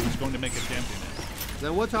we have is going to make a dent in it.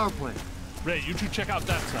 Then what's our plan? Ray, you two check out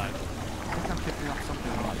that side. I think I'm picking up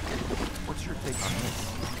something odd. What's your take on this?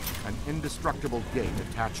 An indestructible gate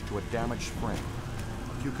attached to a damaged frame.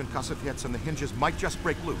 A few concussive hits and the hinges might just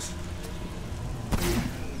break loose.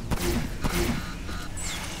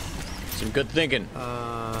 Some good thinking.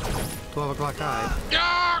 12 o'clock high.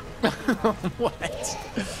 What?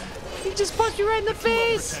 He just punched you right in the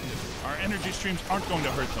face! Our energy streams aren't going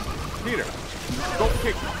to hurt them. Peter, go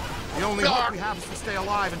kick them. The only hope we have is to stay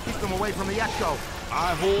alive and keep them away from the echo.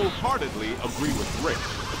 I wholeheartedly agree with Rick.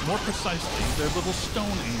 More precisely, they're little stone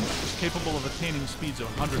angels capable of attaining speeds of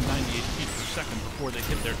 198 feet per second before they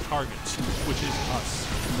hit their targets, which is us.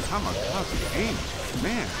 Kamikaze angel.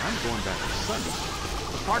 Man, I'm going back to Sunday.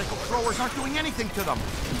 The particle throwers aren't doing anything to them.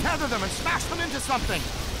 Tether them and smash them into something.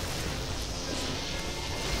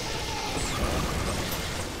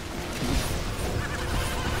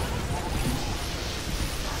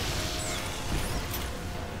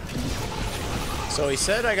 So he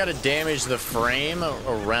said I gotta damage the frame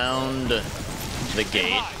around the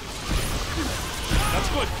gate. That's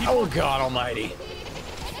good. Keep Oh God Almighty.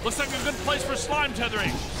 Looks like a good place for slime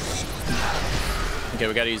tethering. Okay,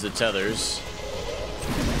 we gotta use the tethers.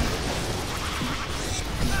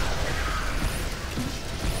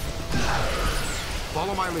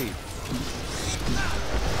 Follow my lead.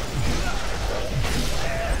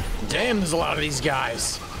 Damn, there's a lot of these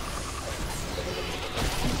guys.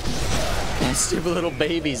 Stupid little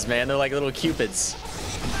babies, man. They're like little cupids.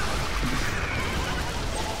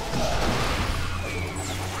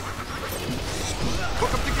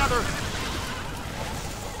 Hook them together.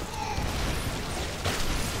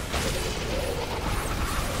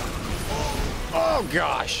 Oh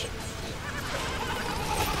gosh.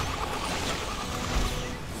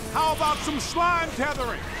 How about some slime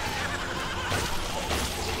tethering?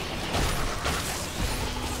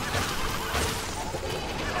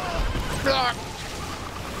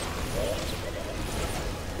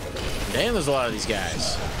 Damn, there's a lot of these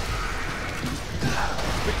guys.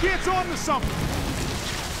 The kid's on to something.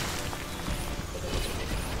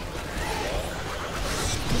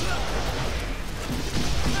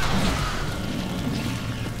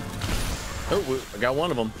 Oh, I got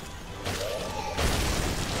one of them.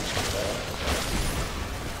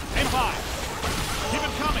 Aim high. Keep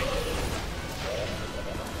it coming.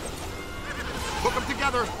 Hook them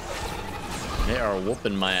together. They are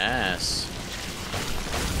whooping my ass.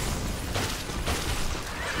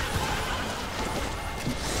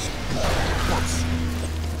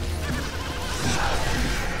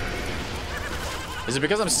 Is it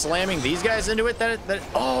because I'm slamming these guys into it that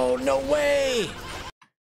oh, no way!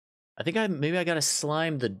 I think maybe I gotta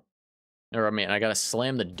slime the, or I mean, I gotta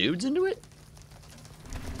slam the dudes into it?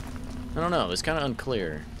 I don't know, it's kind of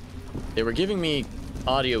unclear. They were giving me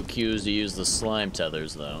audio cues to use the slime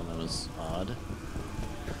tethers, though. That was odd.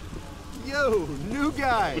 Yo, new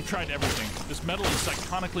guy! We've tried everything. This metal is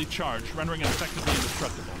psychonically charged, rendering it effectively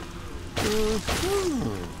indestructible.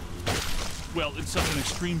 Well, in such an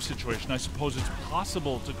extreme situation, I suppose it's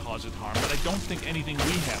possible to cause it harm, but I don't think anything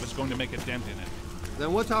we have is going to make a dent in it.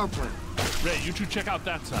 Then what's our plan? Ray, you two check out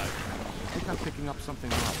that side. I think I'm picking up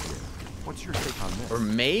something off here. What's your take on this? Or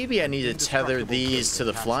maybe I need to tether these to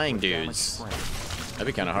the flying dudes. That'd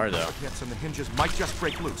be kind of hard, though. And the hinges might just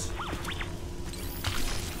break loose.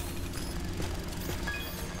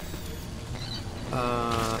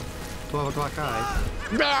 Uh, 12 o'clock eyes.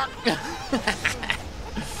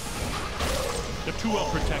 They're too well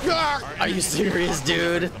protected. Are you serious,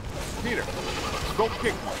 dude? Peter, go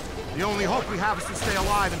kick one. The only hope we have is to stay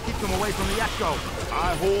alive and keep them away from the Echo.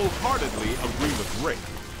 I wholeheartedly agree with Ray.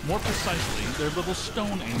 More precisely, they're little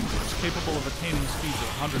stone angels capable of attaining speeds of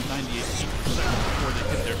 198 feet per second before they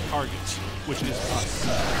hit their targets, which is us.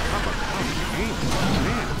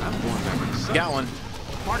 Man, I'm going back inside. Got one.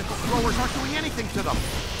 Particle throwers aren't doing anything to them.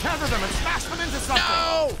 Tether them and smash them into something.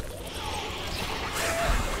 No!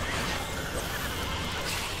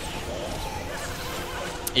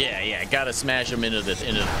 Yeah, gotta smash them into the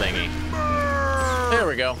thingy. There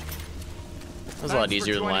we go. That was a lot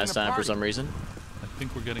easier than last time for some reason. I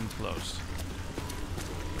think we're getting close.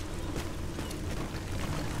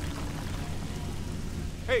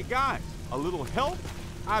 Hey guys, a little help?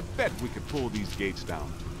 I bet we could pull these gates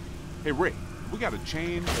down. Hey Ray, we got a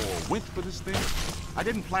chain or a winch for this thing? I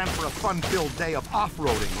didn't plan for a fun-filled day of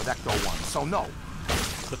off-roading with Ecto 1, so no.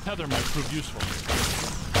 The tether might prove useful.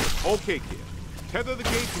 Okay, kid. Tether the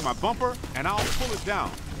gate to my bumper, and I'll pull it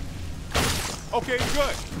down. Okay,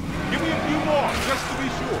 good. Give me a few more, just to be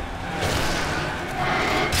sure.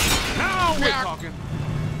 Now we're talking.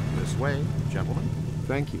 This way, gentlemen.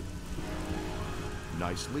 Thank you.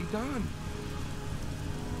 Nicely done.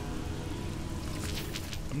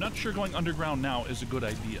 I'm not sure going underground now is a good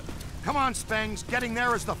idea. Come on, Spangs. Getting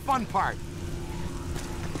there is the fun part.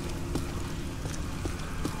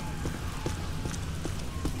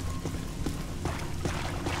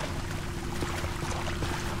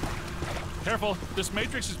 Careful, this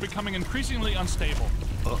matrix is becoming increasingly unstable.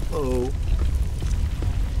 Uh-oh.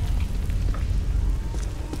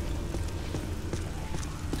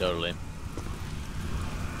 Totally.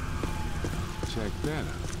 Check that out.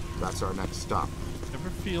 That's our next stop. Ever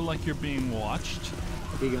feel like you're being watched?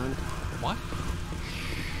 Egon, What?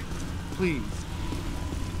 please.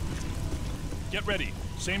 Get ready.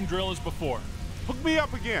 Same drill as before. Hook me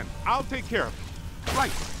up again. I'll take care of it.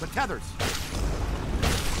 Right, the tethers.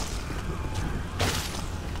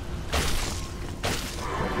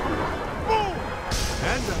 Boom!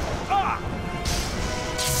 And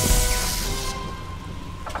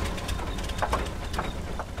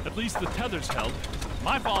At least the tether's held.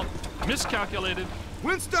 My fault. Miscalculated.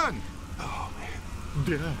 Winston!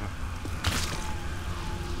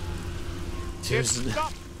 It's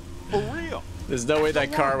stuck. For real. There's no way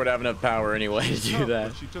that car would have enough power anyway to do that.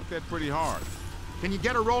 But she took that pretty hard. Can you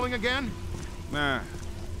get her rolling again? Nah.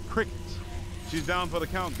 Crickets. She's down for the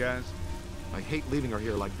count, guys. I hate leaving her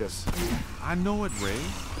here like this. I know it, Ray.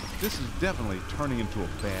 This is definitely turning into a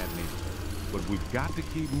bad neighborhood. But we've got to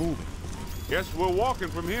keep moving. Guess we're walking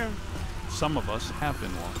from here. Some of us have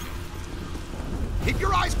been walking. Keep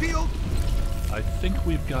your eyes peeled! I think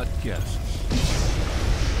we've got guests.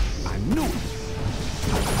 I knew it.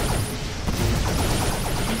 I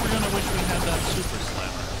think we're gonna wish we had that super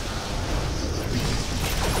slammer.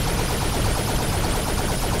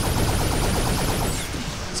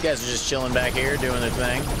 These guys are just chilling back here doing their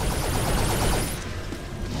thing.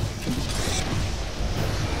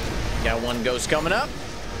 Got one ghost coming up.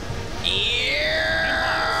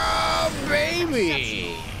 Yeah,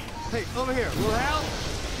 baby. Hey, over here. Little help?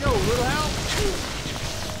 Yo, little help?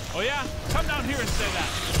 Oh yeah? Come down here and say that.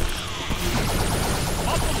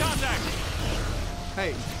 Multiple contact.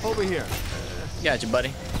 Hey, over here. Gotcha,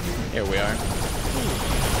 buddy. Here we are. I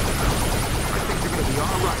think you're gonna be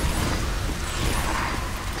all right.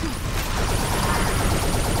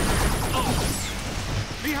 Oh!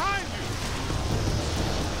 Behind you!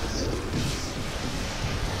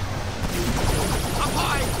 Up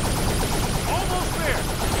high! Almost there!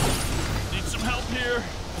 Need some help here.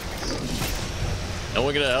 And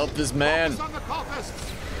we're gonna help this man. Focus on the cultists!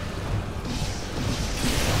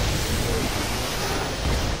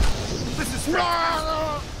 This is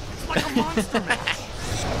it's like a monster match.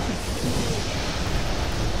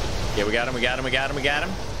 Yeah, we got him, we got him, we got him, we got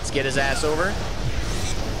him. Let's get his ass over.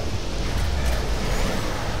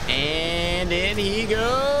 And in he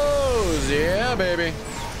goes. Yeah, baby.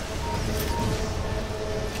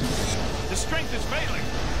 The strength is failing.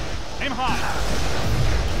 Aim high.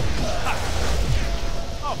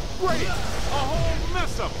 Oh, great! A whole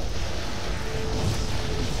mess of them.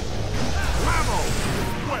 Bravo!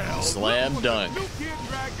 Well, Slam dunk. New kid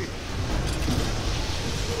dragged in.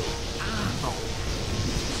 Ow.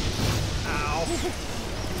 Ow.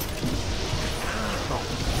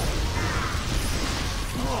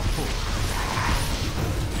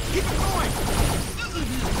 Keep it going!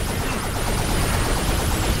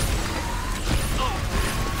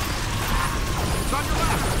 It's on your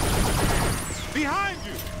left! Behind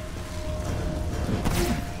you!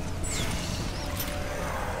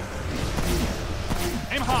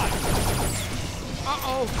 Aim high.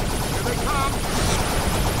 Uh-oh! Here they come!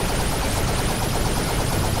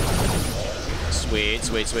 Sweet,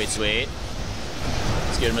 sweet, sweet, sweet.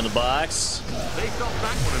 Let's get him in the box. They felt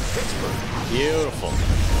that one in Pittsburgh. Beautiful.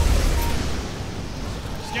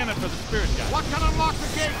 Scan it for the spirit guy. What can unlock the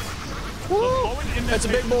gate? Woo! That's a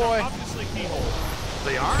big boy. Obviously keyhole.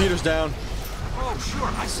 They are? Peter's down. Oh, sure.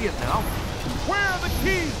 I see it now. Where are the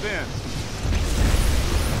keys then?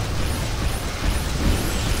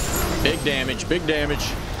 Big damage, big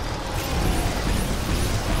damage.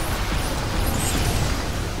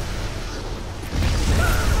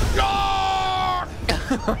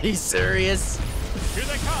 Are you serious? Here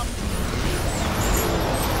they come.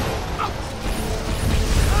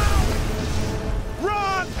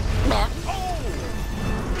 Run!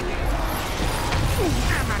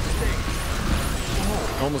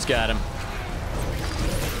 Almost got him.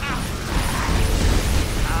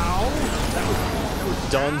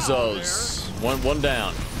 Dunzos. One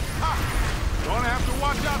down. Gonna have to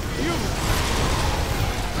watch out for you.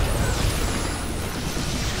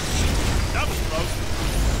 That was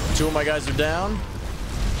close. Two of my guys are down.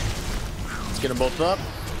 Let's get them both up.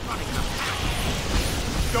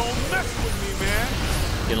 Don't mess with me, man.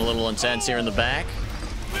 Getting a little intense here in the back.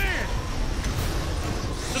 Man.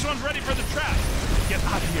 This one's ready for the trap. Get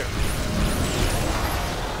out of here.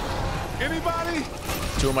 Anybody?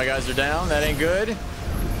 Two of my guys are down. That ain't good.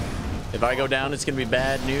 If I go down, it's gonna be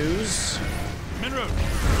bad news. Minroot.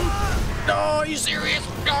 No, are you serious?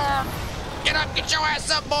 Get up, get your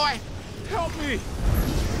ass up, boy. Help me.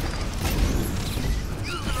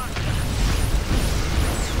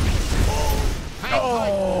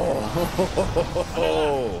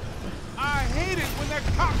 Oh. I hate it when they're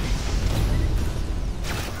cocky.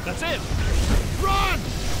 That's it. Run!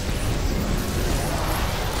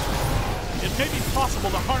 It may be possible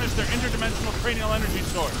to harness their interdimensional cranial energy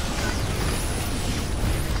source.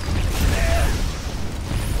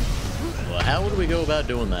 Well, how would we go about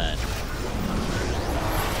doing that?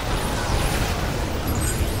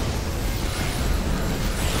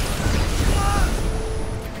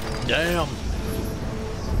 Damn.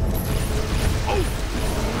 Oh!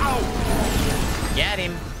 Ow! Got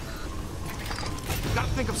him. You gotta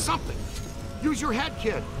think of something. Use your head,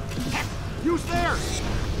 kid. Heck, use theirs.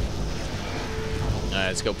 All right,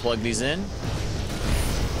 let's go plug these in.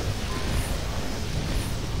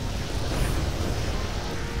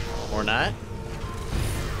 Or not.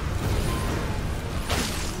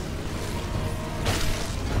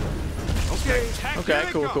 Okay. Okay,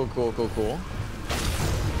 cool.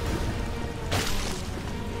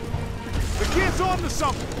 The kid's on to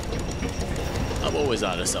something. I'm always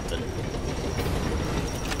onto something.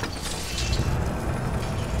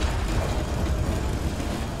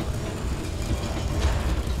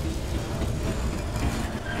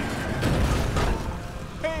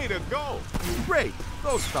 Way to go. Great.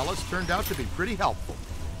 Those fellas turned out to be pretty helpful.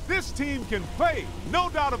 This team can play, no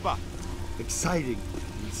doubt about it. Exciting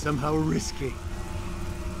and somehow risky.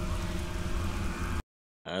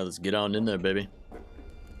 All right, let's get on in there, baby.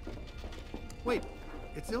 Wait,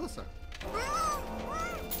 it's Ilsa.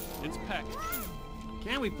 It's Peck.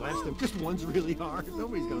 Can we blast him? Just one's really hard.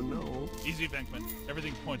 Nobody's gonna know. Easy, Venkman.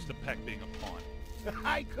 Everything points to Peck being a pawn.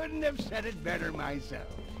 I couldn't have said it better myself.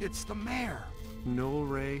 It's the mayor. No,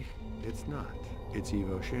 Ray, it's not. It's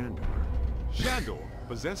Ivo Shandor. Shandor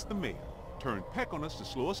possessed the mayor, turned Peck on us to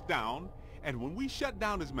slow us down, and when we shut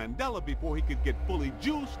down his Mandela before he could get fully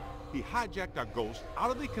juiced, he hijacked our ghost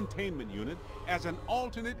out of the containment unit as an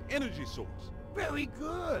alternate energy source. Very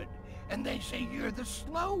good. And they say you're the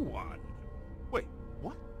slow one. Wait,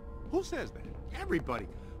 what? Who says that? Everybody.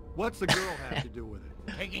 What's the girl have to do with it?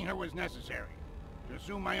 Taking her was necessary. To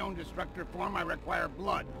assume my own destructor form, I require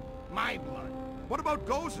blood. My blood. What about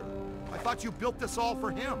Gozer? I thought you built this all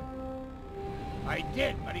for him. I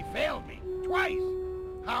did, but he failed me. Twice.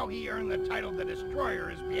 How he earned the title The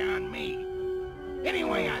Destroyer is beyond me.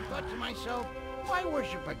 Anyway, I thought to myself, why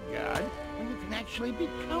worship a god when you can actually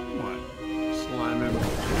become one? Slime him.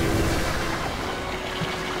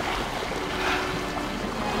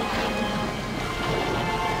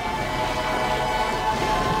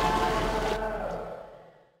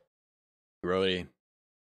 Roadie.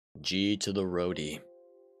 G to the roadie.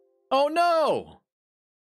 Oh no!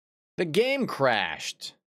 The game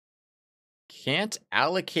crashed. Can't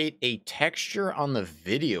allocate a texture on the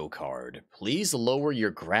video card. Please lower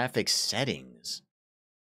your graphics settings.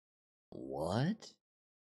 What?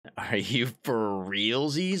 Are you for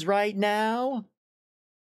realsies right now?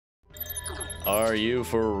 Are you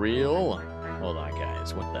for real? Hold on,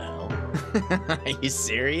 guys. What the hell? Are you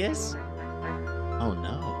serious? Oh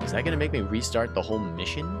no. Is that gonna make me restart the whole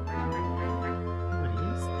mission? What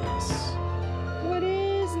is this? What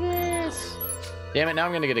is this? Damn it, now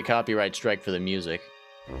I'm gonna get a copyright strike for the music.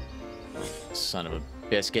 Son of a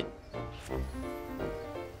biscuit.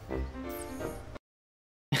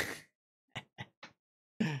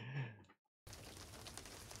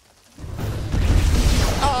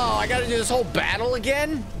 Oh, I gotta do this whole battle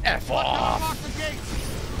again? F off.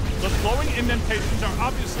 The glowing indentations are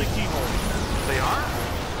obviously keyholes. They are?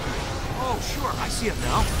 Oh, sure, I see it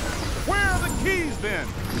now. Where are the keys then?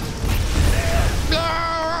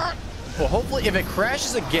 Well, hopefully, if it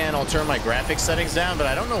crashes again, I'll turn my graphics settings down, but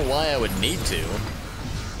I don't know why I would need to.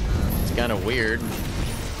 It's kind of weird.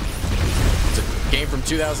 It's a game from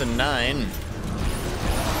 2009.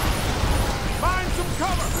 Find some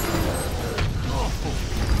cover! Oh,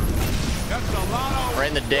 that's a lot of... Right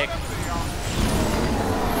in the dick.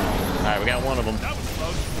 Alright, we got one of them. That was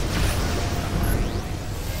close.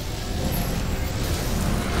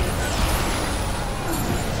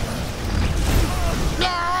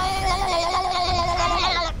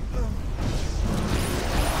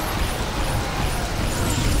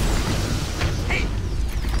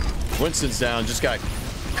 Winston's down, just got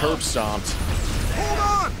curb stomped. Hold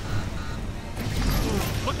on!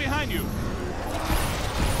 Look behind you.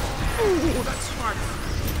 Ooh, that's smart.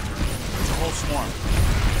 It's a whole swarm.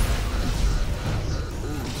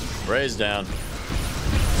 Ray's down.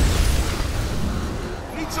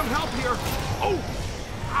 Need some help here. Oh!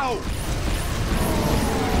 Ow!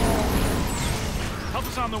 Help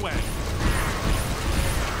is on the way.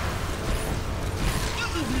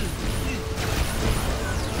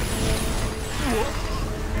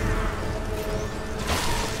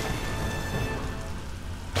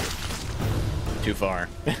 Too far.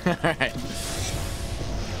 Alright.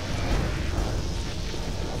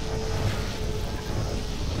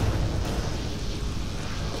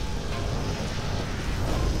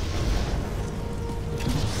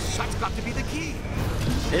 That's got to be the key.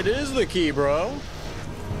 It is the key, bro.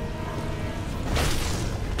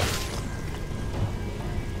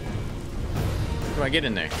 How do I get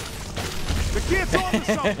in there? The kid's on to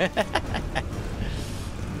something!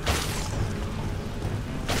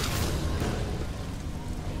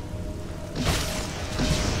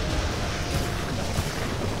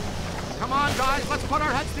 Come on, guys, let's put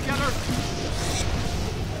our heads together.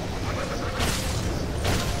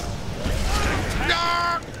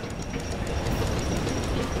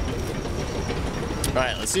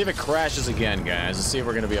 Alright, let's see if it crashes again, guys. Let's see if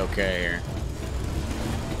we're gonna be okay here.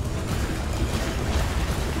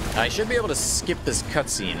 I should be able to skip this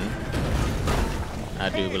cutscene. I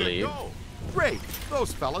do believe. Great,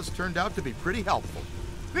 those fellas turned out to be pretty helpful.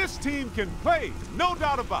 This team can play, no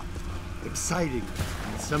doubt about it. Exciting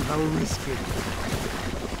and somehow risky.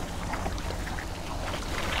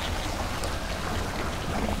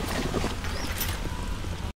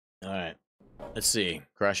 Alright. Let's see.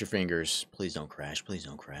 Cross your fingers. Please don't crash. Please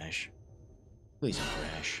don't crash. Please don't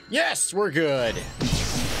crash. Yes, we're good.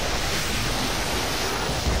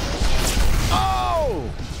 Oh!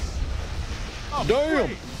 Damn!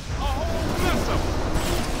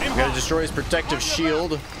 We gotta destroy his protective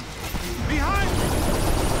shield. Behind!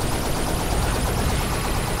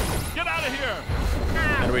 Get out of here!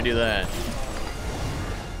 How do we do that?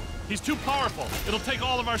 He's too powerful. It'll take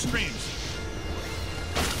all of our streams.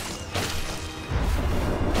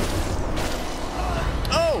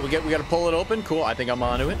 Oh, we gotta pull it open. Cool. I think I'm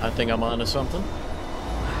onto it. I think I'm onto something.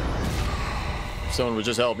 If someone would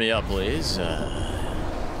just help me up, please.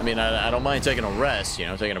 I mean, I don't mind taking a rest, you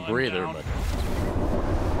know, taking a breather, but.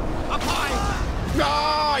 Up high!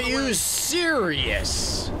 Ah, are you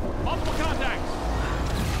serious? Multiple contacts.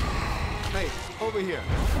 Hey, over here.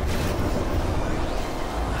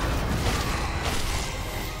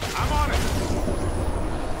 I'm on it.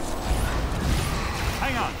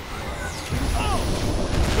 Hang on. Oh!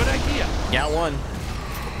 Good idea. Got one.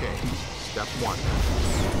 Okay, step one.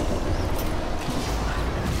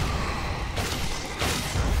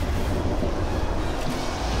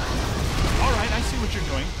 All right, I see what you're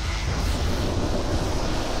doing.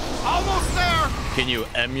 Almost there! Can you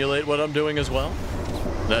emulate what I'm doing as well?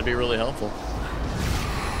 That'd be really helpful.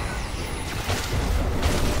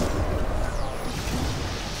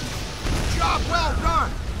 Job well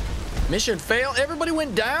done! Mission failed. Everybody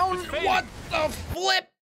went down? What the flip?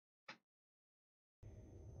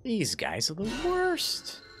 These guys are the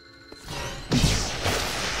worst.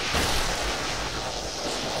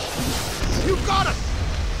 You got it!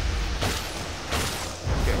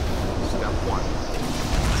 Okay, step one.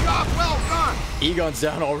 Job well done! Egon's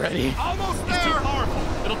down already. Almost It's too there!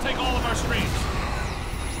 powerful. It'll take all of our streams.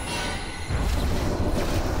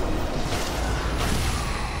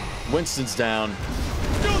 Winston's down.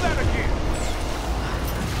 Do that again!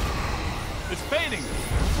 It's fading.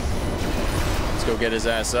 Let's go get his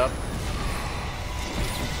ass up.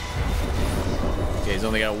 Okay, he's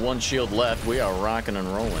only got one shield left. We are rocking and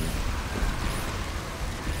rolling.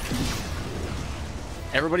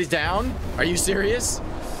 Everybody's down? Are you serious?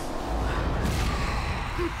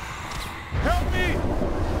 Help me!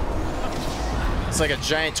 It's like a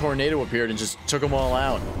giant tornado appeared and just took them all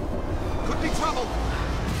out. Could be trouble!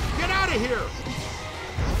 Get out of here!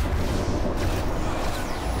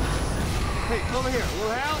 Hey, over here. A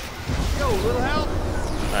little help? Yo, a little help?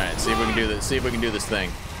 All right, see if we can do this. See if we can do this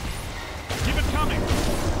thing. Keep it coming.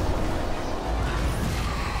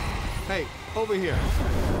 Hey, over here.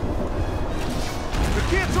 The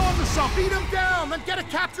kid's on to something! Beat him down! Then get a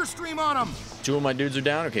capture stream on him! Two of my dudes are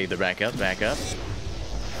down. Okay, they're back up, back up.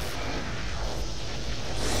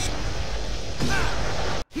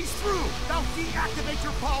 He's through! Now deactivate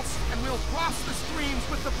your pulse, and we'll cross the streams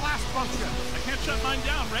with the blast function. I can't shut mine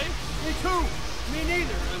down, Ray. Me too. Me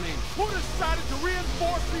neither. I mean, Who decided to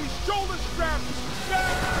reinforce these shoulder straps?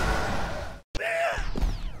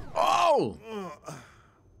 Oh!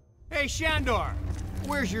 hey, Shandor.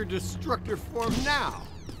 Where's your destructor form now?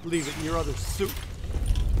 Leave it in your other suit.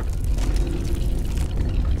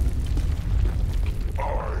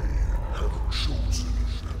 I have chosen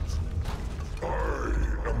it. I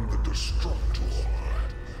am the destructor.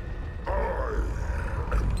 I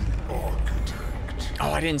am the architect.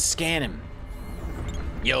 Oh, I didn't scan him.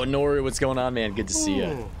 Yo, Nori, what's going on, man? Good to see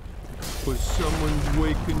you. Was someone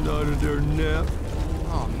waking out of their nap?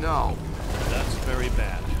 Oh, no. That's very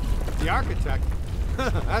bad. The architect?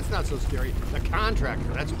 That's not so scary. The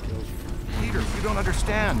contractor, that's what kills you. Peter, you don't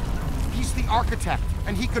understand. He's the architect,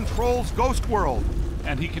 and he controls Ghost World.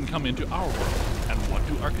 And he can come into our world. And what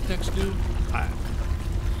do architects do?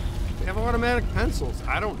 They have automatic pencils.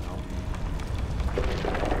 I don't know.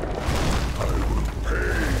 I will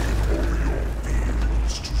pay for your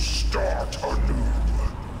fields to start anew.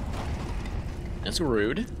 That's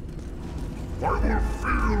rude. I will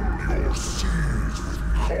fill your seas with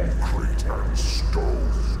concrete and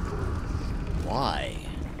stone. Why?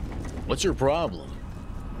 What's your problem?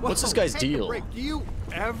 What's this guy's Take a deal? break. Do you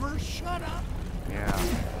ever shut up? Yeah.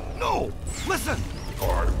 No! Listen!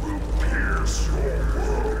 I will pierce your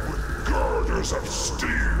world with girders of steel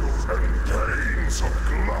and panes of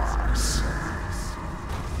glass.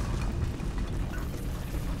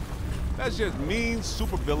 That's just mean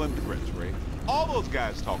supervillain threats, Ray. All those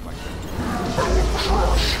guys talk like that. I will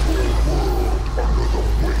crush your world under the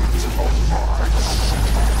weight of my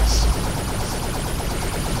cities.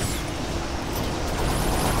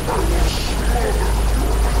 I will smother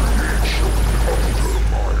your creation under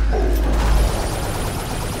my own.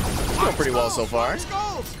 It's going pretty well so far.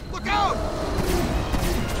 Skulls! Look out!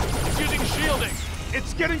 It's using shielding.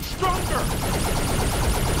 It's getting stronger!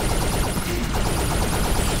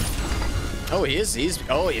 Oh, he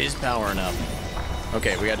is powering up.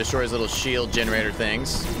 Okay, we gotta destroy his little shield generator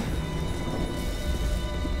things.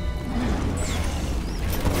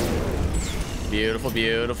 Beautiful,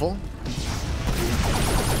 beautiful.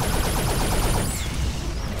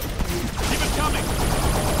 Keep it coming.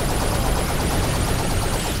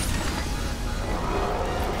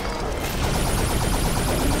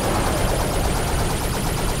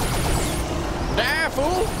 Ah,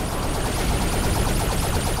 fool!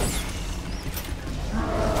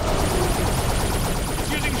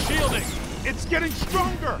 Shielding. It's getting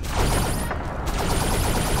stronger!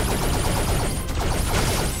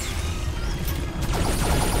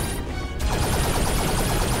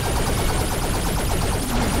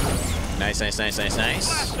 Nice, nice, nice, nice, nice.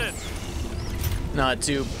 Blast it.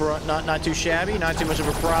 Not too shabby, not too much of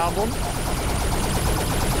a problem.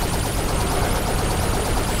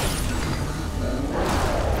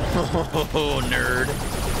 Oh, nerd.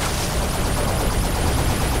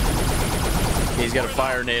 He's got a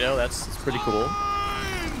fire NATO. That's pretty cool.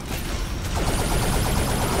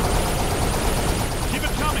 Keep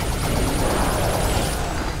it coming.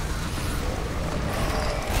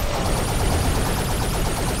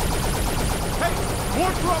 Hey,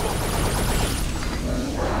 more trouble.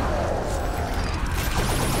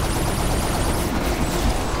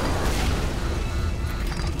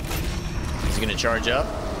 Is he gonna charge up?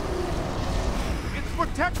 It's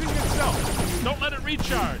protecting itself. Don't let it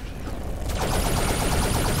recharge.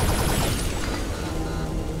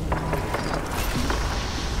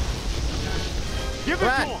 Give it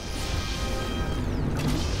to him.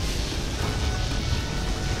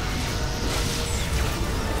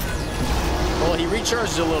 Well, he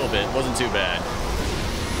recharged a little bit. Wasn't too bad.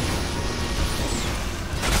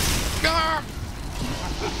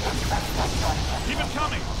 Keep it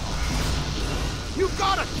coming. You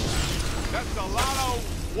got it. That's a lot of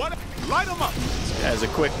what? Light him up. This guy's a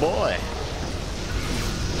quick boy.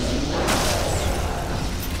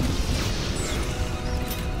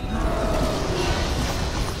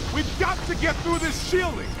 We've got to get through this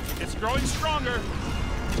shielding. It's growing stronger.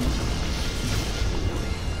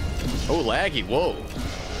 Oh, laggy. Whoa.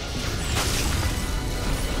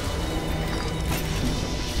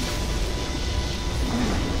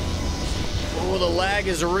 Oh, the lag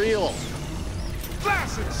is real.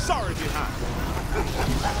 Blasted sorry behind.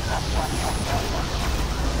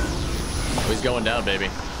 Oh, he's going down, baby.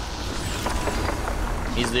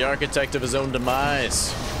 He's the architect of his own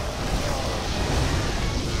demise.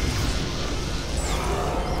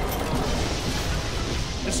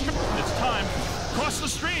 It's time. Cross the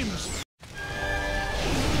streams.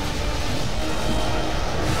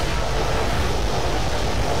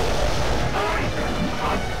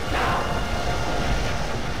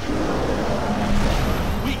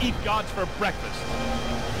 We eat gods for breakfast.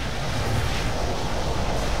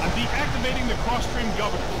 I'm deactivating the cross-stream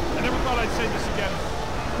governor. I never thought I'd say this again.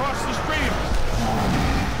 Cross the streams.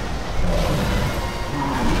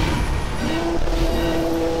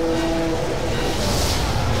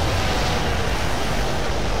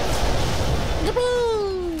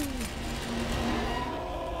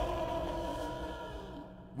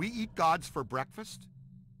 We eat gods for breakfast?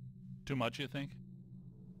 Too much, you think?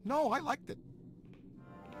 No, I liked it.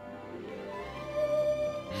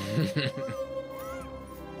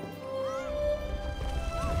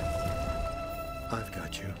 I've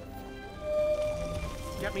got you.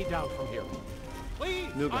 Get me down from here.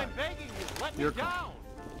 Please, New guy. I'm begging you, let me You're down.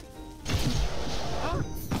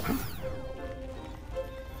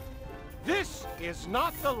 This is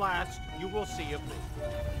not the last you will see of me.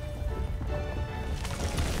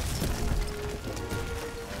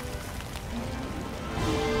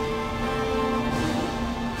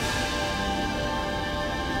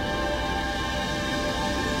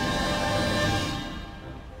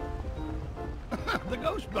 The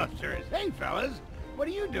Ghostbusters. Hey, fellas, what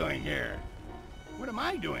are you doing here? What am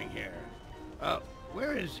I doing here?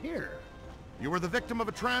 Where is here? You were the victim of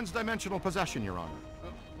a trans-dimensional possession, Your Honor.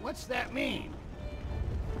 What's that mean?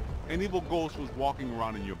 An evil ghost was walking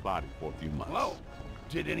around in your body for a few months. Whoa.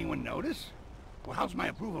 Did anyone notice? Well, how's my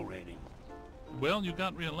approval rating? Well, you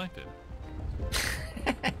got reelected.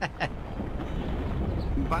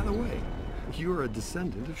 By the way, you're a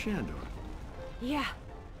descendant of Shandor. Yeah,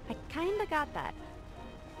 I kinda got that.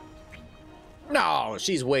 No,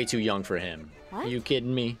 she's way too young for him. What? Are you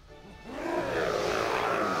kidding me?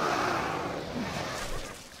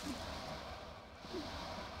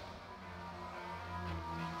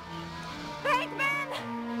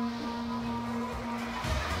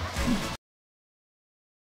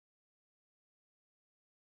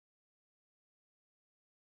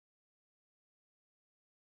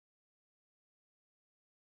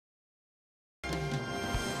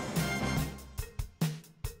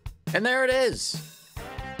 And there it is.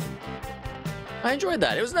 I enjoyed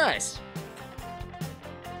that. It was nice.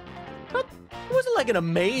 It wasn't like an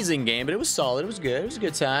amazing game, but it was solid. It was good. It was a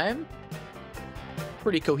good time.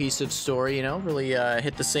 Pretty cohesive story, you know. Really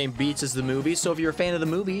hit the same beats as the movies. So if you're a fan of the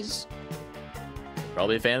movies,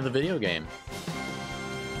 probably a fan of the video game.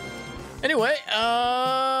 Anyway,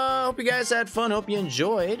 hope you guys had fun. Hope you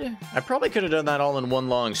enjoyed. I probably could have done that all in one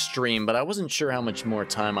long stream, but I wasn't sure how much more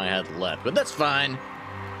time I had left. But that's fine.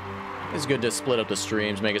 It's good to split up the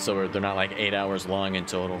streams, make it so they're not like 8 hours long in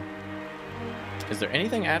total. Is there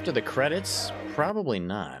anything after the credits? Probably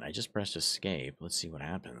not. I just pressed escape. Let's see what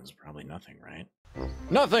happens. Probably nothing, right?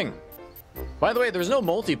 Nothing! By the way, there's no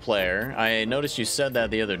multiplayer. I noticed you said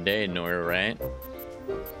that the other day, Nora, right?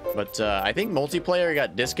 But I think multiplayer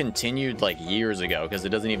got discontinued like years ago because it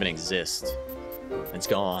doesn't even exist. It's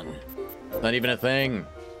gone. Not even a thing.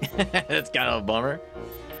 That's kind of a bummer.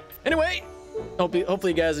 Anyway,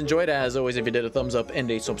 hopefully you guys enjoyed. As always, if you did, a thumbs up and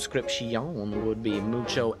a subscription would be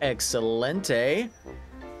mucho excelente.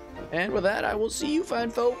 And with that, I will see you fine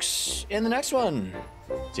folks in the next one.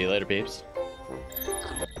 See you later, peeps.